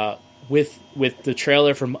later. With the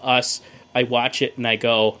trailer from Us, I watch it and I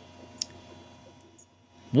go...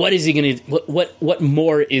 What is he going to? What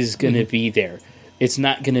more is going to be there? It's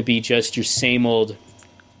not going to be just your same old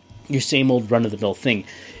run of the mill thing.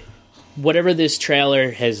 Whatever this trailer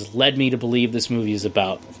has led me to believe this movie is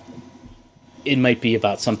about, it might be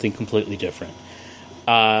about something completely different.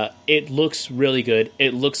 It looks really good.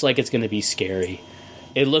 It looks like it's going to be scary.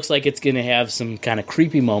 It looks like it's going to have some kind of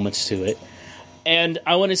creepy moments to it, and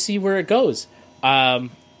I want to see where it goes. I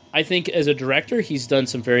think as a director, he's done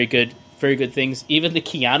some very good things. Even the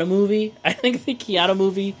Keanu movie. I think the Keanu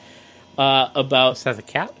movie about... Is that the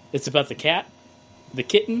cat? It's about the cat. The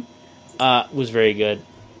kitten was very good.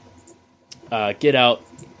 Get Out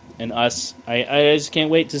and Us. I just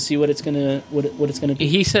can't wait to see what it's gonna be.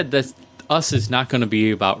 He said that Us is not going to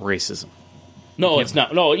be about racism. No, it's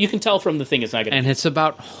not. No, you can tell from the thing it's not going to And it's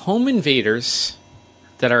about home invaders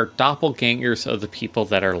that are doppelgangers of the people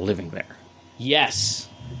that are living there. Yes.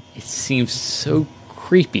 It seems so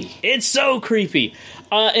creepy. It's so creepy.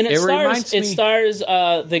 And it stars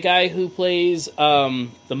the guy who plays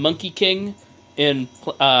the Monkey King in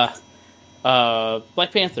Black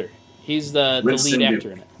Panther. He's the lead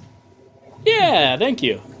actor in it. Yeah, thank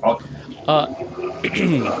you.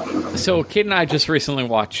 So Kate and I just recently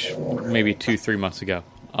watched, maybe 2-3 months ago,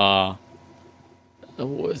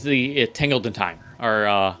 the Tangled in Time,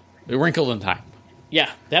 or Wrinkled in Time.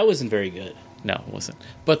 Yeah, that wasn't very good. No, it wasn't.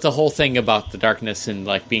 But the whole thing about the darkness and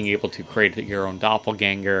like being able to create your own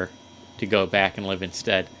doppelganger to go back and live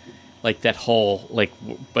instead. like that whole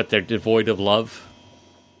but they're devoid of love.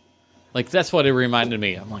 Like that's what it reminded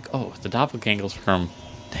me. I'm like, oh, the doppelgangers from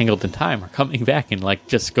Tangled in Time are coming back and like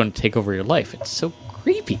just going to take over your life. It's so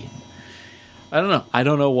creepy. I don't know. I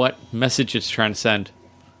don't know what message it's trying to send.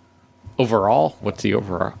 Overall, what the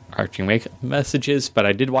overarching message is, but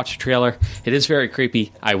I did watch the trailer. It is very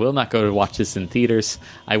creepy. I will not go to watch this in theaters.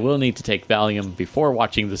 I will need to take Valium before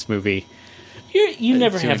watching this movie. You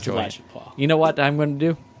never have to watch it, Paul. You know what I'm going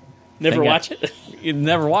to do? Never watch it? You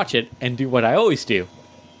never watch it and do what I always do.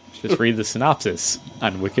 Just read the synopsis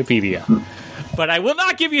on Wikipedia. But I will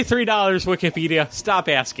not give you $3, Wikipedia. Stop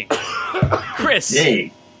asking. Chris.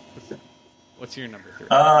 Yay. What's your number 3?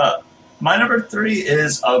 My number 3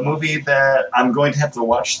 is a movie that I'm going to have to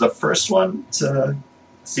watch the first one to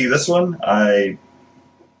see this one. I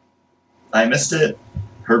missed it.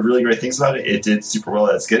 Heard really great things about it. It did super well.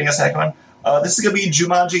 That's getting a second one. This is going to be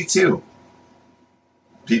Jumanji 2.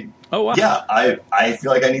 Oh, wow. Yeah, I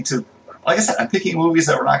feel like I need to... Like I said, I'm picking movies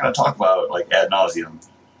that we're not going to talk about like ad nauseum.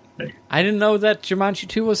 I didn't know that Jumanji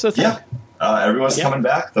 2 was a thing. Yeah. Everyone's coming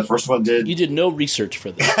back. The first one did... You did no research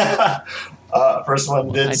for this. First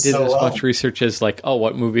one did I did so as well. much research as like, oh,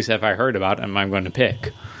 what movies have I heard about and I'm going to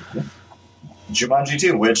pick? Jumanji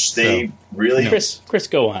 2, which they really... Chris,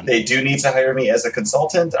 go on. They do need to hire me as a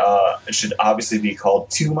consultant. It should obviously be called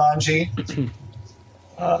Tumanji.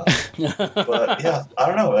 But yeah, I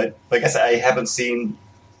don't know. Like I said, I haven't seen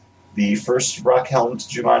the first rock-helmed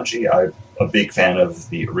Jumanji. I'm a big fan of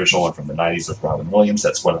the original one from the 90s with Robin Williams.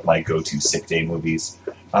 That's one of my go-to sick day movies.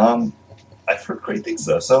 I've heard great things,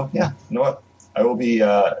 though. So, yeah, you know what? I will be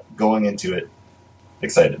going into it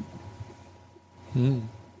excited.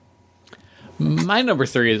 My number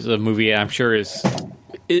 3 is a movie I'm sure is...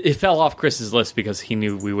 It fell off Chris's list because he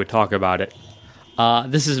knew we would talk about it.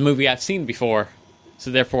 This is a movie I've seen before,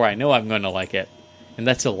 so therefore I know I'm going to like it. And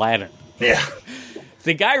that's Aladdin. Yeah.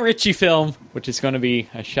 The Guy Ritchie film, which is going to be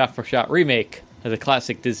a shot-for-shot remake of the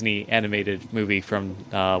classic Disney animated movie from,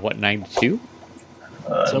 92?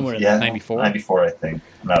 Somewhere in 94? 94, I think.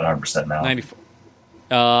 I'm not 100% now. 94.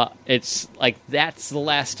 It's like that's the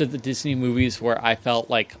last of the Disney movies where I felt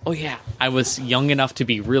like, oh yeah, I was young enough to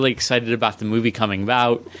be really excited about the movie coming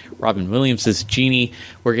out. Robin Williams as Genie.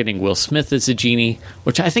 We're getting Will Smith as a Genie,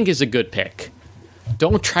 which I think is a good pick.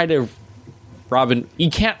 Don't try to... you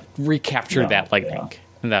can't recapture that lightning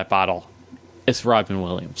in that bottle. It's Robin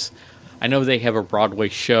Williams. I know they have a Broadway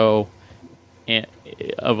show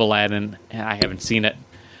of Aladdin, and I haven't seen it,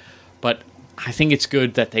 but I think it's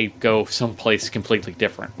good that they go someplace completely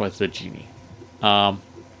different with the Genie. So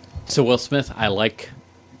Will Smith, I like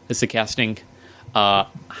as the casting.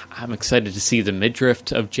 I'm excited to see the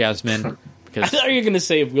midriff of Jasmine. I thought you were going to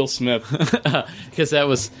say Will Smith.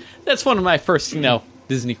 Because that's one of my first,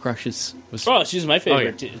 Disney crushes. She's my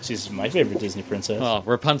favorite. She's my favorite Disney princess. Well,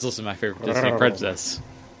 Rapunzel's my favorite Disney princess,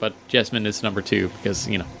 but Jasmine is number 2 because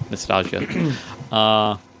nostalgia.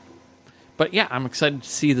 But yeah, I'm excited to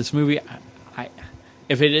see this movie.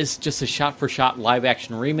 If it is just a shot-for-shot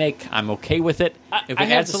live-action remake, I'm okay with it. If it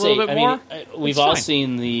adds a little bit more, we've all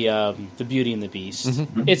seen the Beauty and the Beast.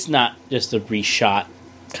 Mm-hmm. It's not just a reshot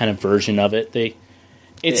kind of version of it.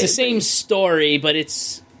 It's the same story, but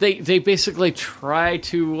it's. They basically try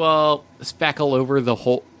to spackle over the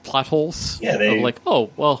whole plot holes. Yeah, they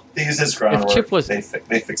use this groundwork. If Chip was, they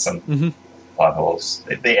fix some plot holes.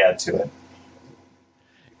 They add to it.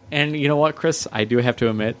 And you know what, Chris? I do have to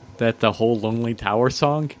admit that the whole Lonely Tower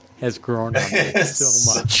song has grown on me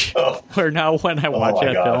so much. Where now when I watch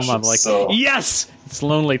that film, I'm like, yes! It's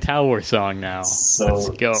Lonely Tower song now. Let's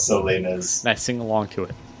go. So lame is. And I sing along to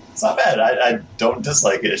it. It's not bad. I don't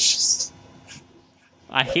dislike it. It's just...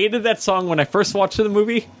 I hated that song when I first watched the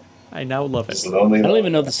movie. I now love it. I don't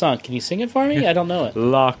even know the song. Can you sing it for me? I don't know it.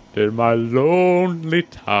 Locked in my lonely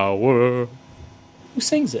tower. Who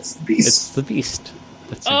sings it? It's the Beast. It's the Beast.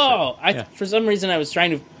 For some reason I was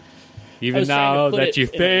trying to... Even now that you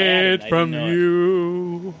fade from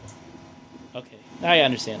you. Okay, I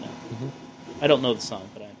understand now. Mm-hmm. I don't know the song,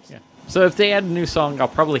 but I understand. Yeah. So if they add a new song, I'll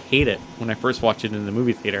probably hate it when I first watch it in the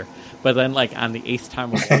movie theater. But then, on the 8th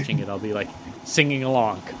time of watching it, I'll be, singing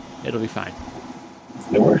along. It'll be fine.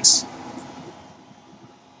 It works.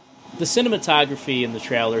 The cinematography in the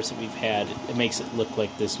trailers that we've had, it makes it look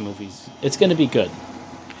like this movie's... It's going to be good.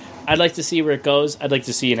 I'd like to see where it goes. I'd like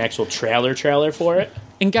to see an actual trailer for it.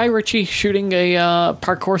 And Guy Ritchie shooting a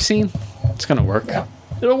parkour scene, it's going to work. Yeah.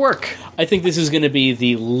 It'll work. I think this is going to be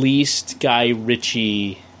the least Guy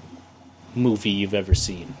Ritchie movie you've ever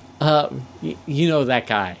seen. You know that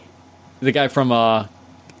guy. The guy from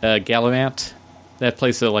Gallivant that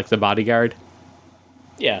plays the bodyguard.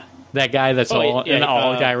 Yeah. That guy that's Oh, yeah, in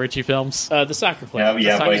all Guy Ritchie films. The soccer player.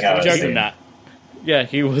 Yeah, Sorry, Blake Allen. Juggernaut. Yeah,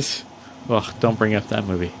 he was. Well, don't bring up that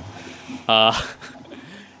movie.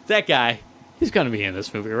 That guy, he's going to be in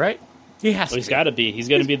this movie, right? He has Well, he's to. got to be. He's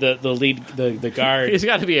going to be the lead, the guard. He's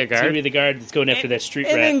got to be a He's going to guard. be the guard that's going after that street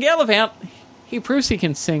And rat. then Gallivant, he proves he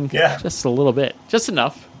can sing Yeah. just a little bit, just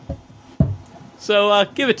enough. So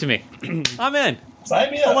give it to me. I'm in.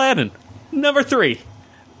 Sign me up. Aladdin, number 3.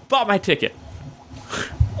 Bought my ticket.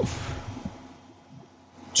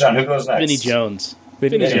 John, who goes next? Vinnie Jones.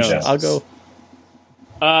 Vinnie Jones. I'll go.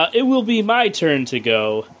 It will be my turn to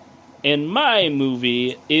go, and my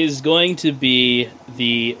movie is going to be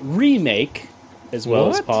the remake, as well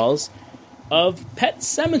as What? Paul's, of Pet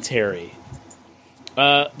Cemetery.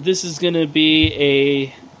 This is going to be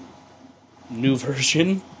a new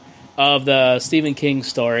version of the Stephen King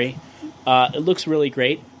story. It looks really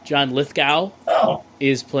great. John Lithgow Oh,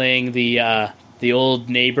 is playing the old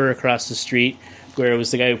neighbor across the street, where it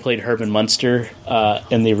was the guy who played Herman Munster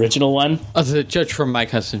in the original one. Oh, the judge from My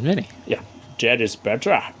Cousin Vinny. Yeah, Jed is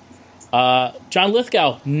better. John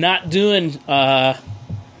Lithgow not doing the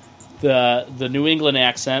New England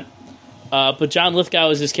accent, but John Lithgow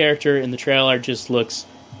as his character in the trailer just looks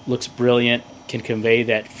brilliant. Can convey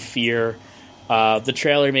that fear. The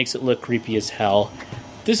trailer makes it look creepy as hell.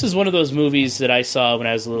 This is one of those movies that I saw when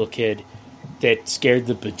I was a little kid that scared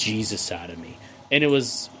the bejesus out of me, and there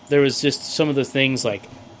was just some of the things like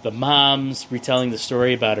the mom's retelling the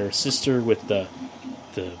story about her sister with the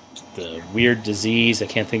weird disease. I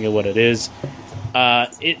can't think of what it is.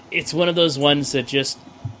 It's one of those ones that just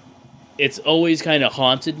it's always kind of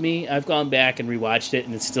haunted me. I've gone back and rewatched it,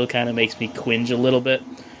 and it still kind of makes me cringe a little bit.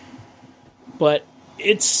 But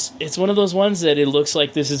it's one of those ones that it looks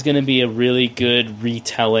like this is going to be a really good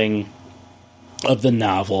retelling of the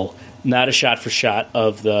novel, not a shot for shot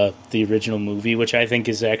of the original movie, which I think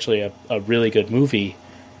is actually a really good movie.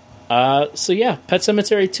 So yeah, Pet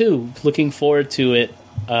Cemetery 2. Looking forward to it.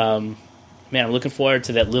 Man, I'm looking forward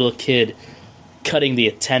to that little kid cutting the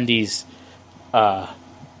attendees, the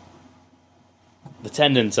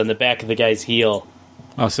tendons on the back of the guy's heel.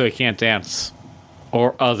 Oh, so he can't dance,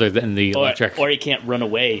 or other than the electric, Or he can't run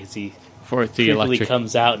away as he for the creepily electric.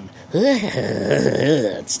 comes out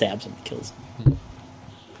and stabs him and kills him.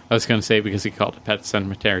 I was going to say because he called it Pet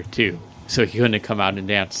Cemetery 2, so he couldn't have come out and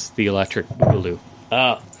dance the electric boogaloo.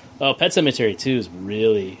 Oh, Pet Cemetery 2 is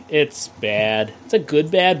really... It's bad. It's a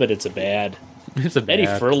good bad, but it's a bad. It's a Eddie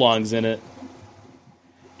bad. Furlong's in it.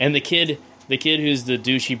 And the kid who's the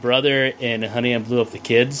douchey brother in Honey, I Blew Up the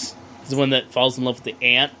Kids, is the one that falls in love with the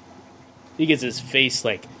aunt. He gets his face,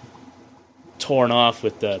 like, torn off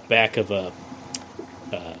with the back of a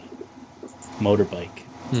motorbike.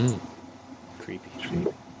 Creepy.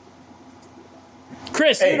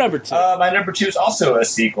 Chris, hey, you're number 2. my number 2 is also a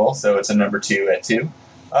sequel, so it's a number 2 at 2.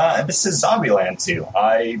 And this is Zombieland 2.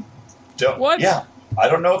 I don't. What? Yeah, I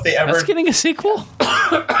don't know if they ever. That's getting a sequel?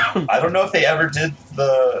 I don't know if they ever did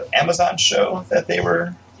the Amazon show that they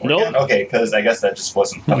were. Nope. On. Okay, because I guess that just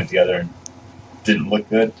wasn't coming together and didn't look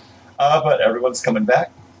good. But everyone's coming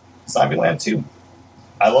back. Zombieland 2.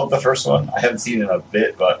 I love the first one. I haven't seen it in a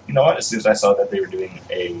bit, but you know what? As soon as I saw that they were doing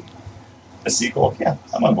a sequel, yeah,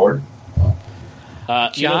 I'm on board.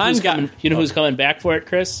 You know who's coming back for it,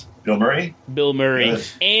 Chris? Bill Murray. Bill Murray Good.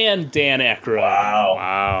 and Dan Aykroyd. Wow.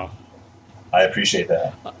 Wow. I appreciate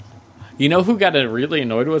that. You know who got really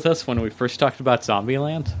annoyed with us when we first talked about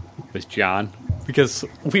Zombieland? It was John. Because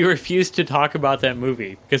we refused to talk about that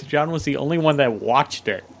movie. Because John was the only one that watched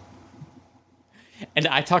it. And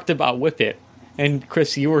I talked about Whip It. And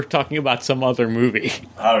Chris, you were talking about some other movie.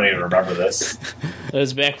 I don't even remember this. That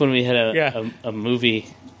was back when we had a movie.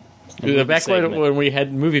 Back when we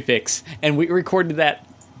had Movie Fix. And we recorded that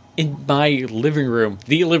in my living room.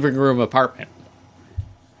 The living room apartment.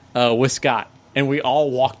 With Scott. And we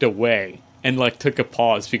all walked away. And took a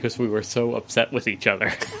pause because we were so upset with each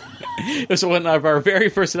other. It was one of our very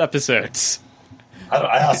first episodes.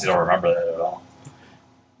 I honestly don't remember that at all.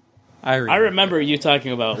 I remember you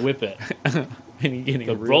talking about Whip It, and you getting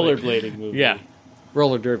the really- rollerblading movie. Yeah,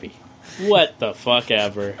 roller derby. What the fuck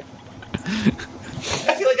ever? I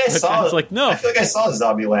feel like I saw. John's like, no. I feel like I saw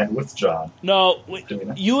Zombieland with John. No, Do we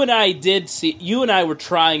not? you and I did see. You and I were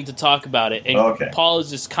trying to talk about it, and Okay. Paul is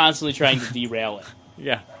just constantly trying to derail it.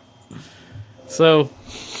 Yeah. So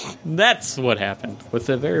that's what happened with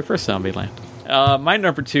the very first Zombieland. My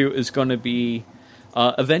number 2 is going to be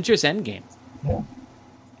Avengers Endgame. Yeah.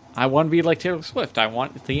 I want to be like Taylor Swift. I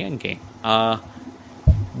want the Endgame.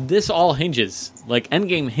 This all hinges,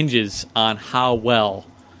 Endgame hinges on how well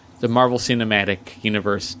the Marvel Cinematic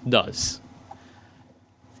Universe does.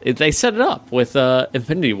 They set it up with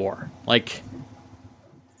Infinity War. Like,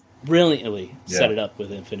 brilliantly set it up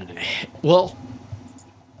with Infinity War. Well,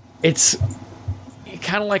 it's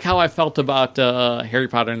kind of like how I felt about Harry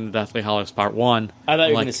Potter and the Deathly Hallows Part 1. I thought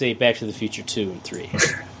you were going to say Back to the Future 2 and 3.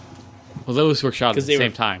 Well, those were shot at the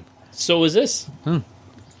same time. So was this.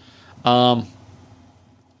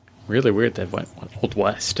 Really weird that went Old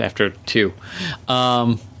West after 2.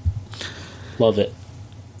 Love it.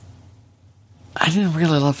 I didn't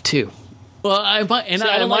really love 2. Well, I might, and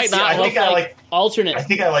I might not. I think I like alternate. I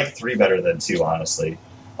think I like 3 better than 2, honestly.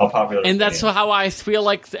 How popular. And that's how I feel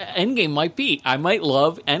like the Endgame might be. I might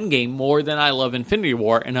love Endgame more than I love Infinity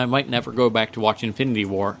War, and I might never go back to watch Infinity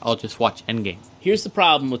War. I'll just watch Endgame. Here's the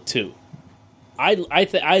problem with 2.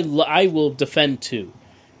 I will defend 2,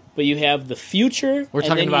 but you have the future. We're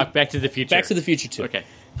talking about Back to the Future. Back to the Future 2. Okay.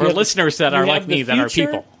 For listeners that are like me, that are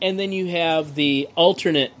people. And then you have the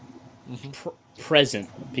alternate present,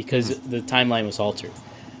 because the timeline was altered.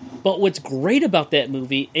 But what's great about that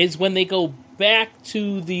movie is when they go back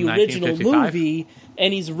to the original movie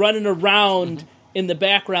and he's running around in the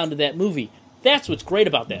background of that movie. That's what's great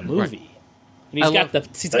about that movie. Right. And he's got the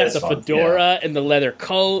fedora and the leather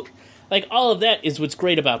coat. Like, all of that is what's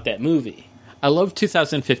great about that movie. I love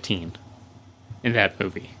 2015 in that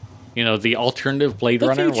movie. You know, the alternative Blade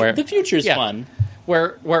Runner. Where the future's fun.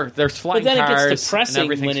 Where there's flying cars. But then it gets depressing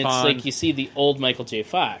when it's fun. like you see the old Michael J.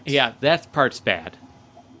 Fox. Yeah, that part's bad.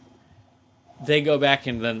 They go back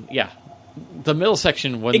and then, the middle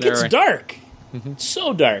section when it gets dark.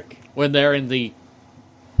 So dark. When they're in the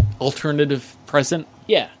alternative present.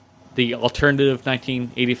 Yeah. The alternative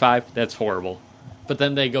 1985, that's horrible. But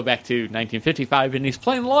then they go back to 1955, and he's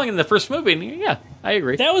playing along in the first movie, and I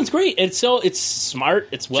agree. That one's great. It's smart.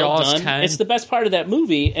 It's well Jaws done. 10. It's the best part of that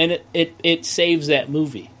movie, and it saves that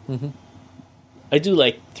movie. I do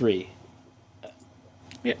like 3.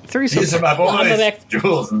 Yeah, 3. These are my boys,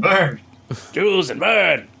 Jules and Vern. Jules and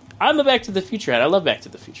Vern. I'm a Back to the Future head. I love Back to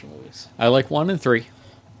the Future movies. I like 1 and 3.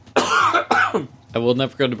 I will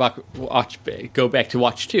never go back to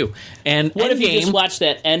watch 2. And what Endgame, if you just watch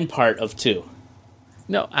that end part of 2?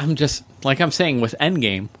 No, I'm just like I'm saying with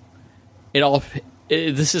Endgame.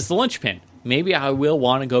 This is the linchpin. Maybe I will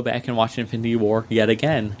want to go back and watch Infinity War yet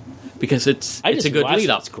again because it's a good lead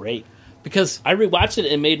up. It's great because I rewatched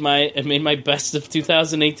it and made my best of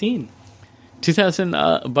 2018.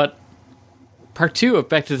 But part 2 of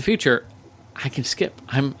Back to the Future, I can skip.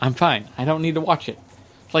 I'm fine. I don't need to watch it.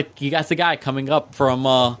 Like, you got the guy coming up from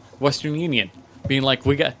Western Union, being like,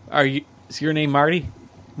 is your name Marty?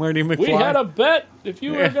 Marty McFly? We had a bet if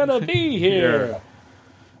you were gonna be here.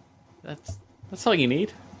 That's all you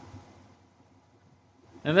need.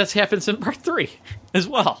 And that happens in part 3 as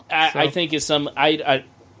well. I think it's some.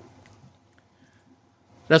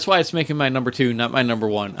 That's why it's making my number 2, not my number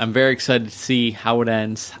 1. I'm very excited to see how it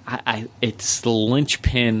ends. It's the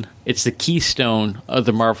linchpin. It's the keystone of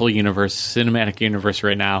the Marvel Universe, cinematic universe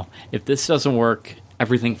right now. If this doesn't work,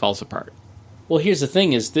 everything falls apart. Well, here's the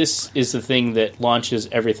thing: this is the thing that launches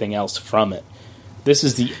everything else from it. This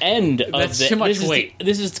is the end of That's too much weight.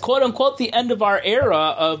 This is quote unquote the end of our era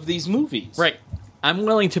of these movies. Right. I'm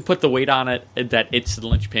willing to put the weight on it that it's the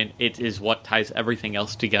linchpin. It is what ties everything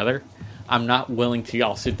else together. I'm not willing to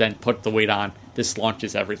also then put the weight on this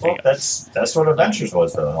launches everything else. That's what Avengers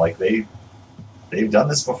was though. Like they've done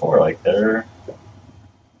this before. Like they're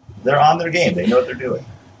on their game. They know what they're doing.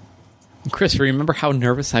 Chris, remember how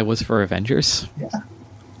nervous I was for Avengers? Yeah.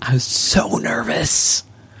 I was so nervous.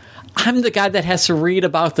 I'm the guy that has to read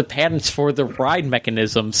about the patents for the ride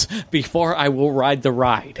mechanisms before I will ride the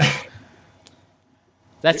ride.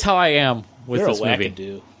 That's how I am with this movie.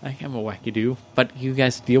 Wackadoo. I am a wackadoo, but you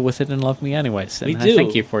guys deal with it and love me anyways. And we do. I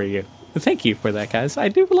thank you for you. Thank you for that, guys. I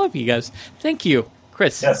do love you guys. Thank you,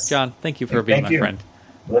 Chris. Yes. John, thank you for being my friend.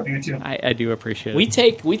 Love you too. I do appreciate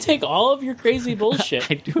it. We take all of your crazy bullshit.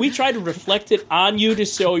 I do. We try to reflect it on you to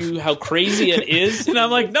show you how crazy it is. And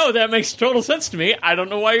I'm like, no, that makes total sense to me. I don't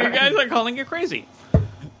know why you guys are calling it crazy.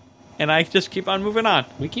 And I just keep on moving on.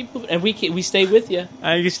 We keep moving, and we stay with you.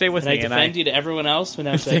 You stay with me. I defend you to everyone else when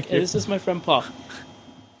I was like, hey, this is my friend Paul.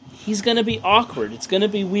 He's going to be awkward. It's going to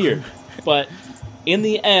be weird. But in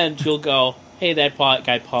the end, you'll go, hey, that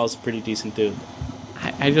guy Paul's a pretty decent dude.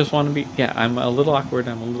 I just want to be... Yeah, I'm a little awkward.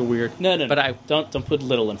 I'm a little weird. No. But don't put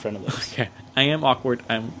little in front of this. Okay. I am awkward.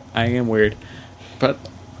 I am weird. But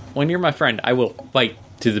when you're my friend, I will fight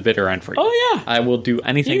to the bitter end for you. Oh, yeah. I will do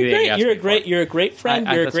anything that you ask me for. You're a great friend.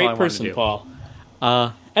 You're a great person, Paul.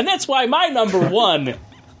 And that's why my number 1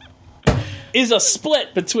 is a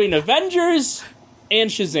split between Avengers and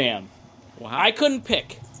Shazam. Wow. I couldn't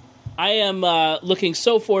pick. I am looking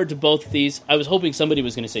so forward to both of these. I was hoping somebody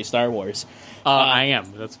was going to say Star Wars. I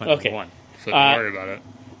am. That's my okay. number one. So don't worry about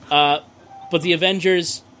it. But the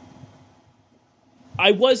Avengers,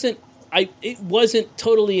 it wasn't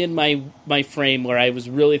totally in my frame where I was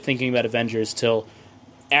really thinking about Avengers till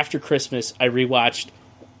after Christmas. I rewatched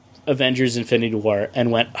Avengers Infinity War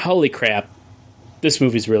and went, holy crap, this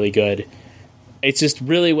movie's really good. It's just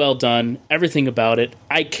really well done. Everything about it.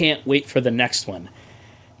 I can't wait for the next one.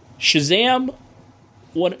 Shazam,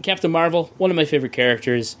 Captain Marvel, one of my favorite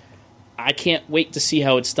characters. I can't wait to see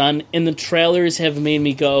how it's done. And the trailers have made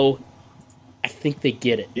me go, I think they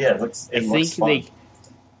get it. Yeah, it looks fun.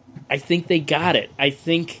 I think they got it. I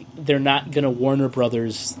think they're not going to Warner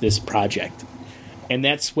Brothers this project. And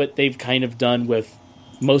that's what they've kind of done with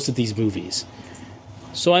most of these movies.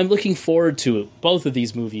 So I'm looking forward to both of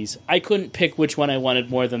these movies. I couldn't pick which one I wanted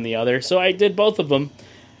more than the other, so I did both of them.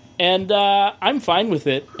 And I'm fine with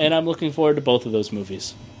it, and I'm looking forward to both of those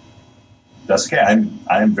movies. That's okay.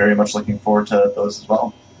 I'm very much looking forward to those as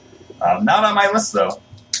well. Not on my list, though,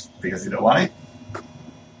 because you know why?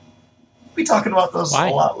 We'll be talking about those a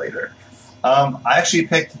lot later. I actually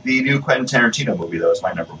picked the new Quentin Tarantino movie, though, as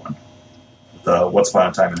my number one. The Once Upon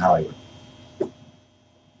a Time in Hollywood.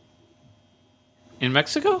 In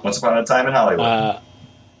Mexico? Once Upon a Time in Hollywood.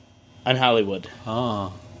 On Hollywood.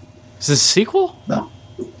 Oh. Is this a sequel? No.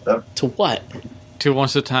 To what? To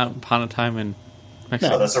Once Upon a Time in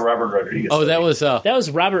Mexico? No, that's a Robert Rodriguez. Oh, that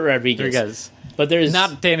was Robert Rodriguez. But there's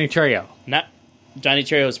not Danny Trejo. Not Johnny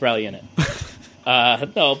Trejo is probably in it.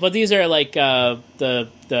 No, but these are like the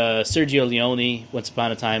Sergio Leone, Once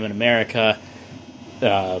Upon a Time in America.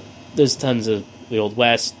 There's tons of the Old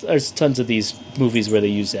West. There's tons of these movies where they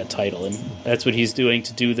use that title, and that's what he's doing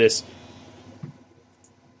to do this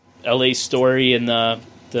L.A. story in the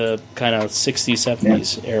kind of 60s,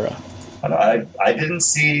 70s era. I didn't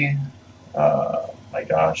see, my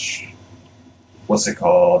gosh, what's it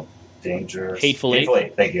called? Dangerous. Hateful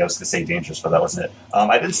Eight. Thank you. I was going to say Dangerous, but that wasn't it.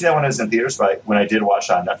 I didn't see that when it was in theaters, but when I did watch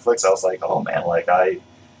it on Netflix, I was like, oh man, like I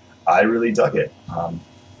really dug it.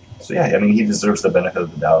 So yeah, I mean, he deserves the benefit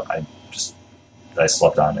of the doubt. I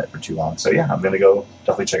slept on it for too long. So yeah, I'm going to go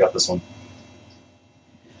definitely check out this one.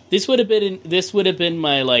 This would have been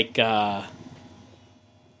my like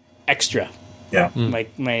extra. Yeah.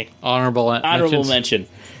 My honorable mention,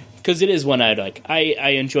 because it is one I'd like. I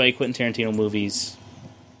enjoy Quentin Tarantino movies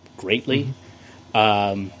greatly.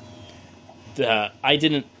 I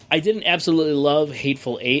didn't absolutely love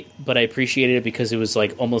Hateful Eight, but I appreciated it because it was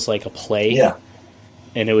like almost like a play. Yeah.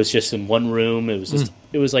 And it was just in one room. It was just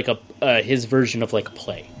it was like his version of like a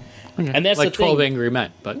play. Okay. And that's like the thing. 12 Angry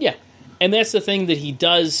Men, but yeah. And that's the thing that he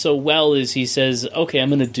does so well is he says, "Okay, I'm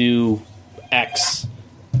going to do X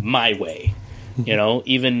my way." You know,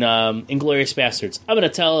 even Inglourious Bastards. I'm going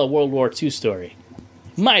to tell a World War II story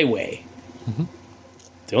my way.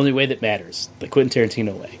 The only way that matters, the Quentin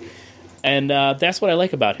Tarantino way. And that's what I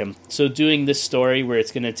like about him. So doing this story where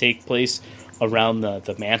it's going to take place around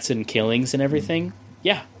the Manson killings and everything,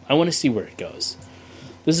 yeah, I want to see where it goes.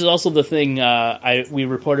 This is also the thing we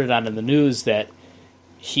reported on in the news that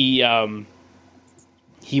he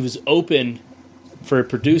was open for a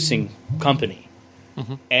producing company.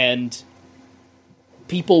 And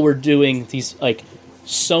people were doing these, like,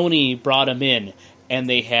 Sony brought him in, and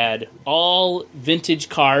they had all vintage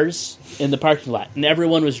cars in the parking lot, and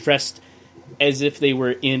everyone was dressed as if they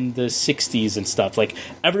were in the 60s and stuff. Like,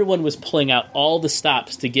 everyone was pulling out all the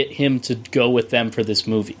stops to get him to go with them for this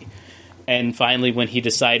movie. And finally, when he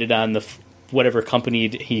decided on whatever company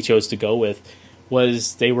he chose to go with,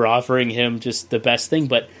 was they were offering him just the best thing,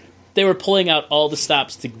 but they were pulling out all the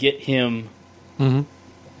stops to get him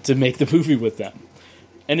to make the movie with them.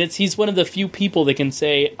 And he's one of the few people that can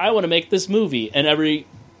say, I want to make this movie. And every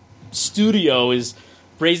studio is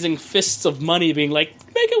raising fists of money, being like,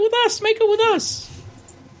 make it with us, make it with us.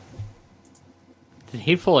 Did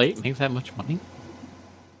Hateful Eight make that much money?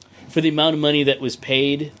 For the amount of money that was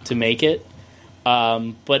paid to make it.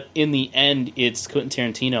 But in the end, it's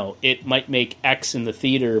Quentin Tarantino. It might make X in the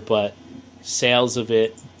theater, but sales of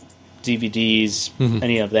it, DVDs,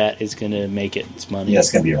 any of that is going to make it its money. Yeah,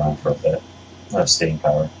 it's going to be around for a bit. It'll have staying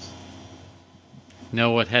power.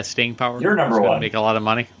 Know what has staying power? You're number one. Make a lot of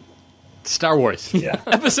money. Star Wars. Yeah.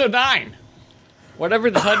 Episode 9. Whatever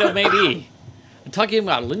the title may be. I'm talking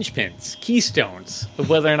about linchpins, keystones, of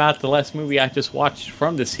whether or not the last movie I just watched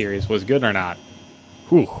from this series was good or not.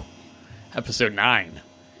 Whew. Episode 9.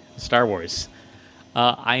 Star Wars.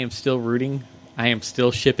 I am still rooting. I am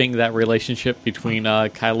still shipping that relationship between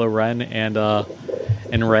Kylo Ren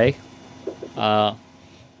and Rey.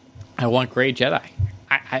 I want Grey Jedi.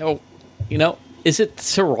 I is it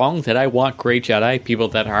so wrong that I want Grey Jedi, people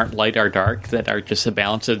that aren't light or dark, that are just a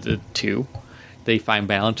balance of the two? They find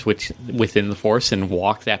balance within the Force and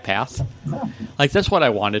walk that path. No. Like, that's what I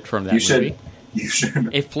wanted from that movie. You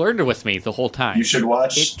should. It flirted with me the whole time. You should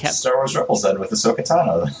watch Star Wars Rebels then with Ahsoka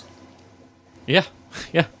Tano. Yeah.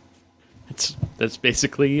 That's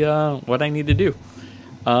basically what I need to do.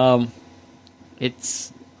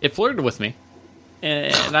 It flirted with me,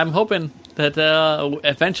 and I'm hoping that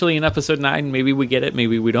eventually in Episode 9, maybe we get it,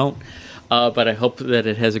 maybe we don't. But I hope that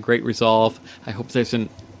it has a great resolve. I hope there's an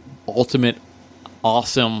ultimate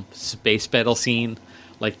awesome space battle scene,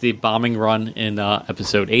 like the bombing run in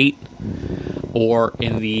Episode 8, or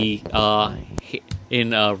in the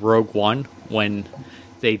in Rogue One when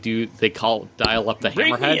they dial up the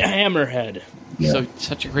Bring hammerhead. me a hammerhead. Yeah. So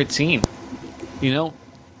such a great scene. You know,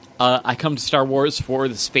 I come to Star Wars for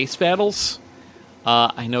the space battles.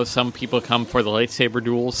 I know some people come for the lightsaber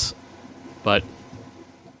duels, but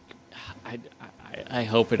I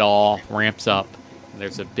hope it all ramps up.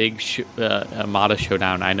 There's a big Armada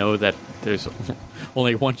showdown. I know that there's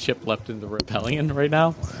only one ship left in the Rebellion right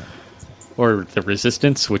now, or the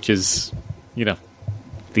Resistance, which is, the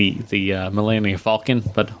Millennium Falcon.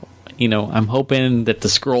 But I'm hoping that the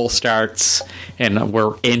scroll starts and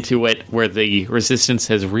we're into it, where the Resistance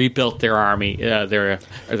has rebuilt their army, their Well,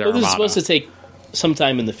 this Armada. is supposed to take some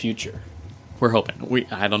time in the future. We're hoping.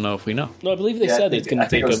 I don't know if we know. No, I believe they said it's going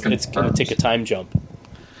to take a time jump.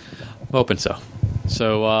 I'm hoping so.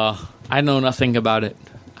 So I know nothing about it.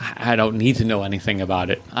 I don't need to know anything about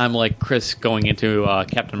it. I'm like Chris going into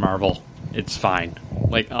Captain Marvel. It's fine.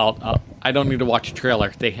 Like I don't need to watch a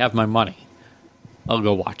trailer. They have my money. I'll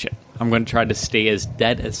go watch it. I'm going to try to stay as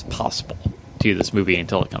dead as possible to this movie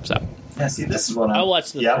until it comes out. Yeah, see, this is what I'll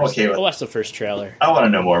watch the I'm okay with. I'll watch the first trailer. I want to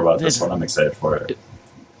know more about this one. I'm excited for it.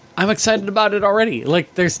 I'm excited about it already.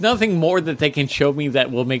 Like, there's nothing more that they can show me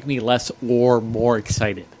that will make me less or more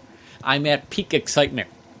excited. I'm at peak excitement.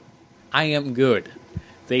 I am good.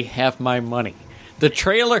 They have my money. The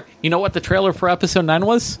trailer, you know what the trailer for Episode 9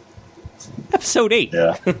 was? Episode 8.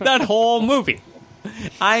 Yeah. That whole movie.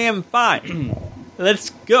 I am fine.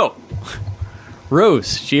 Let's go.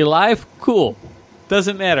 Rose, she alive? Cool.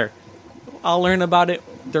 Doesn't matter. I'll learn about it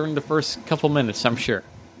during the first couple minutes, I'm sure.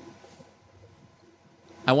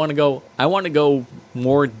 I want to go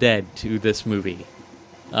more dead to this movie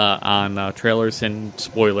on trailers and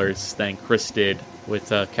spoilers than Chris did with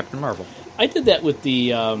Captain Marvel. I did that with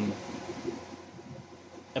the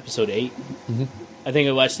Episode 8. Mm-hmm. I think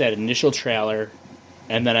I watched that initial trailer,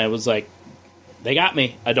 and then I was like, they got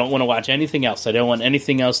me. I don't want to watch anything else. I don't want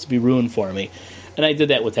anything else to be ruined for me. And I did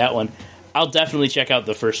that with that one. I'll definitely check out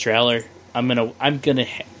the first trailer. I'm gonna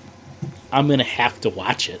have to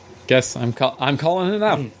watch it. Guess I'm calling it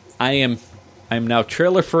out. I'm now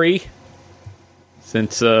trailer free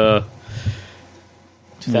since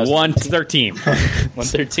 113.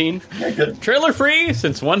 113. Yeah, good. Trailer free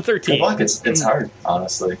since 113. Good luck. It's hard,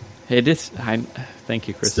 honestly. It is. Thank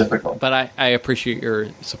you, Chris. It's difficult. But I appreciate your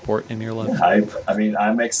support and your love. Yeah, I mean,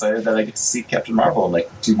 I'm excited that I get to see Captain Marvel in like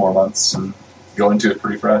 2 more months and go into it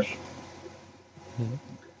pretty fresh. Mm-hmm.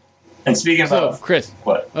 And speaking So, of Chris.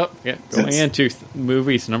 what? Oh, yeah. Going into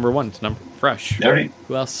movies, number 1. It's fresh. I already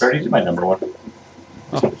Who else? did my number 1.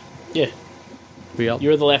 Oh, Yeah, we all.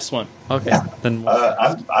 you're the last one. Okay. Yeah. Then.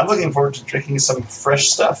 I'm looking forward to drinking some fresh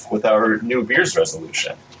stuff with our new beers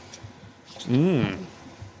resolution.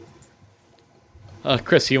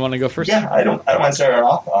 Chris, you want to go first? Yeah, I don't mind starting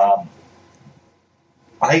off.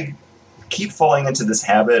 I keep falling into this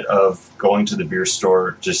habit of going to the beer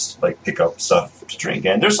store just like pick up stuff to drink,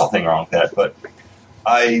 and there's nothing wrong with that, but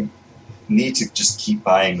I need to just keep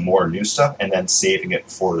buying more new stuff and then saving it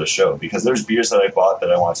for the show, because there's beers that I bought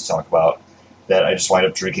that I want to talk about that I just wind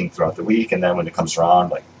up drinking throughout the week, and then when it comes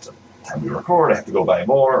around, like the time we record, I have to go buy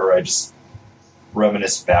more, or I just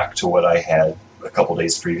reminisce back to what I had a couple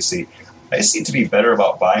days previously. I just need to be better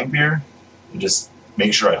about buying beer and just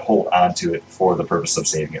make sure I hold on to it for the purpose of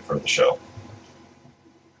saving it for the show.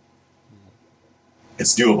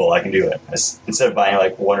 It's doable. I can do it. Instead of buying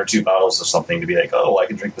like 1 or 2 bottles of something to be like, oh, I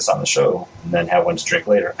can drink this on the show and then have one to drink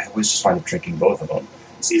later, I always just wind up drinking both of them.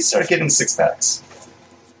 So you start getting 6-packs.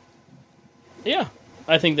 Yeah,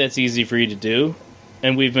 I think that's easy for you to do,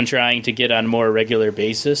 and we've been trying to get on a more regular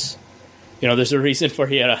basis. There's a reason for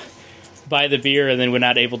you to buy the beer, and then we're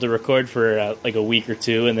not able to record for like a week or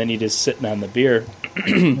 2, and then you're just sitting on the beer.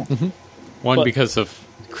 One, But- because of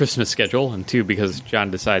Christmas schedule, and 2, because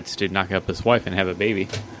John decides to knock up his wife and have a baby.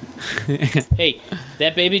 Hey,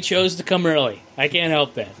 that baby chose to come early. I can't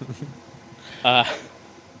help that.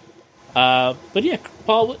 But yeah,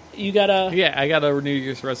 Paul, you got a... Yeah, I got a New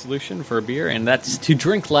Year's resolution for a beer, and that's to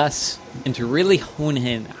drink less and to really hone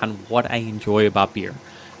in on what I enjoy about beer.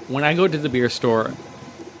 When I go to the beer store,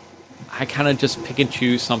 I kind of just pick and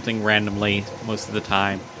choose something randomly most of the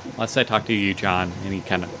time, unless I talk to you, John, and you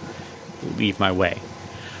kind of leave my way.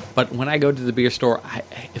 But when I go to the beer store,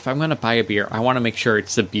 if I'm going to buy a beer, I want to make sure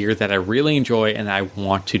it's a beer that I really enjoy and I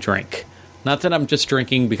want to drink. Not that I'm just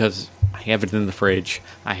drinking because I have it in the fridge,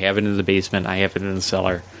 I have it in the basement, I have it in the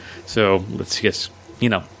cellar. So let's just,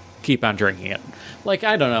 keep on drinking it. Like,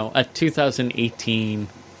 I don't know, a 2018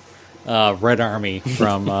 Red Army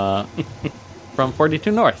from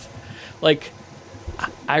 42 North. Like,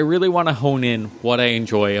 I really want to hone in what I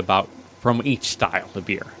enjoy about from each style of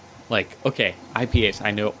beer. Like, okay, IPAs,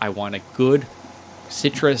 I know I want a good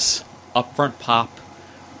citrus upfront pop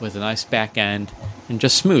with a nice back end and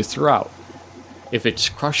just smooth throughout. If it's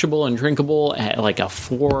crushable and drinkable at like a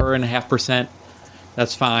 4.5%,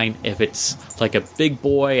 that's fine. If it's like a big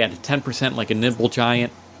boy at a 10%, like a Nimble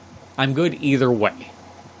Giant, I'm good either way.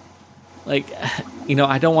 Like,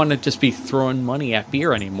 I don't want to just be throwing money at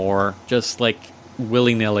beer anymore, just like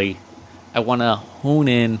willy-nilly. I want to hone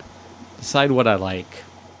in, decide what I like,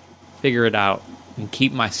 figure it out, and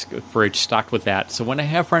keep my fridge stocked with that. So when I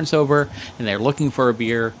have friends over and they're looking for a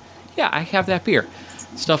beer, yeah, I have that beer.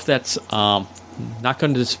 Stuff that's not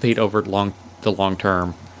going to dissipate over the long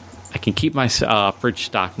term. I can keep my fridge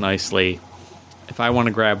stocked nicely. If I want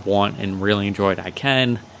to grab one and really enjoy it, I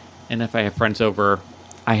can. And if I have friends over,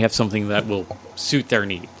 I have something that will suit their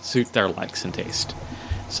need, suit their likes and taste.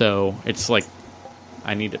 So it's like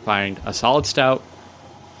I need to find a solid stout,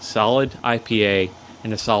 solid IPA,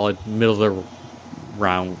 and a solid middle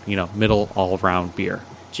all-around beer.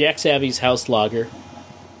 Jack Savvy's House Lager.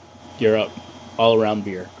 You're up. All-around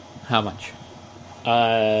beer. How much?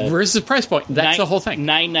 Where's the price point? That's the whole thing.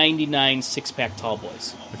 $9.99 6-pack Tall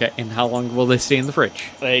Boys. Okay, and how long will they stay in the fridge?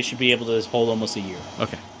 They should be able to hold almost a year.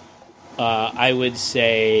 Okay. I would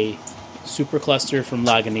say Super Cluster from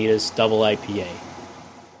Lagunitas Double IPA.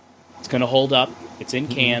 It's going to hold up. It's in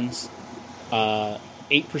cans.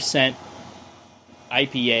 8%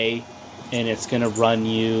 IPA, and it's going to run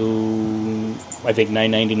you, I think,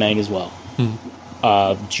 $9.99 as well.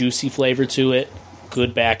 Juicy flavor to it,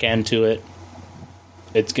 good back end to it.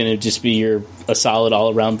 It's going to just be a solid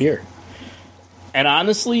all-around beer. And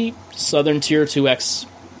honestly, Southern Tier 2X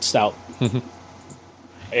Stout. And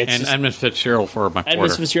Edmund Fitzgerald for my porter.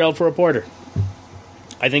 Edmund Fitzgerald for a porter.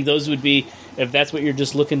 I think those would be, if that's what you're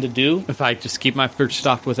just looking to do. If I just keep my fridge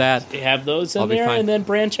stocked with that, have those in there and then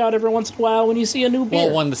branch out every once in a while when you see a new beer.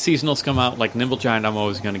 Well, when the seasonals come out, like Nimble Giant, I'm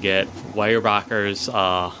always going to get Weyerbacher's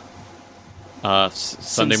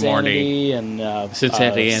Sunday morning and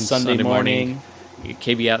Cincinnati and Sunday morning.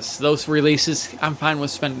 KBS. Those releases, I'm fine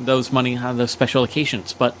with spending those money on those special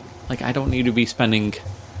occasions, but like I don't need to be spending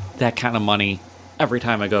that kind of money every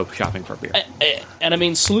time I go shopping for beer. And I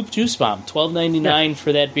mean, Sloop Juice Bomb, $12.99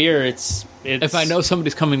 for that beer. It's if I know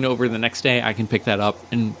somebody's coming over the next day, I can pick that up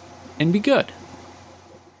and be good.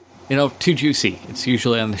 Too Juicy. It's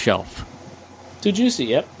usually on the shelf. Too Juicy,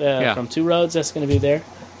 yep. From Two Roads, that's going to be there.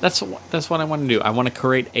 That's what I want to do. I want to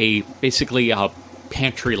create basically a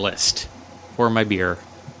pantry list for my beer.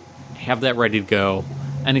 Have that ready to go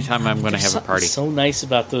anytime I'm going to have a party. So nice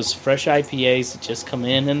about those fresh IPAs that just come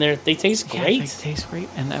in and they taste great. Yeah, they taste great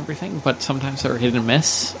and everything, but sometimes they're hit and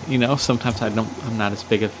miss. Sometimes I'm not as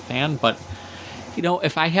big a fan, but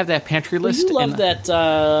if I have that pantry list, you love that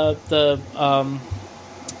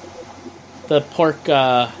the pork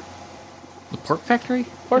the Pork Factory.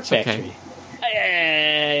 Pork Factory.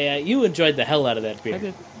 Okay. You enjoyed the hell out of that beer. I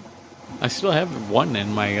did. I still have one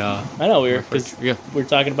in my. I know we were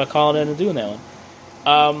talking about calling in and doing that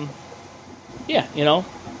one.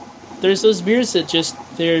 There's those beers that just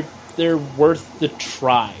they're worth the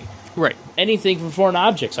try. Right. Anything from Foreign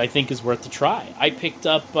Objects, I think, is worth the try. I picked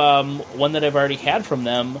up one that I've already had from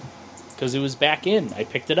them because it was back in. I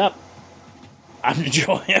picked it up. I'm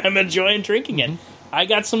enjoying drinking it. I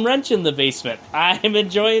got some Wrench in the basement. I'm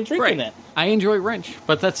enjoying drinking it. I enjoy Wrench,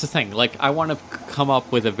 but that's the thing. Like, I want to come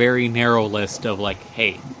up with a very narrow list of, like,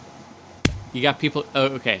 hey, you got people... Oh,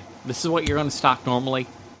 okay, this is what you're going to stock normally.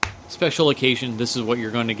 Special occasion, this is what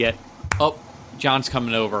you're going to get. Oh, John's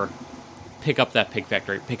coming over. Pick up that Pig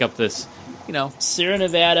Factory. Pick up this, Sierra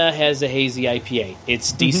Nevada has a hazy IPA.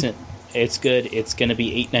 It's decent. It's good. It's going to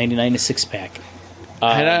be $8.99 a 6-pack.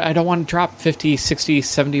 I don't want to drop $50, $60,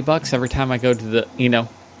 $70 every time I go to the,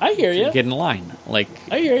 I hear you. Get in line. Like,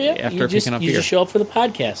 I hear you. After picking up beer. You just show up for the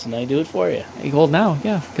podcast, and I do it for you. Well, now,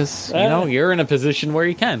 yeah, because, you're in a position where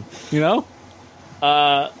you can,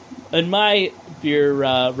 And my beer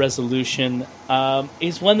resolution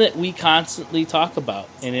is one that we constantly talk about,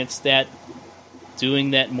 and it's that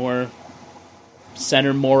doing that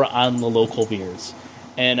center more on the local beers.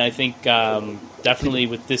 And I think definitely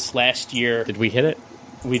with this last year... Did we hit it?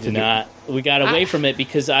 We did not. We got away from it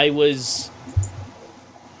because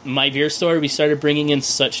my beer store, we started bringing in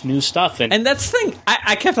such new stuff. And that's the thing.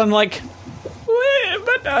 I kept on like...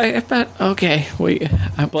 okay, wait.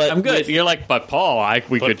 I'm good. You're like, but Paul,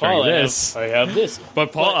 we could drink this. I have this.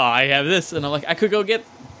 But Paul, I have this. And I'm like, I could go get...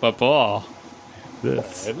 But Paul,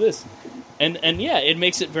 this. I have this. And yeah, it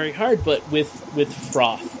makes it very hard, but with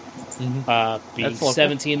Froth being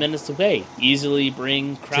 17 minutes away, easily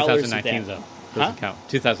bring crowlers 2019, though. Doesn't count.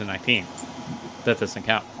 2019. That doesn't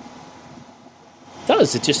count.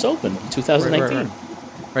 Does. It just opened in 2019.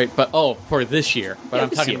 Right, but for this year. But Yeah, I'm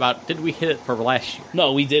talking about, did we hit it for last year?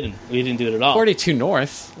 No, we didn't. We didn't do it at all. 42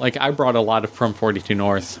 North. Like, I brought a lot from 42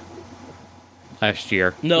 North last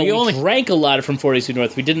year. No, we only drank a lot from 42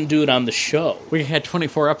 North. We didn't do it on the show. We had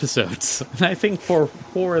 24 episodes. And I think for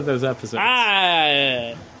 4 of those episodes.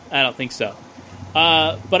 I don't think so.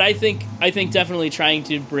 But I think definitely trying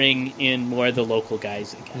to bring in more of the local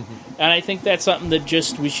guys again. And I think that's something that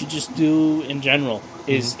we should just do in general,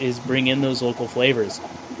 is bring in those local flavors.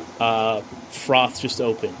 Froth just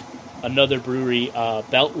opened. Another brewery,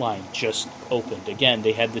 Beltline, just opened. Again,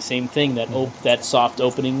 they had the same thing, that soft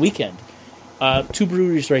opening weekend. 2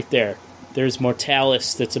 breweries right there. There's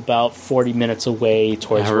Mortalis, that's about 40 minutes away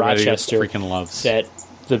towards Rochester. Freaking loves that.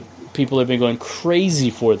 The people have been going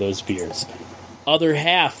crazy for those beers. Other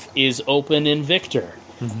half is open in Victor,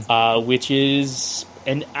 which is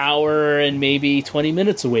an hour and maybe 20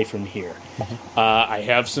 minutes away from here. I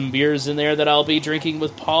have some beers in there that I'll be drinking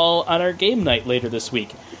with Paul on our game night later this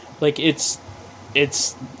week. Like, it's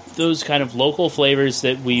those kind of local flavors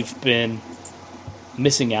that we've been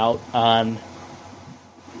missing out on,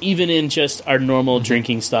 even in just our normal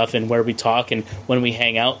drinking stuff and where we talk and when we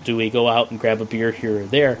hang out. Do we go out and grab a beer here or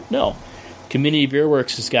there? No. Community Beer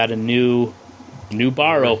Works has got a new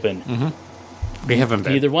bar open. We haven't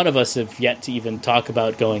been. Neither one of us have yet to even talk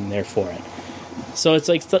about going there for it. So it's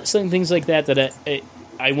like some things like that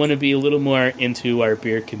I want to be a little more into our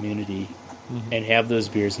beer community and have those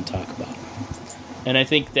beers and talk about them. And I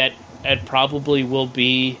think that probably will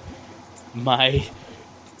be my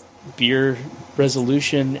beer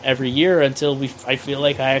resolution every year until I feel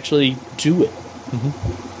like I actually do it.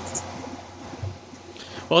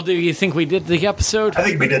 Well, do you think we did the episode? I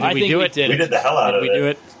think we did. We did the hell out of it. Did we do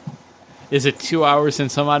it? Is it 2 hours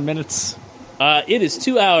and some odd minutes? It is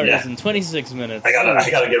 2 hours and 26 minutes. I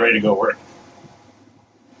gotta get ready to go work.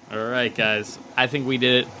 All right, guys. I think we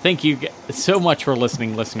did it. Thank you so much for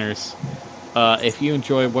listening, listeners. If you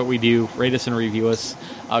enjoy what we do, rate us and review us.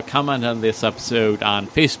 Comment on this episode on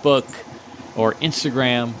Facebook or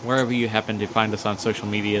Instagram, wherever you happen to find us on social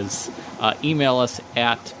medias. Email us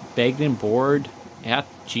at baggedandboard@gmail.com.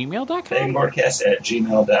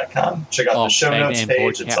 Baggedandboardcast@gmail.com. Check out the show notes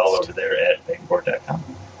page. It's all over there at baggedandboard.com.